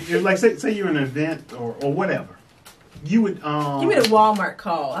 if like say you're in an event or whatever, you would Give me the Walmart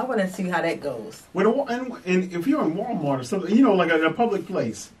call. I want to see how that goes. and if you're in Walmart or something, you know, like a public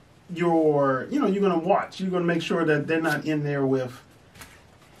place, you're gonna watch. You're gonna make sure that they're not in there with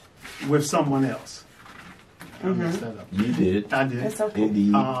someone else. I messed that up. You did. I did. It's okay.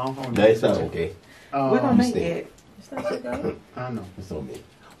 Indeed. That's not okay. We're going to make stay. it. It's not your go. I know. It's on me.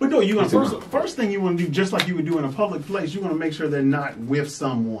 But no, you're gonna first thing you want to do, just like you would do in a public place, you want to make sure they're not with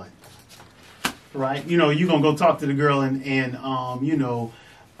someone, right? You know, you're gonna go talk to the girl, and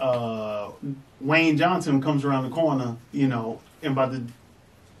Wayne Johnson comes around the corner, you know, and about to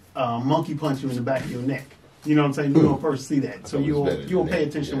monkey punch you in the back of your neck. You know what I'm saying? You're gonna first see that, so you'll pay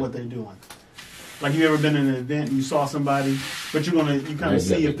attention to what they're doing. Like, you ever been in an event and you saw somebody, but you kind of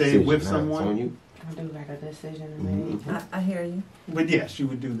see if they're with someone. I do got a decision to make. I hear you. But yes, you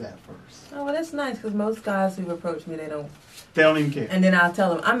would do that first. Oh, well, that's nice because most guys who approach me, they don't. They don't even care. And then I'll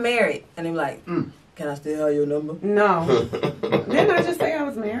tell them, I'm married. And they're like, can I still have your number? No. Didn't I just say I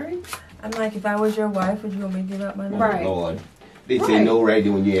was married? I'm like, if I was your wife, would you want me to give out my number? Right. Lord. They say no right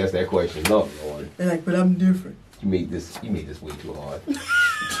there when you ask that question. No, Lord. They're like, but I'm different. You made this way too hard.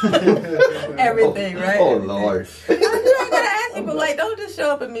 Everything, right? Oh, Lord. You ain't gotta ask me, but like, don't just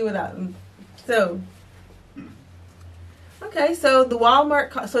show up at me without them. So, okay, so the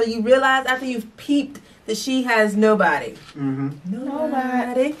Walmart. So you realize after you've peeped that she has nobody. Mm-hmm.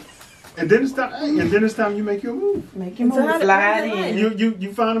 Nobody. And then it's time you make your move. Make your move. Slide in.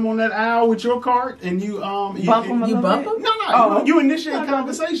 You find them on that aisle with your cart, and you bump them. You bump them? No. Oh. You initiate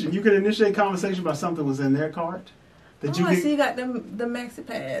conversation. You can initiate conversation about something was in their cart. I see you got the maxi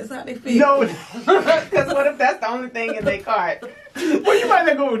pads. How they feel? No, Because what if that's the only thing in their cart? well, you might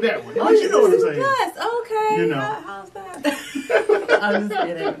not go with that one. Oh, But you know what I'm saying. Yes, okay. You know. How's that? I'm just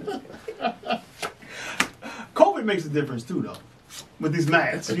kidding. COVID makes a difference too, though. With these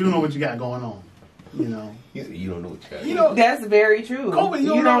masks, you don't know what you got going on. You know. You don't know what you got. You know. That's very true. COVID,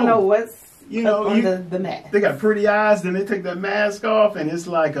 you don't know what's under the mask. They got pretty eyes, then they take that mask off, and it's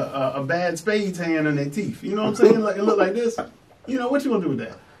like a bad spade's hand in their teeth. You know what I'm saying? Like, it look like this. You know, what you gonna do with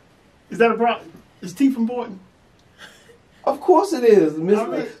that? Is that a problem? Is teeth important? Of course it is. I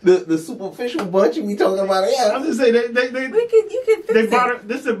mean, The superficial bunch we talking about. Yeah. I'm just saying you can fix it.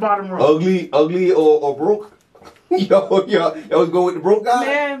 This is the bottom row. Ugly or broke. Yo, was going with the broke guy.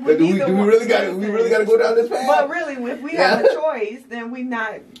 Man, do we really got to go down this path? But really, if we have a choice, then we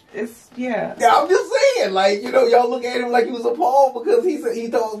not. It's Yeah, I'm just saying, like, y'all look at him like he was appalled because he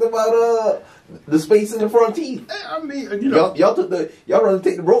talked about the space in the front teeth. I mean, y'all rather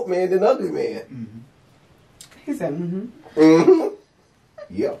take the broke man than the ugly man. Mm-hmm. He said, mm-hmm. Mm-hmm.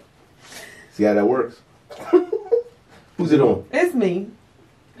 Yeah. See how that works? Who's it on? It's me.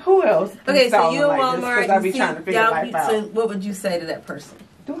 Who else? Okay, so you in like Walmart. I be trying to figure life out. So what would you say to that person?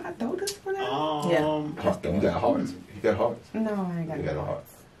 Do I throw this one out? You got hearts. You got hearts. No, I ain't got You no got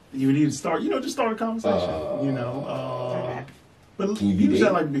hearts. You would need to start, just start a conversation. Okay. But Can you be you just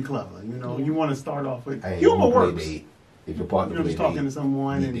dating? like to be clever. You want to start off with I ain't humor gonna play works. date. If your partner Just play talking date, to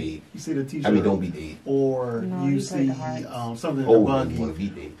someone be and date. you see the T-shirt. I mean, don't be date. Or No, you you play see the hearts. something in Oh, the you buggy. want to be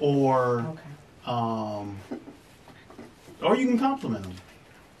date. Or Okay. or you can compliment them.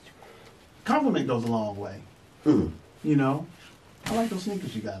 Compliment goes a long way. I like those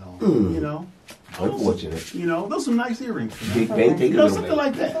sneakers you got on. Unfortunate. Those some nice earrings. Big bang, take it Something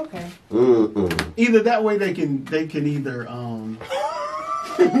like that. It's okay. Either that way they can either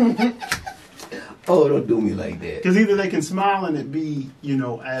Oh, don't do me like that. because either they can smile and it be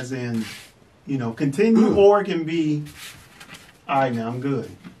as in continue, or it can be all right now I'm good,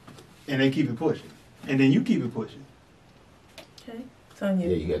 and they keep it pushing, and then you keep it pushing. Okay, it's on you.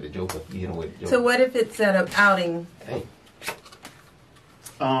 Yeah, you got the joker. You know what? So what if it's at an outing? Hey.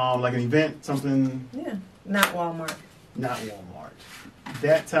 Like an event, something. Yeah, not Walmart. Not Walmart.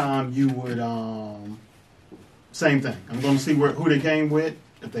 That time you would same thing. I'm going to see who they came with.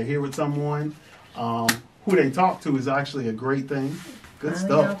 If they're here with someone, who they talk to is actually a great thing. Good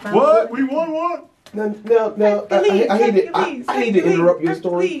stuff. What? We won one. No. I hate to interrupt your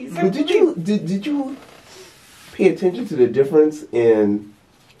story. But did you pay attention to the difference in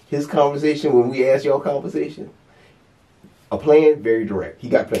his conversation when we asked y'all conversation? a plan, very direct. He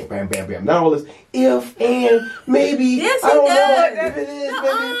got a plan, bam, bam, bam. Not all this if and maybe. Yes, he I don't does. know if it is.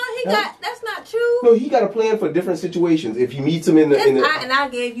 That's not true. No, he got a plan for different situations. If he meets him in the, and I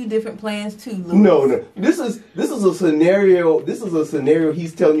gave you different plans too, Louis. No. This is a scenario. This is a scenario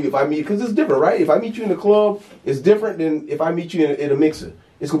he's telling you if I meet, because it's different, right? If I meet you in the club, it's different than if I meet you in a mixer.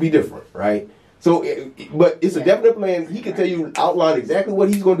 It's gonna be different, right? So, but it's a definite plan. He can tell you, outline exactly what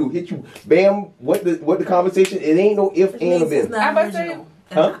he's gonna do. Hit you, bam. What the conversation? It ain't no if and a then. He's not original.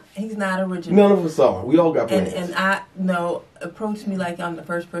 Huh? He's not original. None of us are. We all got plans. And I approach me like I'm the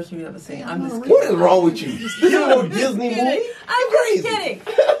first person you've ever seen. I'm just kidding. What is wrong with you? This is no Disney movie. I'm just kidding.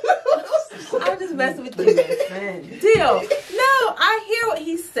 I'm just messing with you. Deal. No, I hear what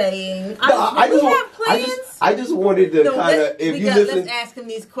he's saying. I just wanted to kind of, if you listen. Let's ask him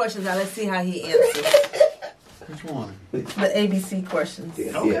these questions now. Let's see how he answers. Which one? The ABC questions.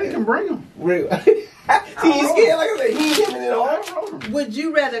 Okay, you can bring them. He ain't scared, like I said. He ain't him in all. Would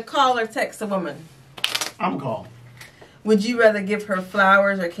you rather call or text a woman? I'm called. Would you rather give her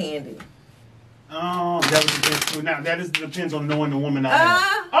flowers or candy? That depends on knowing the woman I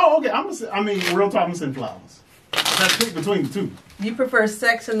am. Oh, okay. Real talk, I'm gonna send flowers. That's pick between the two. You prefer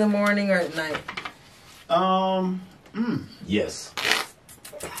sex in the morning or at night? Yes.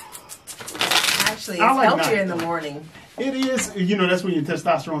 Actually, it's healthier in the morning. It is. That's when your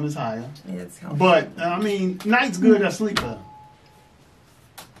testosterone is higher. Yeah, it's healthy. But night's good. I sleep better.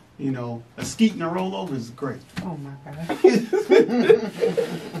 A skeet and a rollover is great. Oh my God.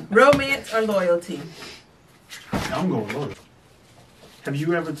 Romance or loyalty? I'm going loyalty. Have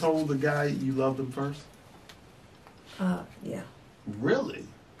you ever told the guy you loved him first? Yeah. Really?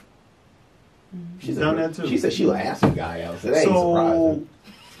 She's done that too. She said she'll ask a guy out. So that ain't surprising.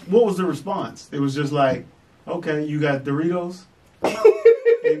 What was the response? It was just like, okay, you got Doritos?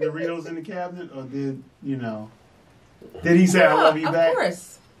 And Doritos in the cabinet? Or did he say I love you back? Of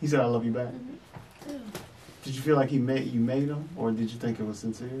course. He said I love you back? Mm-hmm. Did you feel like you made him? Or did you think it was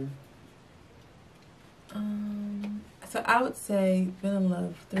sincere? So I would say been in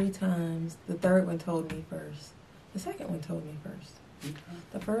love 3 times. The third one told me first. The second one told me first. Okay.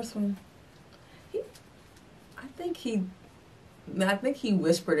 The first one, I think he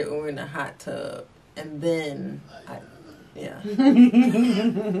whispered it when we were in the hot tub, and then I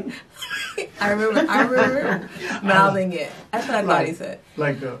remember mouthing it. That's what I thought he said.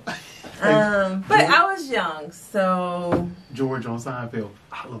 But I was young, so George on Seinfeld,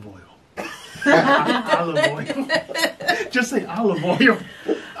 olive oil. Olive oil. Just say olive oil.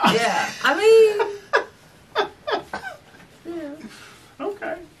 Yeah,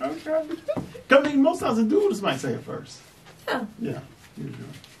 Okay. Most times the dudes might say it first. Yeah. Usually.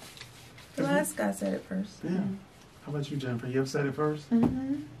 The last guy said it first. Yeah. How about you, Jennifer? You ever said it first?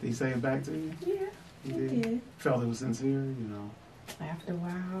 Mm-hmm. Did he say it back to you? Yeah, He did. Felt it was sincere, After a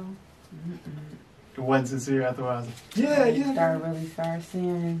while, It wasn't sincere after a while. Start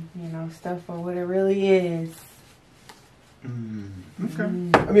seeing, stuff for what it really is. Okay.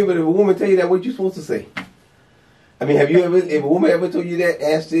 But if a woman tell you that, what you supposed to say? Have you ever, if a woman ever told you that,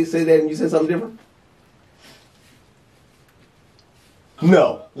 said that, and you said something different?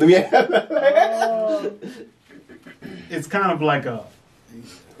 No. Let me ask. It's kind of like one time.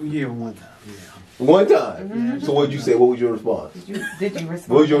 Yeah. One time. Mm-hmm. So what did you say? What was your response? Did you respond?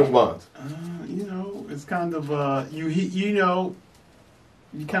 What was your response? It's kind of you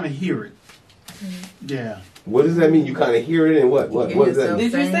kind of hear it. Mm-hmm. Yeah. What does that mean? You kind of hear it, and what does that mean?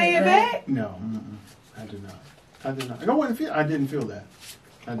 Did you say it back? No, I did not. I didn't feel that.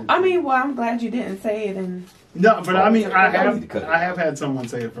 I'm glad you didn't say it. No, but I have had someone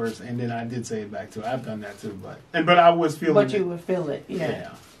say it first, and then I did say it back too. I've done that too, but I was feeling. But you would feel it,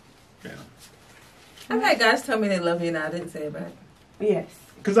 yeah. I've had guys tell me they love you, and I didn't say it back. Yes.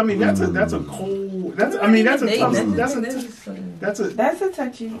 Because that's a cold. That's a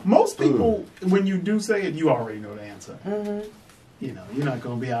touchy. Most people, when you do say it, you already know the answer. Mm-hmm. You're not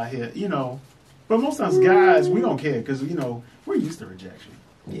gonna be out here. But most times, guys, we don't care because we're used to rejection.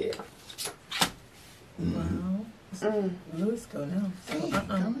 Yeah. Wow. Louis go now. So, put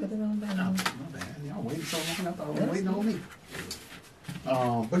it on back. No, my bad. Y'all waiting so long. I thought I was waiting on me.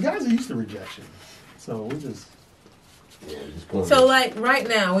 But guys are used to rejection, so we just. So, like right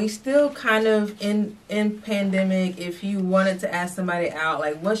now, we still kind of in pandemic. If you wanted to ask somebody out,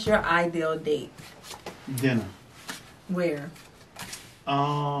 like, what's your ideal date? Dinner. Where?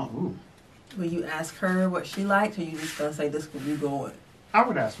 Ooh. Will you ask her what she likes, or you just gonna say this could be going? I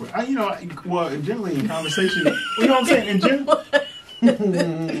would ask her. Generally in conversation, you know what I'm saying? In general.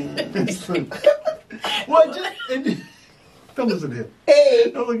 Don't listen to him.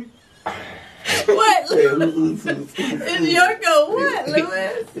 Hey. Don't look. What? It's your go. What,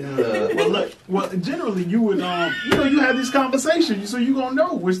 Lewis? Well, generally you would, you have this conversation, so you gonna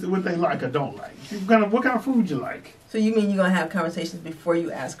know what they like or don't like. What kind of food you like. So you mean you're gonna have conversations before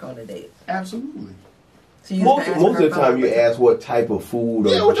you ask her on a date? Absolutely. So most of the time you ask what type of food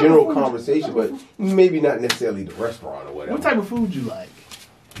or general conversation, but maybe not necessarily the restaurant or whatever. What type of food you like?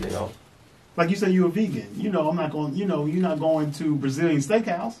 You know, like you say you're a vegan. I'm not going. You're not going to Brazilian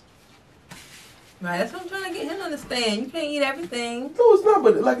steakhouse. Right, that's what I'm trying to get him to understand. You can't eat everything. No, it's not.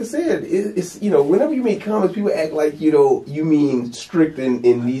 But like I said, it's whenever you make comments, people act like you mean strict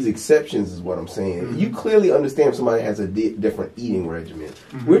in these exceptions. Is what I'm saying. Mm-hmm. You clearly understand if somebody has a different eating regimen.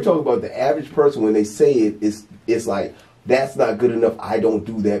 Mm-hmm. We're talking about the average person when they say it's like that's not good enough. I don't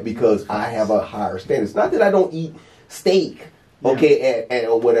do that because I have a higher standard. It's not that I don't eat steak, okay, and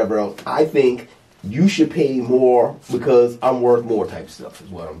or whatever else. I think you should pay more because I'm worth more type stuff. Is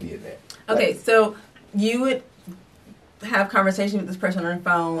what I'm getting at. Okay, so you would have conversation with this person on the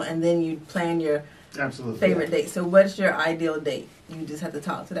phone, and then you plan your favorite date. So what's your ideal date? You just have to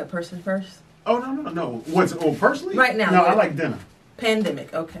talk to that person first? Oh, no. Personally? Right now. No, I like dinner.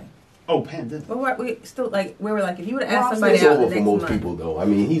 Pandemic, okay. Oh, pandemic. Well, we still, we were like, if you would ask somebody out the next month. For most people, though. I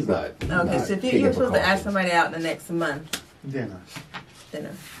mean, he's not. Okay, so if you were supposed to ask somebody out the next month. Dinner.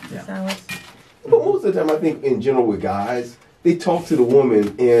 Yeah. Silence. But most of the time, I think in general with guys, they talk to the woman,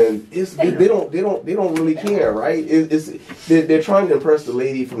 and they don't really care, right? They're trying to impress the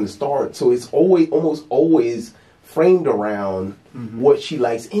lady from the start, so it's almost always framed around what she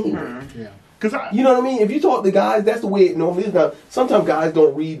likes anyway. Yeah, you know what I mean. If you talk to guys, that's the way it normally is. Now, sometimes guys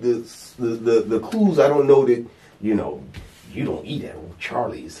don't read the clues. I don't know that you don't eat at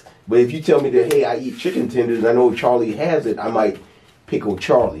Charlie's, but if you tell me that hey, I eat chicken tenders, and I know Charlie has it, I might pick on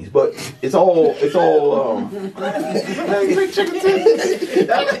Charlie's, but it's all chicken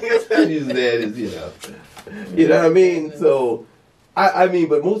tenders. I use that as you know what I mean. So I mean,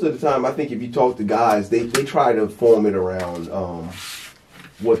 but most of the time, I think if you talk to guys, they try to form it around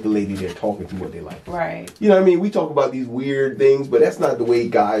what the lady they're talking to, what they like. Right. You know what I mean? We talk about these weird things, but that's not the way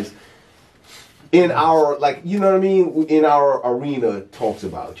guys in our in our arena talks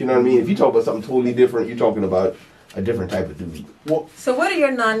about. You know what I mean? If you talk about something totally different, you're talking about a different type of dude. So what are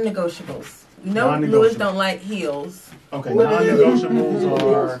your non-negotiables? Lewis don't like heels. Okay,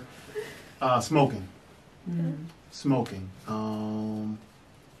 non-negotiables are smoking. Mm-hmm. Smoking.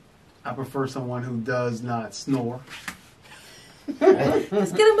 I prefer someone who does not snore.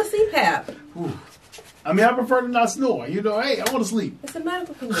 Let's get him a CPAP. Ooh. I mean, I prefer to not snore. Hey, I want to sleep. It's a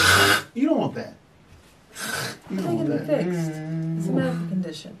medical condition. You don't want that. You don't want that. Fixed. It's a medical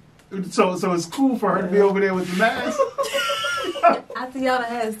condition. So it's cool for her to be over there with the mask. After y'all done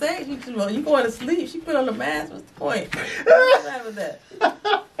had sex, you going to sleep. She put on the mask. What's the point? What's the matter with that?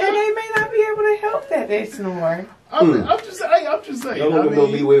 And they may not be able to help that they snore. I'm just saying.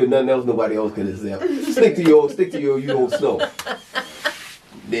 Don't be away with nothing else nobody else can accept. Stick to your you don't snore.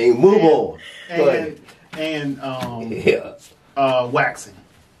 Then move on. And waxing.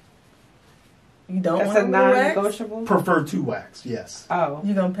 You don't That's want a non-negotiable? Prefer to wax, yes. Oh.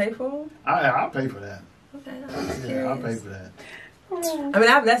 You gonna pay for them? I'll pay for that. Okay, I'll pay for that. I mean,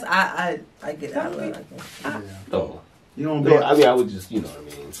 I get it. I love it. Oh. You don't I would just, you know what I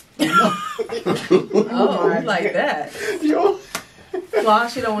mean. Oh, you like that.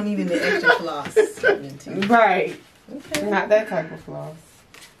 Floss, you don't need any extra floss. Right. Okay. Not that type of floss.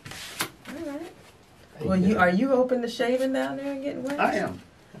 All right. Well, are you open to shaving down there and getting waxed? I am.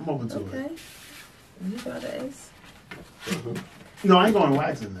 I'm open to it. Okay. You got the ace? Mm-hmm. No, I ain't going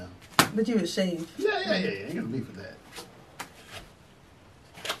waxing now. But you would shave. Yeah. Ain't gonna be for that.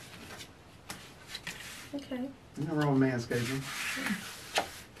 Okay. Nothing wrong with manscaping.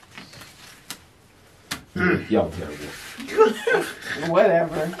 Y'all terrible.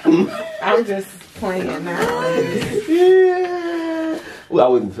 Whatever. I'm just playing now. Yeah. Well, I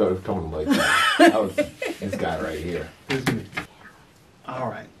wasn't sort of talking like that. I was this guy right here. All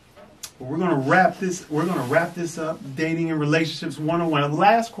right. Well, we're gonna wrap this up. Dating and relationships 101. The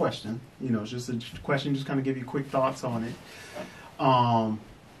last question. It's just a question. Just kind of give you quick thoughts on it.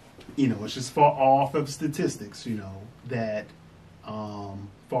 It's just off of statistics. That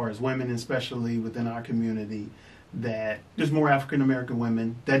far as women, especially within our community, that there's more African American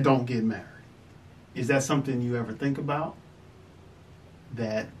women that don't get married. Is that something you ever think about?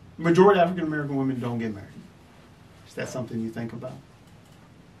 That majority of African American women don't get married. Is that something you think about?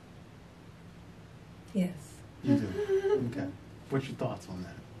 Yes. You do? Okay. What's your thoughts on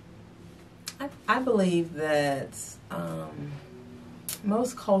that? I believe that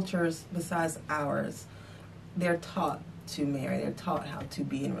most cultures besides ours, they're taught to marry. They're taught how to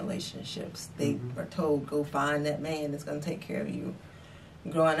be in relationships. They are told, go find that man that's going to take care of you.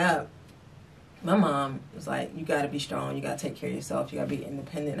 Growing up, my mom was like, you got to be strong. You got to take care of yourself. You got to be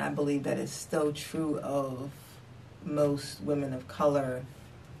independent. And I believe that is still true of most women of color,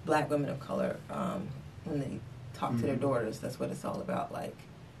 black women of color, when they talk to their daughters. That's what it's all about. Like,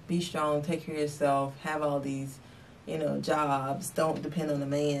 be strong, take care of yourself, have all these, jobs. Don't depend on a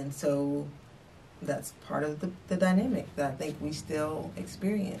man. So that's part of the dynamic that I think we still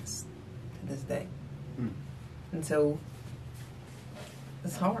experience to this day. And so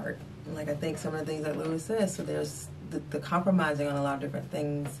it's hard. Like, I think some of the things that Lewis says, so there's the compromising on a lot of different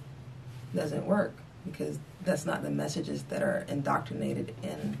things doesn't work, because that's not the messages that are indoctrinated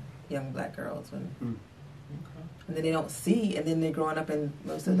in young black girls. And then they don't see, and then they're growing up and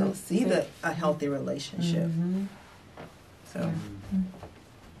most of them don't see a healthy relationship. So...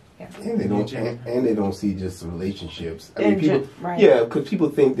 And they don't see just relationships. I mean, people, because people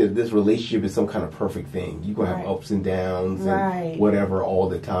think that this relationship is some kind of perfect thing. You're gonna have ups and downs and whatever all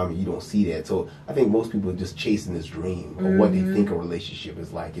the time, and you don't see that. So I think most people are just chasing this dream of what they think a relationship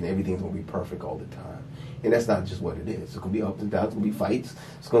is like, and everything's gonna be perfect all the time. And that's not just what it is. It's gonna be ups and downs. It's gonna be fights.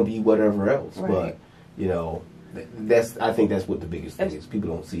 It's gonna be whatever else. But I think that's what the biggest thing is. People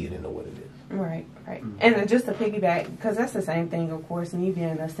don't see it and know what it is. Right. And just to piggyback, because that's the same thing, of course, me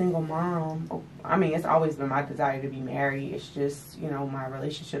being a single mom, I mean, it's always been my desire to be married. It's just, my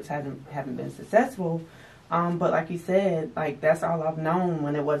relationships haven't been successful. But like you said, like, that's all I've known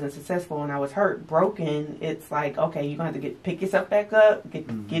when it wasn't successful and I was hurt, broken. It's like, okay, you're going to have to pick yourself back up,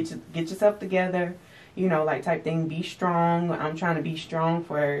 get yourself together, like type thing, be strong. I'm trying to be strong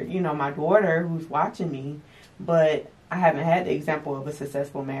for, my daughter who's watching me. But I haven't had the example of a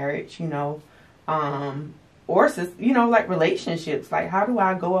successful marriage, or, like relationships. Like, how do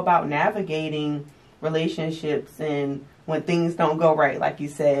I go about navigating relationships and when things don't go right, like you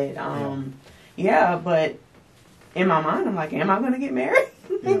said? But in my mind, I'm like, am I going to get married?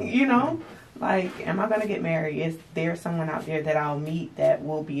 Like, am I going to get married? Is there someone out there that I'll meet that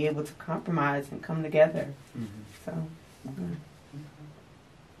will be able to compromise and come together? So,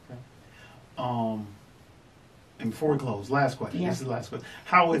 and before we close, last question. This is the last question.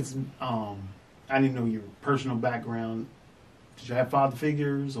 How is, I didn't know your personal background. Did you have father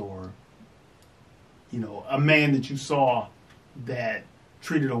figures or, a man that you saw that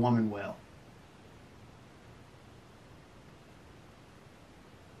treated a woman well?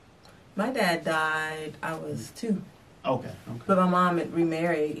 My dad died, I was 2. Okay. But my mom had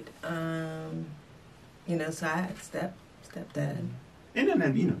remarried, so I had stepdad. And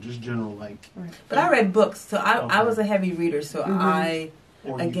then, just general, like... But I read books, so I was a heavy reader, so I,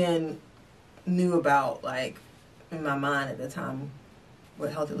 knew about, like, in my mind at the time,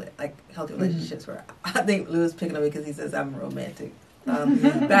 what healthy relationships were. I think Louis picking on me because he says I'm romantic.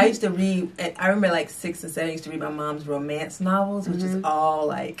 But I used to read, and I remember, like, 6 and 7, I used to read my mom's romance novels, which is all,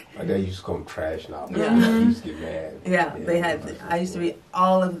 like... My dad used to call them trash novels. I used to get mad. They had... I used to read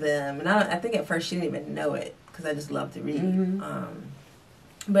all of them, and I think at first she didn't even know it, because I just loved to read.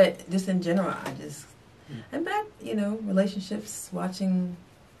 But just in general, and back, relationships, watching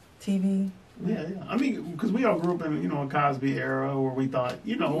TV. Yeah. I mean, because we all grew up in, a Cosby era where we thought,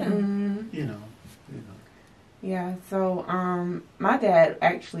 Yeah, so my dad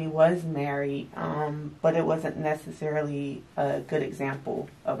actually was married, but it wasn't necessarily a good example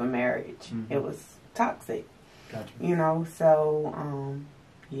of a marriage. It was toxic. Gotcha. So,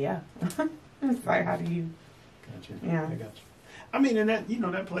 it's like, how do you... Gotcha. Yeah. I gotcha. I mean, and that,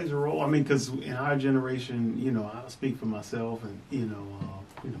 that plays a role. I mean, because in our generation, I'll speak for myself and,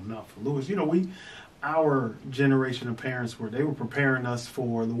 not for Louis. Our generation of parents they were preparing us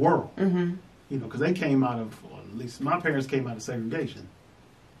for the world. Because they came out of, or at least my parents came out of segregation.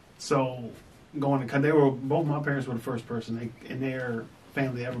 So both my parents were the first person in their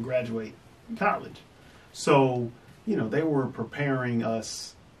family to ever graduate college. So, they were preparing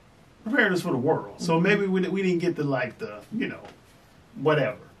us for the world. So maybe we didn't get the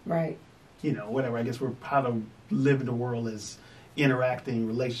whatever. Right. Whatever. I guess we're how to live in the world as interacting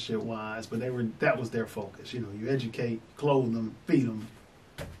relationship wise, but that was their focus. You educate, clothe them, feed them,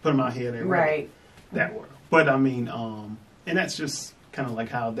 put them out here. They're ready. That world. But I mean, and that's just kind of like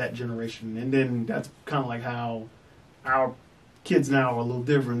how that generation, and then that's kind of like how our kids now are a little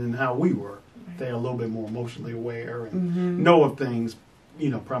different than how we were. They're a little bit more emotionally aware and know of things,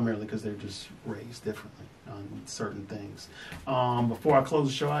 primarily because they're just raised differently on certain things. Before I close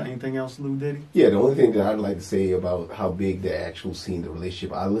the show out, anything else, Lou Diddy? Yeah, the only thing that I'd like to say about how big the actual scene, the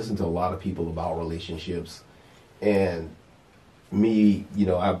relationship, I listen to a lot of people about relationships, and me,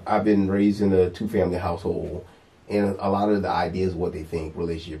 I've been raised in a 2-family household, and a lot of the ideas of what they think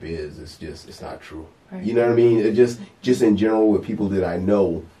relationship is, it's not true. Right. You know what I mean? It just in general with people that I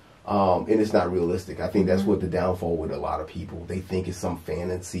know, and it's not realistic. I think that's what the downfall with a lot of people. They think it's some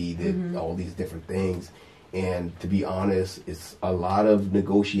fantasy that all these different things. And to be honest, it's a lot of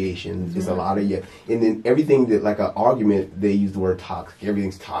negotiations. It's a lot of and then everything that, like an argument, they use the word toxic.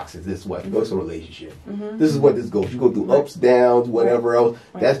 Everything's toxic. This is what it's a relationship. This is what this goes. You go through ups, downs, whatever else.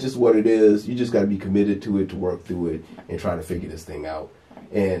 That's just what it is. You just got to be committed to it, to work through it, and try to figure this thing out,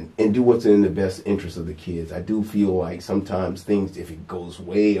 and do what's in the best interest of the kids. I do feel like sometimes things, if it goes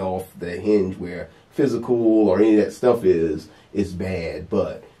way off the hinge where physical or any of that stuff is, it's bad,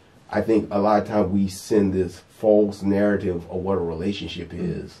 but I think a lot of times we send this false narrative of what a relationship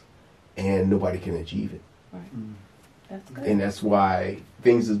is, and nobody can achieve it. Right. That's good. And that's why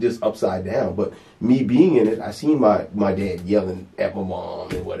things is just upside down. But me being in it, I seen my dad yelling at my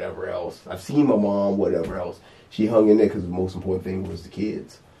mom and whatever else. I've seen my mom, whatever else. She hung in there because the most important thing was the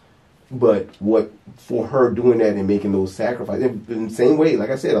kids. But for her doing that and making those sacrifices, in the same way, like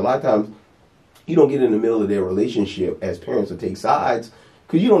I said, a lot of times you don't get in the middle of their relationship as parents or take sides,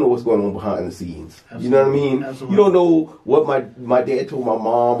 because you don't know what's going on behind the scenes. Absolutely. You know what I mean? Absolutely. You don't know what my dad told my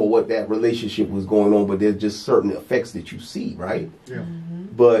mom or what that relationship was going on, but there's just certain effects that you see, right? Yeah.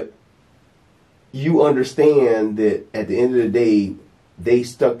 But you understand that at the end of the day, they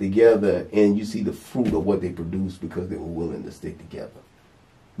stuck together, and you see the fruit of what they produced because they were willing to stick together.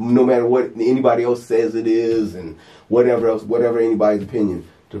 No matter what anybody else says it is, and whatever else, whatever anybody's opinion,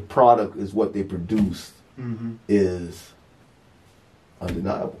 the product is what they produced is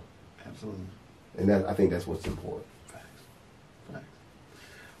undeniable. Absolutely. And I think that's what's important. Thanks.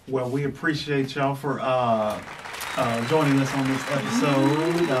 Well, we appreciate y'all for joining us on this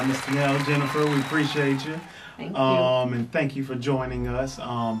episode. Ms. Tennelle, Jennifer, we appreciate you. Thank you. And thank you for joining us.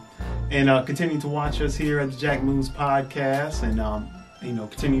 And continue to watch us here at the Jack Moves Podcast, and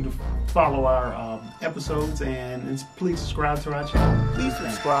continue to follow our episodes, and please subscribe to our channel. Please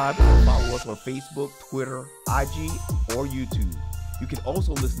subscribe and follow us on Facebook, Twitter, IG, or YouTube. You can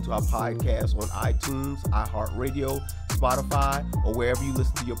also listen to our podcast on iTunes, iHeartRadio, Spotify, or wherever you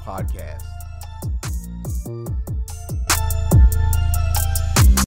listen to your podcasts.